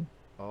hacking.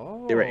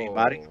 oh, They were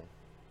aimbotting.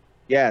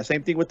 Yeah,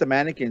 same thing with the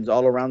mannequins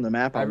all around the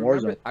map on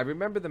Warzone. I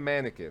remember the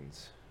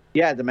mannequins.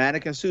 Yeah, the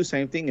mannequins too.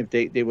 Same thing. If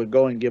they would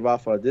go and give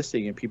off this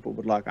thing and people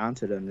would lock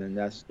onto them, then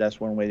that's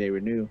one way they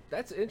would know.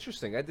 That's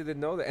interesting. I didn't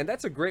know that, and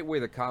that's a great way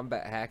to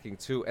combat hacking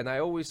too. And I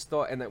always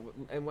thought, and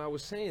when I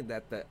was saying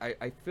that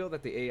I feel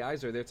that the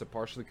AIs are there to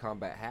partially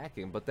combat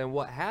hacking. But then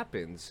what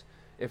happens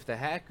if the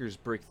hackers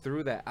break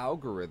through that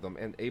algorithm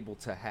and able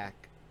to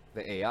hack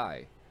the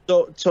AI?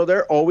 So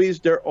they're always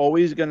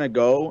gonna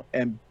go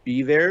and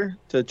be there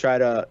to try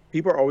to.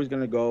 People are always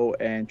gonna go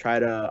and try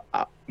to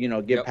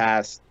get Yep.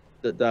 past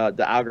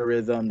the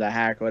algorithm, the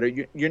hack,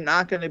 whatever. You're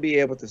not gonna be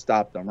able to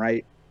stop them,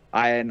 right?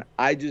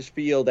 I just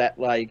feel that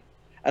like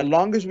as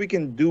long as we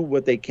can do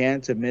what they can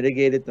to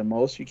mitigate it the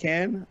most you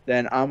can,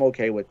 then I'm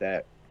okay with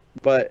that.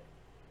 But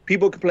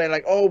people complain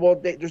like, oh well,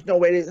 there's no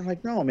way. I'm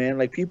like, no man,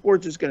 like people are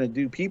just gonna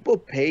do. People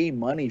pay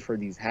money for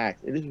these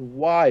hacks. It is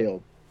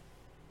wild,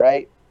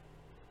 right?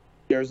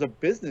 There's a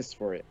business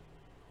for it.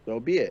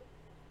 So be it.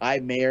 I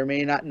may or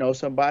may not know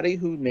somebody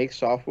who makes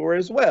software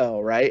as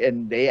well, right?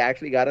 And they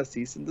actually got a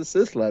cease and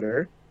desist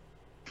letter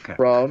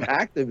from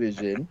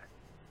Activision,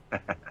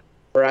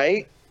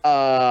 right?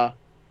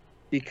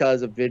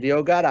 Because a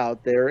video got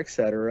out there,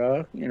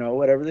 etc.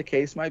 Whatever the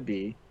case might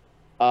be.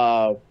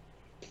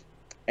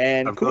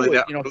 And I've cool,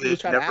 really he was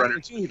just trying to never ask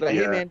me too. He's like, understood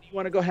 "Hey the, man, do you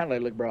want to go ahead?"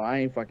 Like, look, bro, I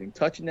ain't fucking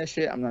touching that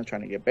shit. I'm not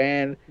trying to get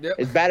banned. Yep.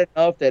 It's bad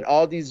enough that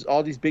all these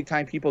big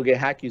time people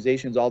get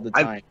accusations all the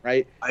time,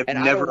 right? I've And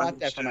I never don't want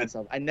that for understood.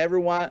 myself. I never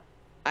want.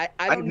 I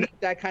don't need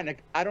that kind of.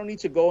 I don't need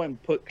to go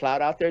and put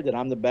clout out there that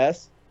I'm the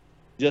best,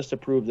 just to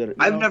prove that.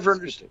 I've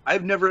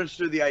never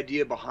understood the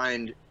idea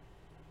behind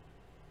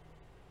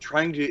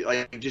trying to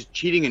like just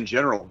cheating in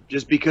general.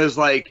 Just because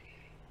like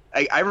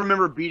I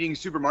remember beating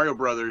Super Mario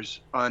Brothers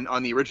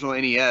on the original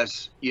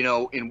NES,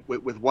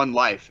 with one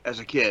life as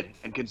a kid,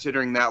 and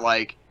considering that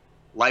like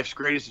life's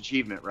greatest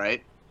achievement,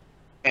 right?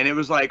 And it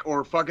was like,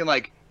 or fucking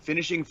like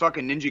finishing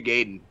fucking Ninja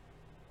Gaiden.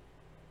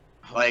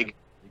 Like,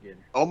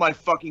 oh my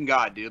fucking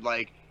god, dude!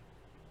 Like,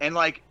 and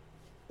like,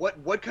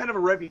 what kind of a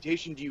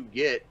reputation do you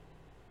get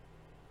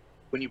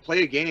when you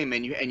play a game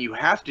and you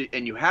have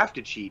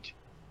to cheat?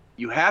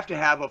 You have to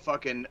have a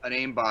fucking an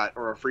aimbot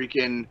or a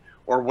freaking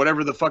or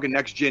whatever the fucking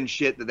next gen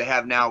shit that they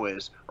have now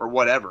is, or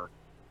whatever.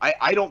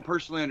 I don't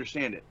personally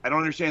understand it. I don't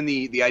understand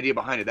the idea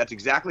behind it. That's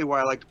exactly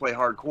why I like to play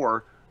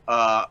hardcore,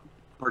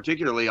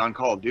 particularly on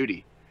Call of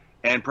Duty,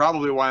 and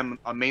probably why I'm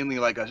mainly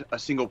like a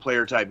single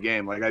player type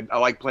game. Like I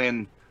like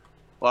playing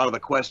a lot of the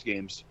quest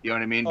games. You know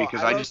what I mean?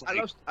 Because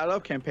I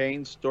love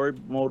campaigns, story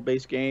mode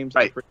based games.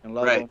 Right, I freaking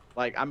love right. them.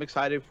 Like I'm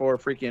excited for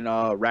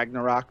freaking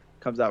Ragnarok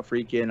comes out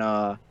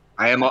freaking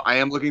I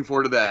am looking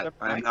forward to that.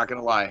 I am not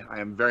gonna lie. I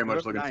am very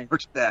much looking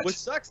forward to that. Which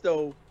sucks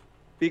though,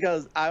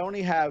 because I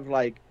only have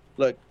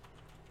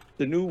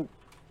the new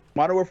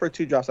Modern Warfare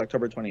 2 drops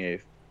October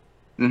 28th.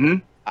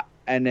 Mm-hmm.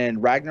 And then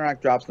Ragnarok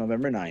drops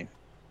November 9th.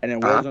 And then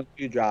Warzone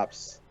 2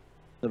 drops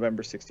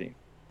November 16th.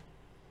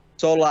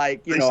 So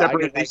like, They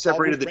I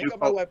separated the rank two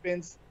up my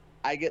weapons.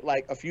 I get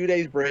like a few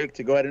days break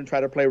to go ahead and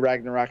try to play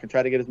Ragnarok and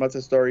try to get as much of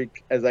the story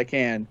as I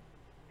can,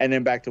 and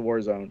then back to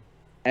Warzone.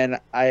 And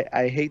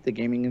I hate the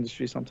gaming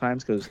industry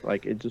sometimes because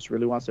like it just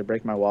really wants to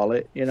break my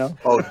wallet,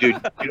 Oh,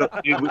 dude,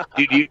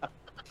 dude,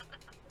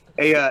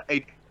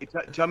 hey,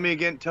 tell me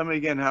again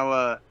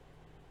how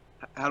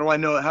do I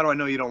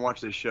know you don't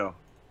watch this show?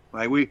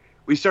 Like we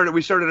started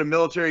a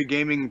military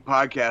gaming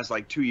podcast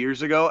like 2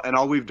 years ago, and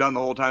all we've done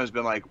the whole time has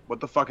been like, what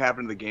the fuck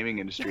happened to the gaming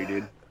industry,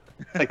 dude?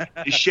 Like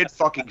this shit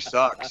fucking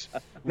sucks.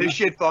 This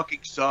shit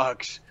fucking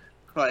sucks.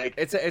 Like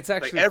it's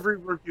actually like every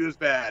review is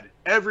bad.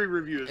 Every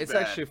review is it's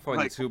bad. actually funny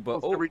like, too,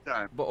 but every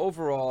time. But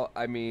overall,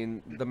 I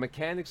mean, the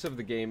mechanics of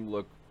the game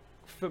look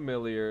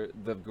familiar.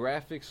 The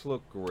graphics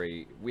look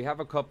great. We have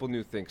a couple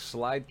new things.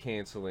 Slide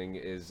canceling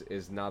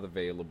is not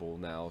available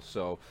now,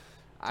 so.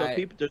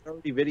 There's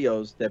already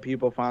videos that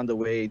people found a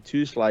way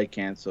to slide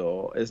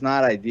cancel. It's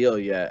not ideal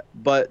yet,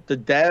 but the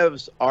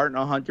devs aren't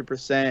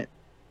 100%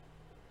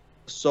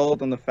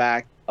 sold on the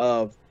fact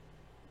of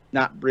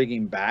not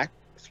bringing back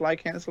slide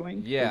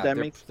canceling. Yeah, Does that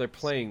make they're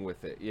playing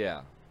with it.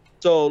 Yeah.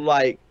 So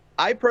like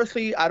I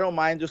personally, I don't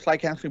mind just slide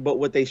canceling, but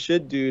what they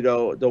should do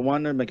though, the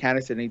one of the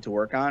mechanics they need to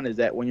work on is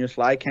that when you're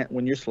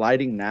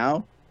sliding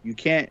now, you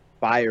can't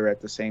fire at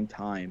the same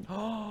time.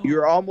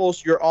 You're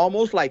almost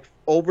like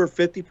over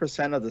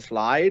 50% of the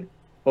slide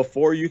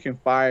before you can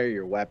fire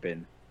your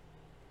weapon.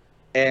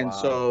 And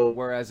Wow. so,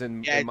 whereas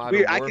in yeah, it's Modern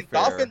weird. Warfare, I can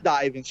dolphin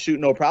dive and shoot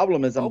no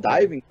problem as I'm Okay.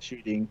 diving and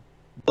shooting,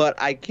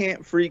 but I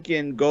can't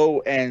freaking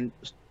go and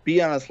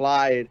be on a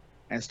slide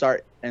and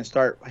start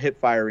hip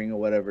firing or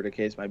whatever the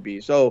case might be.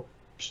 So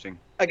Interesting.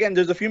 again,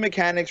 there's a few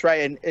mechanics,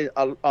 right? And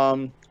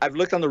I've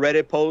looked on the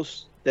Reddit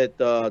posts that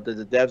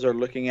the devs are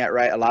looking at,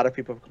 right? A lot of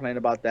people complain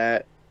about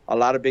that. A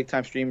lot of big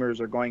time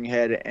streamers are going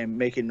ahead and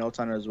making notes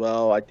on it as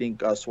well. I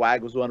think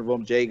Swag was one of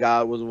them. J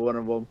God was one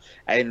of them.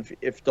 And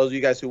if those of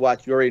you guys who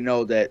watch, you already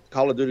know that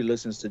Call of Duty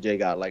listens to J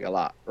God like a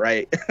lot,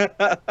 right?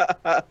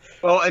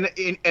 Well, and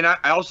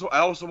I also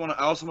want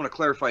to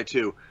clarify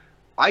too.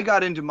 I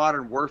got into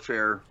Modern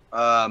Warfare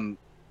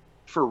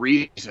for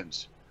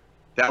reasons.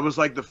 That was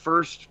like the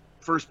first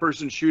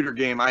person shooter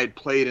game I had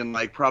played in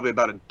like probably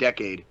about a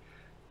decade.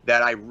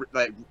 That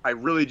I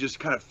really just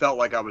kind of felt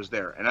like I was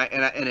there,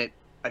 and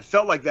I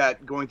felt like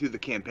that going through the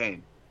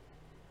campaign.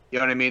 You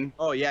know what I mean?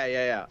 Oh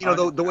yeah. You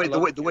know the way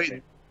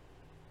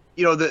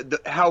you know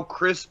the how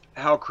crisp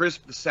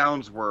the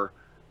sounds were,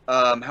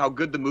 how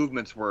good the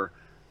movements were,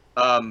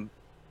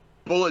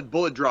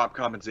 bullet drop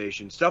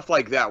compensation, stuff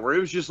like that, where it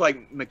was just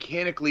like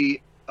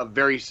mechanically a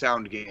very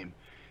sound game.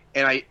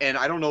 And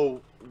I don't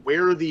know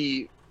where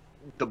the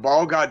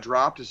ball got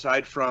dropped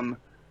aside from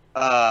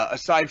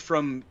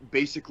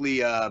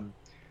basically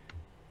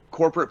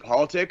corporate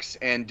politics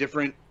and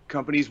different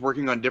companies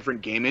working on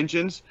different game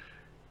engines,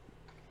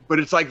 but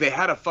it's like they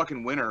had a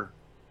fucking winner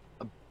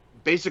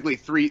basically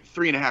three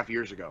and a half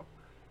years ago,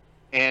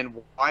 and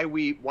why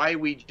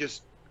we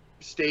just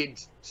stayed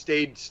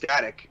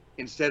static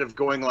instead of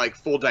going like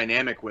full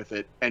dynamic with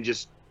it and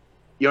just,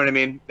 you know what I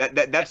mean?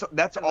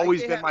 That's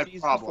always been my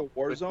problem.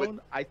 For Warzone,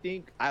 I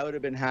think I would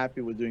have been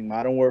happy with doing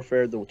Modern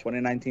Warfare, the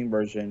 2019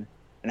 version,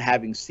 and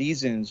having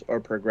seasons or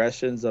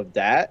progressions of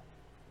that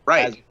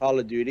as Call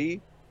of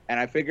Duty. And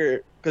I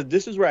figure, because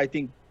this is where I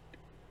think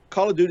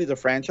Call of Duty is a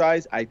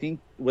franchise, I think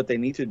what they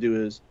need to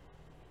do is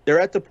they're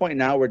at the point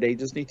now where they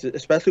just need to,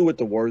 especially with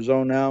the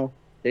Warzone now,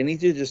 they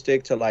need to just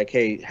stick to like,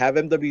 hey, have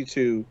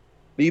MW2,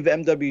 leave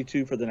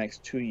MW2 for the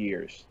next 2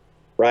 years,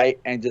 right?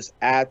 And just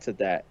add to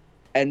that.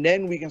 And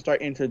then we can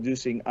start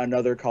introducing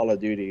another Call of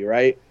Duty,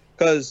 right?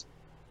 Because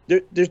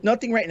there's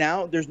nothing right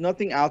now, there's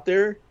nothing out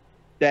there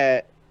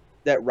that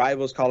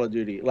rivals Call of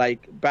Duty.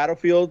 Like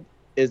Battlefield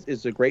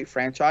is a great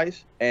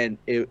franchise, and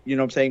it, you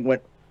know what I'm saying, when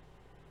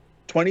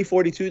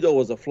 2042 though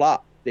was a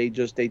flop. They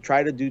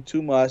try to do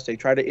too much. They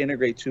try to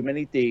integrate too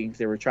many things.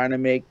 They were trying to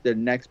make the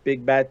next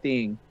big bad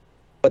thing,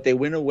 but they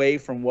went away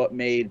from what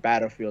made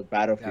Battlefield.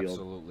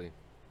 Absolutely,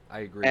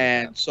 I agree.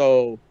 And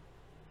so,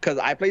 because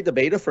I played the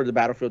beta for the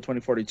Battlefield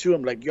 2042,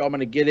 I'm like, yo, I'm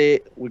gonna get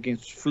it. We can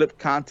flip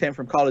content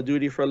from Call of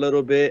Duty for a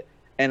little bit.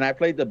 And I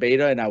played the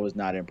beta, and I was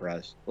not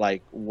impressed,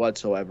 like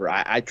whatsoever.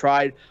 I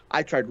tried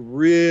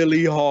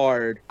really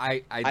hard.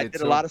 I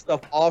did a lot of stuff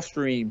off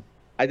stream.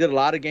 I did a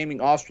lot of gaming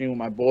off stream with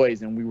my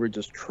boys, and we were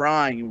just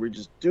trying, and we were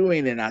just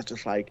doing it. And I was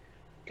just like,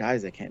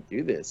 guys, I can't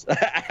do this.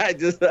 I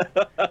just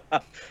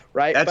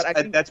right.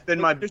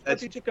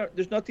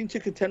 There's nothing to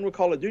contend with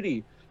Call of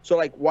Duty. So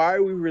like, why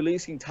are we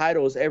releasing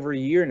titles every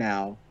year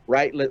now?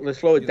 Right? Let's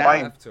slow it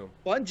down.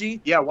 Bungie.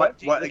 Yeah.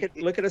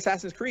 Bungie, look at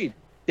Assassin's Creed.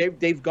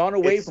 They've gone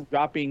away from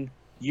dropping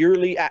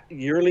yearly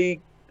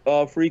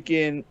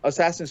freaking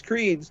Assassin's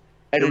Creeds.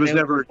 And it was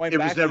never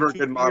a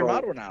good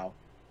model now.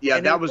 Yeah,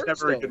 and that was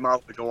never a good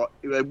model to go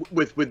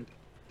with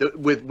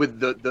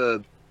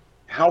the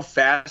how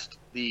fast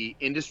the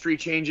industry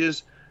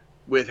changes,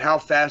 with how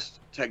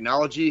fast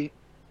technology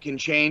can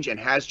change and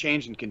has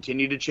changed and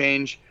continue to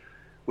change,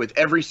 with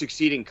every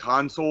succeeding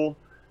console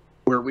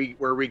where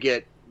we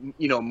get,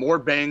 you know, more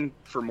bang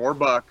for more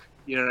buck,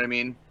 you know what I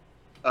mean,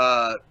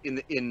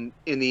 in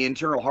the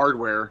internal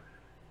hardware.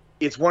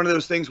 It's one of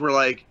those things where,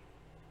 like,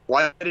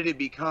 why did it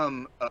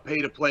become a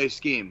pay to play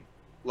scheme?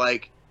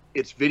 Like,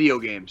 it's video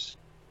games.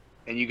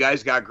 And you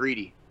guys got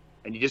greedy,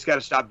 and you just got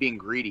to stop being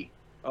greedy.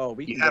 Oh,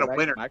 we had a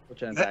winner.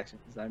 Microtransactions.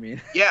 I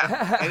mean,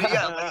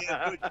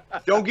 yeah,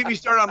 don't get me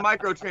started on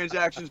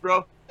microtransactions,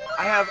 bro.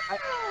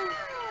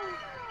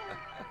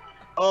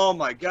 Oh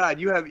my God,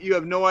 you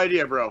have no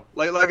idea, bro.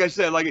 Like I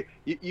said, like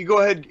you go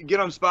ahead, get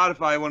on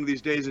Spotify one of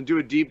these days and do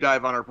a deep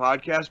dive on our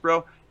podcast,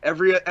 bro.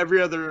 Every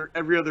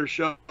other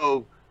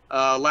show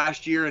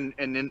last year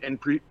and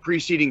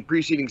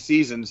preceding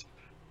seasons,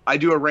 I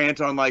do a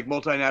rant on like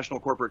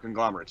multinational corporate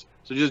conglomerates.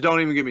 So just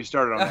don't even get me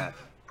started on that.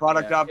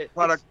 Product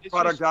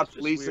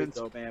obsolescence,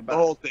 the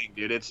whole thing,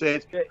 dude. It's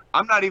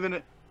I'm not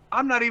even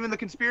the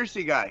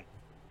conspiracy guy.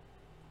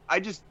 I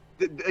just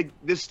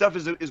this stuff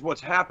is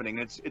what's happening.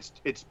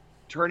 It's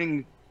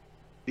turning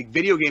the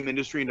video game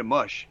industry into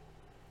mush.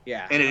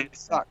 Yeah. And it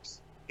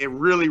sucks. It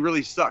really,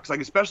 really sucks.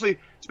 Like especially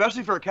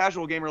for a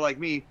casual gamer like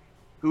me,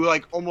 who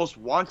like almost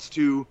wants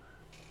to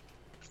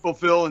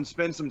fulfill and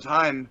spend some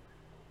time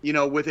you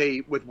know, with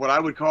what I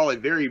would call a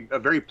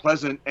very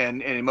pleasant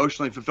and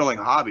emotionally fulfilling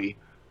hobby,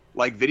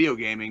 like video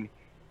gaming,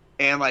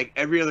 and like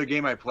every other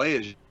game I play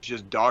is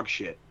just dog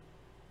shit,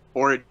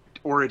 or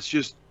it's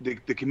just the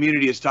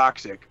community is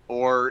toxic,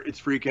 or it's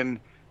freaking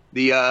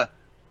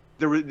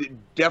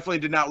definitely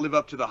did not live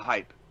up to the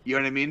hype. You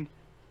know what I mean?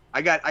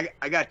 I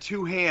got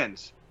two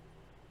hands,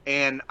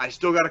 and I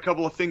still got a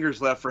couple of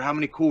fingers left for how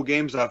many cool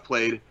games I've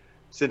played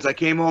since I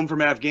came home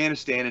from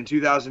Afghanistan in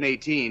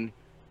 2018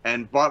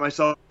 and bought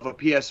myself a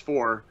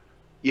PS4,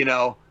 you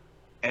know,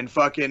 and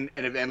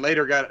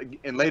later got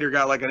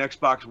like an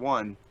Xbox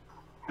One.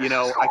 You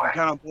know, I can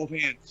count on both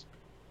hands.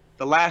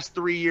 The last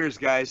 3 years,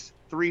 guys,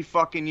 3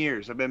 fucking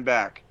years I've been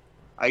back.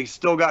 I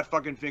still got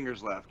fucking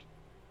fingers left.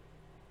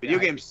 Video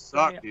games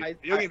suck, dude.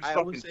 Video games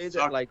I would say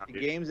that like the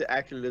games that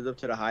actually lived up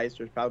to the highest,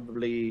 there's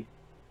probably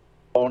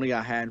only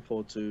a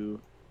handful to,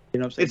 you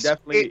know what I'm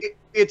saying?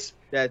 It's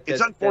unfortunate.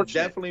 That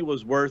definitely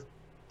was worth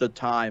the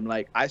time.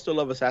 Like, I still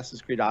love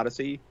Assassin's Creed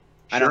Odyssey,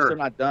 and I'm still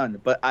not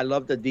done, but I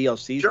love the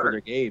DLCs for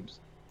their games.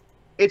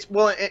 It's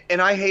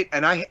and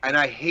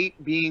I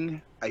hate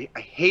being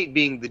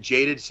the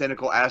jaded,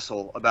 cynical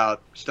asshole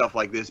about stuff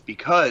like this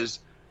because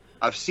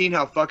I've seen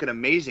how fucking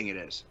amazing it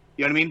is.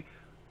 You know what I mean?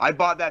 I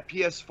bought that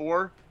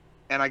PS4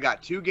 and I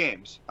got 2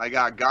 games. I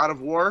got God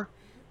of War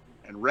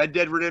and Red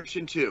Dead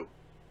Redemption 2.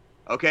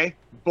 Okay?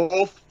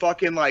 Both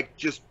fucking like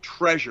just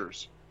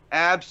treasures.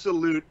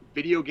 Absolute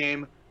video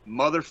game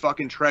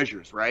motherfucking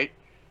treasures, right?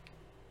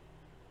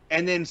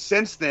 And then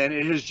since then,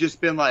 it has just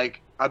been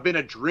like, I've been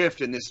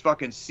adrift in this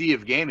fucking sea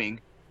of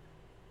gaming.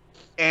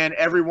 And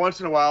every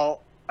once in a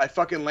while, I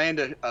fucking land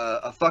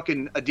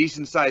a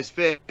decent sized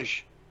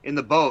fish in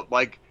the boat,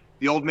 like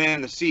The Old Man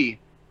in the Sea.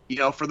 You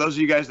know, for those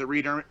of you guys that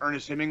read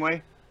Ernest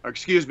Hemingway, or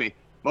excuse me,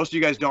 most of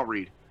you guys don't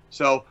read.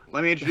 So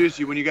let me introduce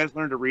you when you guys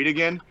learn to read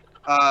again.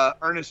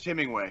 Ernest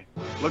Hemingway.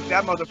 Look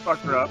that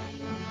motherfucker up.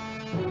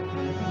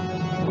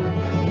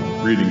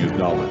 Reading is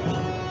knowledge.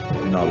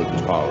 Knowledge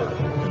is power.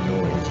 And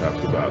knowing is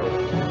half the battle.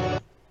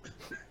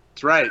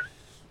 That's right.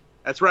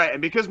 That's right.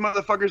 And because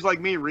motherfuckers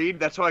like me read,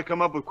 that's how I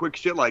come up with quick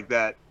shit like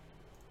that.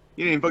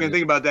 You didn't even fucking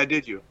think about that,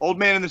 did you? Old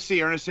Man in the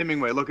Sea, Ernest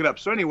Hemingway. Look it up.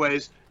 So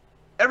anyways,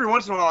 every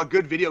once in a while, a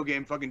good video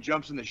game fucking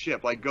jumps in the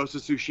ship, like Ghost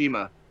of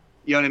Tsushima.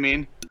 You know what I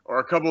mean? Or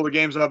a couple of the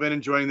games I've been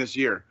enjoying this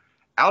year.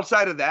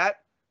 Outside of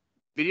that,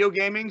 video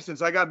gaming,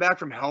 since I got back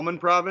from Helmand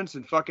Province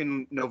in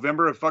fucking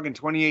November of fucking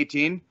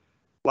 2018,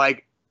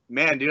 like,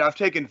 man, dude, I've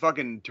taken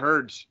fucking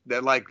turds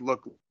that, like,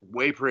 look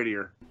way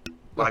prettier.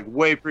 Like,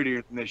 way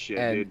prettier than this shit,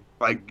 dude.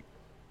 Like...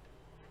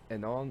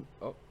 And on...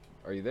 Oh,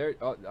 are you there?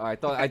 Oh, I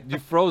thought you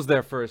froze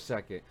there for a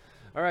second.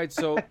 All right,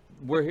 so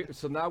we're here.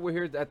 So now we're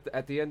here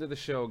at the end of the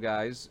show,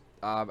 guys.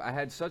 I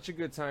had such a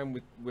good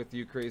time with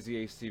you, Crazy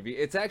Ace TV.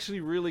 It's actually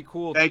really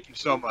cool. Thank you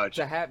so much.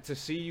 To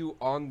see you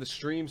on the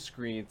stream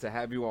screen, to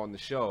have you on the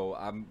show.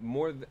 I'm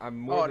more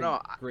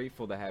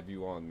grateful to have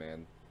you on,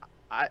 man.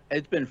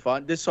 It's been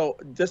fun. Just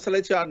to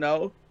let y'all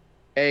know,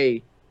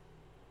 hey,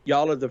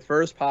 y'all are the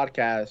first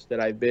podcast that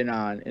I've been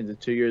on in the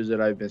 2 years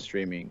that I've been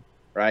streaming,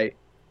 right?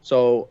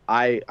 So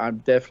I'm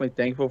definitely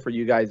thankful for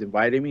you guys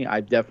inviting me.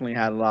 I definitely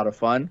had a lot of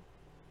fun.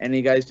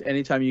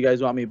 Anytime you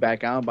guys want me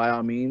back on, by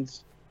all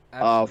means.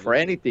 For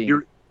anything.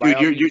 You're a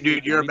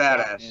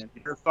badass. Man.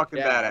 You're a fucking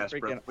badass,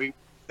 bro. We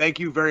thank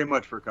you very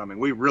much for coming.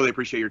 We really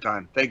appreciate your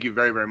time. Thank you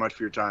very, very much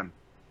for your time.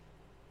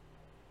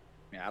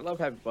 Yeah, I love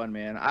having fun,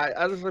 man.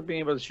 I just like being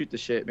able to shoot the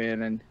shit,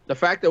 man. And the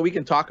fact that we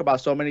can talk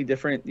about so many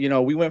different, you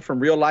know, we went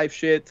from real life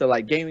shit to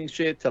like gaming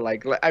shit to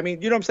like, I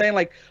mean, you know what I'm saying?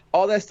 Like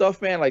all that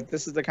stuff, man, like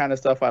this is the kind of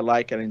stuff I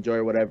like and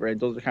enjoy, whatever. And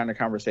those are the kind of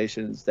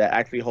conversations that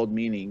actually hold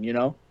meaning, you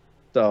know?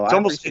 So it's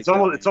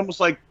almost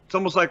like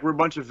we're a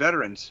bunch of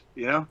veterans,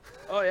 you know?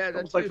 Oh yeah,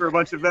 that's like we're a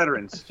bunch of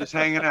veterans just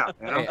hanging out.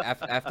 You know? Hey,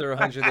 after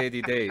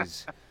 180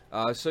 days.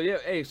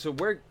 So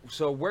where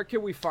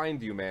can we find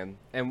you, man?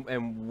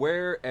 And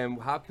where and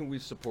how can we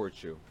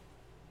support you?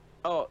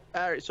 Oh,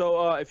 all right.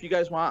 So if you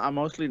guys want, I'm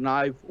mostly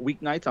live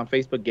weeknights on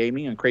Facebook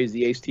Gaming and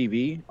Crazy Ace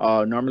TV.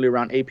 Normally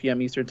around 8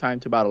 p.m. Eastern time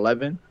to about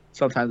 11.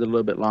 Sometimes a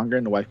little bit longer,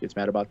 and the wife gets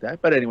mad about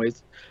that. But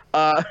anyways,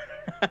 but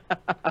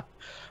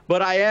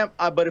I am.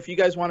 But if you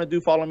guys want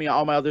to follow me on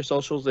all my other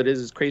socials, it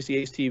is Crazy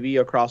Ace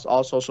TV across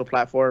all social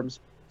platforms.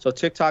 So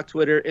TikTok,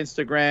 Twitter,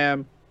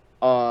 Instagram,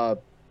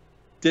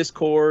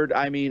 Discord.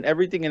 I mean,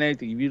 everything and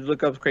anything. If you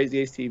look up Crazy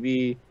Ace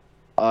TV,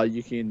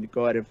 you can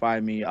go ahead and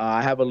find me.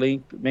 I have a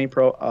link.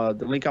 The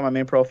link on my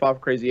main profile for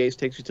Crazy Ace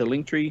takes you to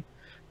Linktree.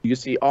 You can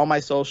see all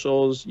my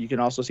socials. You can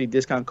also see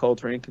discount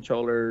codes for any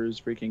controllers,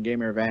 freaking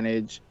Gamer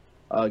Advantage,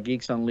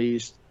 Geeks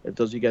Unleashed. If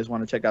those of you guys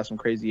want to check out some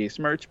Crazy Ace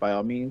merch, by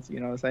all means,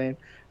 you know what I'm saying.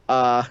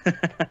 But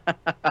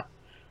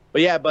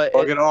yeah, but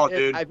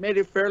dude. I've made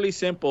it fairly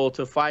simple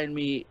to find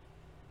me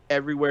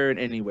everywhere and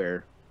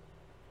anywhere.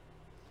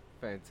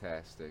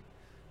 Fantastic.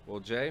 Well,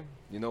 Jay,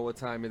 you know what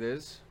time it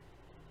is?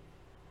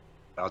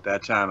 About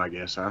that time, I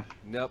guess, huh?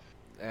 Yep.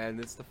 And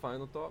it's the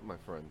final thought, my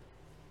friend.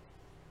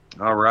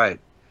 All right.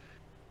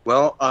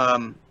 Well,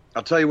 I'll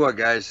tell you what,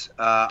 guys.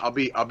 I'll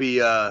be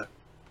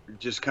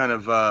just kind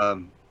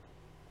of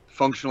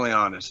functionally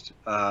honest.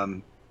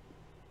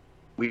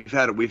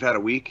 we've had a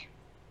week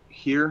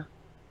here,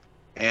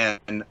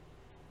 and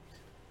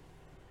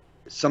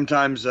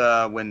sometimes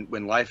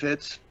when life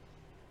hits,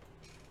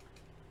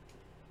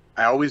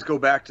 I always go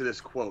back to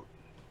this quote,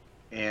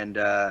 and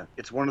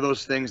it's one of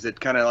those things that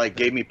kind of like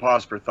gave me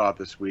pause for thought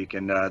this week.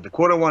 And the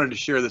quote I wanted to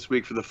share this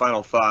week for the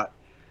final thought: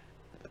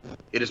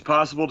 "It is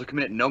possible to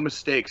commit no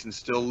mistakes and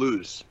still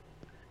lose.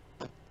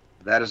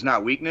 That is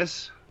not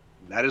weakness,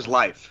 that is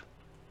life."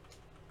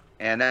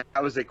 And that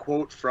was a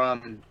quote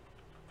from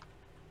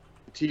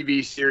the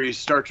TV series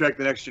Star Trek: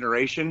 The Next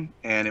Generation,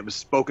 and it was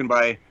spoken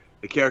by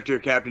the character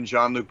Captain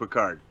Jean-Luc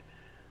Picard.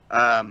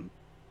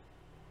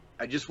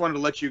 I just wanted to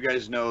let you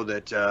guys know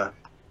that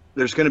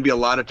there's going to be a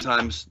lot of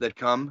times that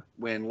come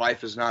when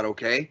life is not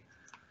okay.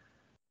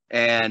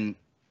 And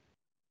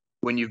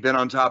when you've been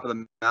on top of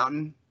the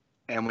mountain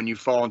and when you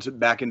fall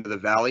back into the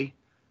valley,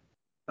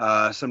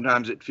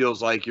 sometimes it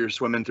feels like you're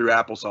swimming through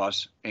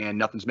applesauce and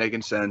nothing's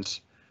making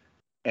sense.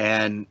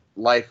 And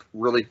life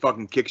really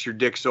fucking kicks your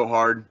dick so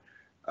hard,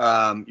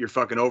 your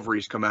fucking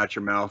ovaries come out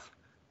your mouth.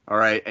 All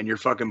right, and you're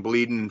fucking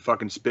bleeding and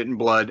fucking spitting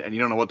blood, and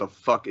you don't know what the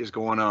fuck is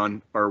going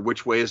on, or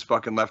which way is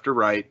fucking left or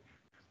right,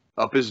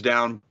 up is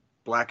down,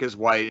 black is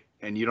white,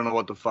 and you don't know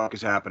what the fuck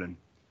is happening.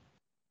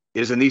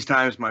 It is in these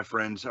times, my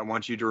friends, I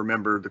want you to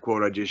remember the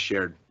quote I just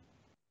shared.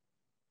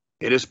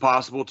 It is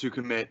possible to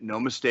commit no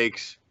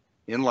mistakes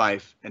in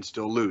life and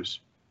still lose.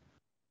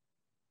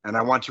 And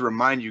I want to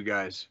remind you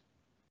guys,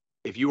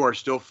 if you are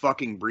still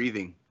fucking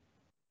breathing,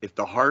 if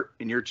the heart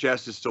in your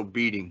chest is still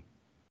beating,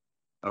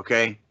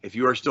 okay, if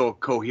you are still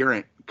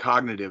coherent,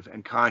 cognitive,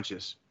 and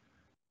conscious,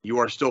 you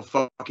are still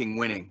fucking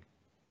winning,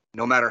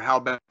 no matter how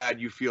bad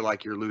you feel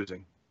like you're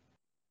losing,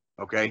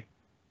 okay?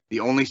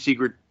 The only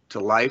secret to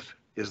life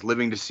is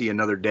living to see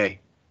another day,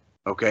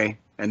 okay?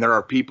 And there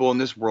are people in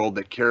this world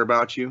that care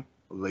about you,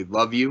 they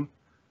love you,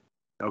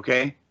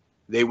 okay?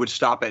 They would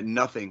stop at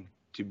nothing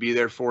to be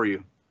there for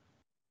you,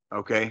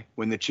 okay,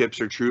 when the chips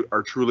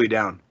are truly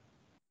down,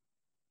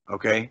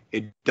 okay?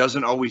 It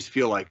doesn't always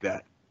feel like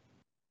that.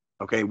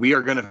 Okay, we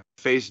are going to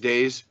face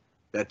days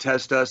that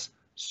test us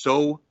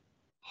so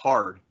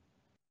hard.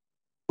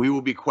 We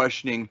will be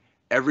questioning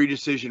every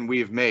decision we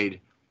have made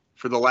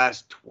for the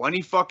last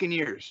 20 fucking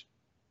years.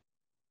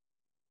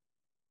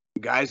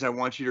 Guys, I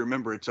want you to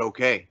remember it's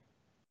okay.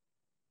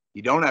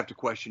 You don't have to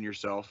question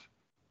yourself.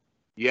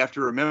 You have to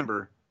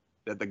remember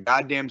that the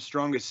goddamn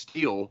strongest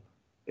steel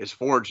is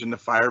forged in the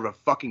fire of a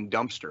fucking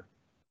dumpster.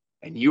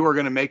 And you are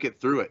going to make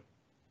it through it.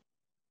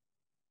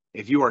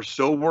 If you are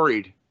so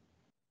worried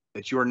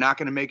that you are not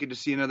going to make it to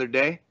see another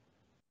day,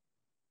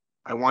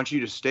 I want you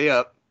to stay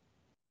up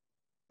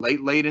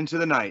late into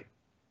the night,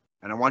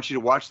 and I want you to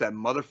watch that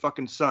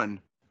motherfucking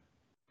sun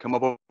come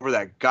up over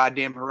that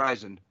goddamn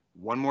horizon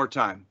one more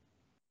time.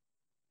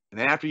 And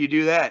then after you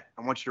do that,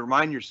 I want you to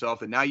remind yourself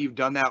that now you've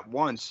done that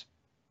once,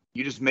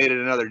 you just made it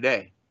another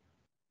day.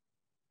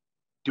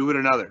 Do it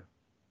another.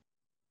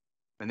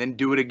 And then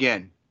do it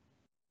again.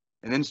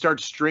 And then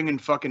start stringing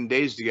fucking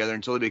days together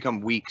until they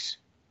become weeks.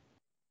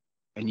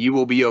 And you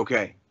will be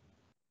okay.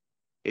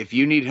 If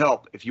you need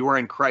help, if you are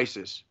in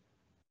crisis,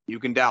 you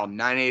can dial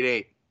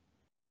 988.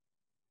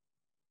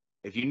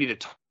 If you need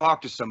to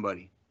talk to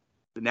somebody,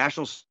 the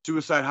National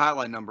Suicide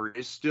Hotline number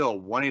is still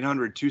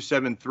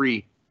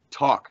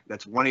 1-800-273-TALK.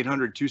 That's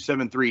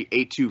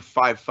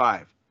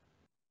 1-800-273-8255.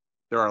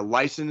 There are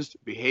licensed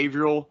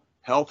behavioral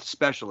health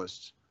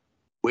specialists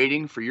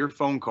waiting for your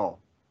phone call.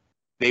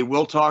 They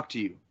will talk to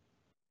you.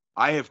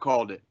 I have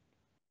called it.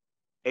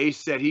 Ace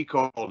said he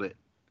called it.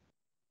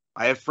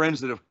 I have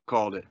friends that have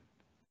called it.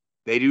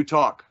 They do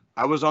talk.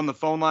 I was on the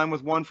phone line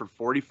with one for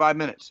 45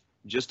 minutes,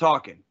 just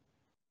talking,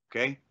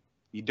 okay?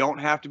 You don't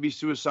have to be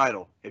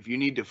suicidal if you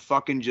need to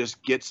fucking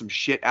just get some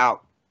shit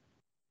out.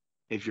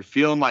 If you're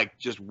feeling like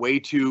just way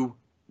too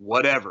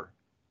whatever,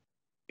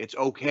 it's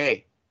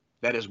okay.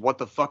 That is what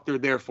the fuck they're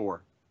there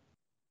for.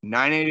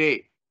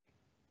 988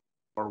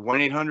 or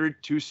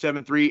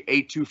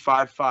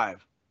 1-800-273-8255.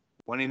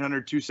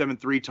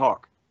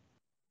 1-800-273-TALK.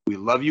 We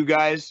love you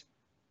guys.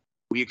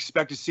 We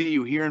expect to see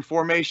you here in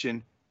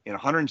formation in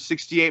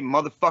 168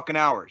 motherfucking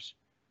hours.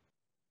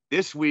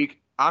 This week,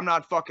 I'm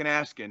not fucking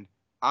asking.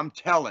 I'm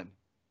telling.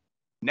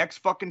 Next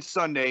fucking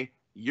Sunday,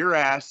 your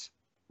ass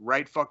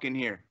right fucking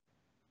here.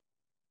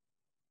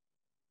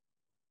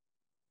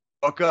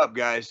 Fuck up,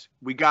 guys.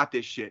 We got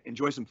this shit.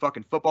 Enjoy some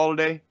fucking football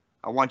today.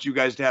 I want you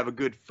guys to have a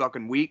good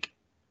fucking week.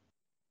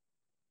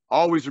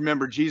 Always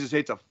remember, Jesus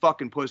hates a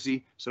fucking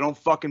pussy, so don't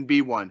fucking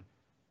be one.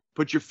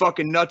 Put your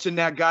fucking nuts in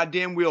that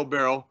goddamn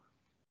wheelbarrow.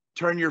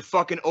 Turn your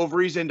fucking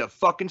ovaries into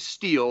fucking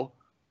steel.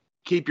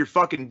 Keep your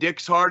fucking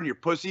dicks hard and your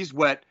pussies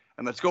wet.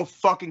 And let's go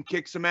fucking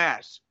kick some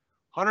ass.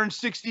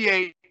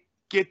 168.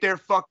 Get there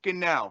fucking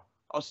now.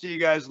 I'll see you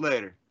guys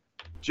later.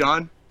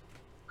 John,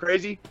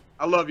 Crazy,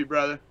 I love you,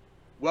 brother.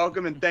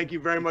 Welcome and thank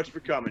you very much for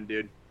coming,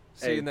 dude.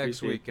 See you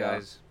next week,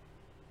 guys.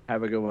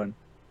 Have a good one.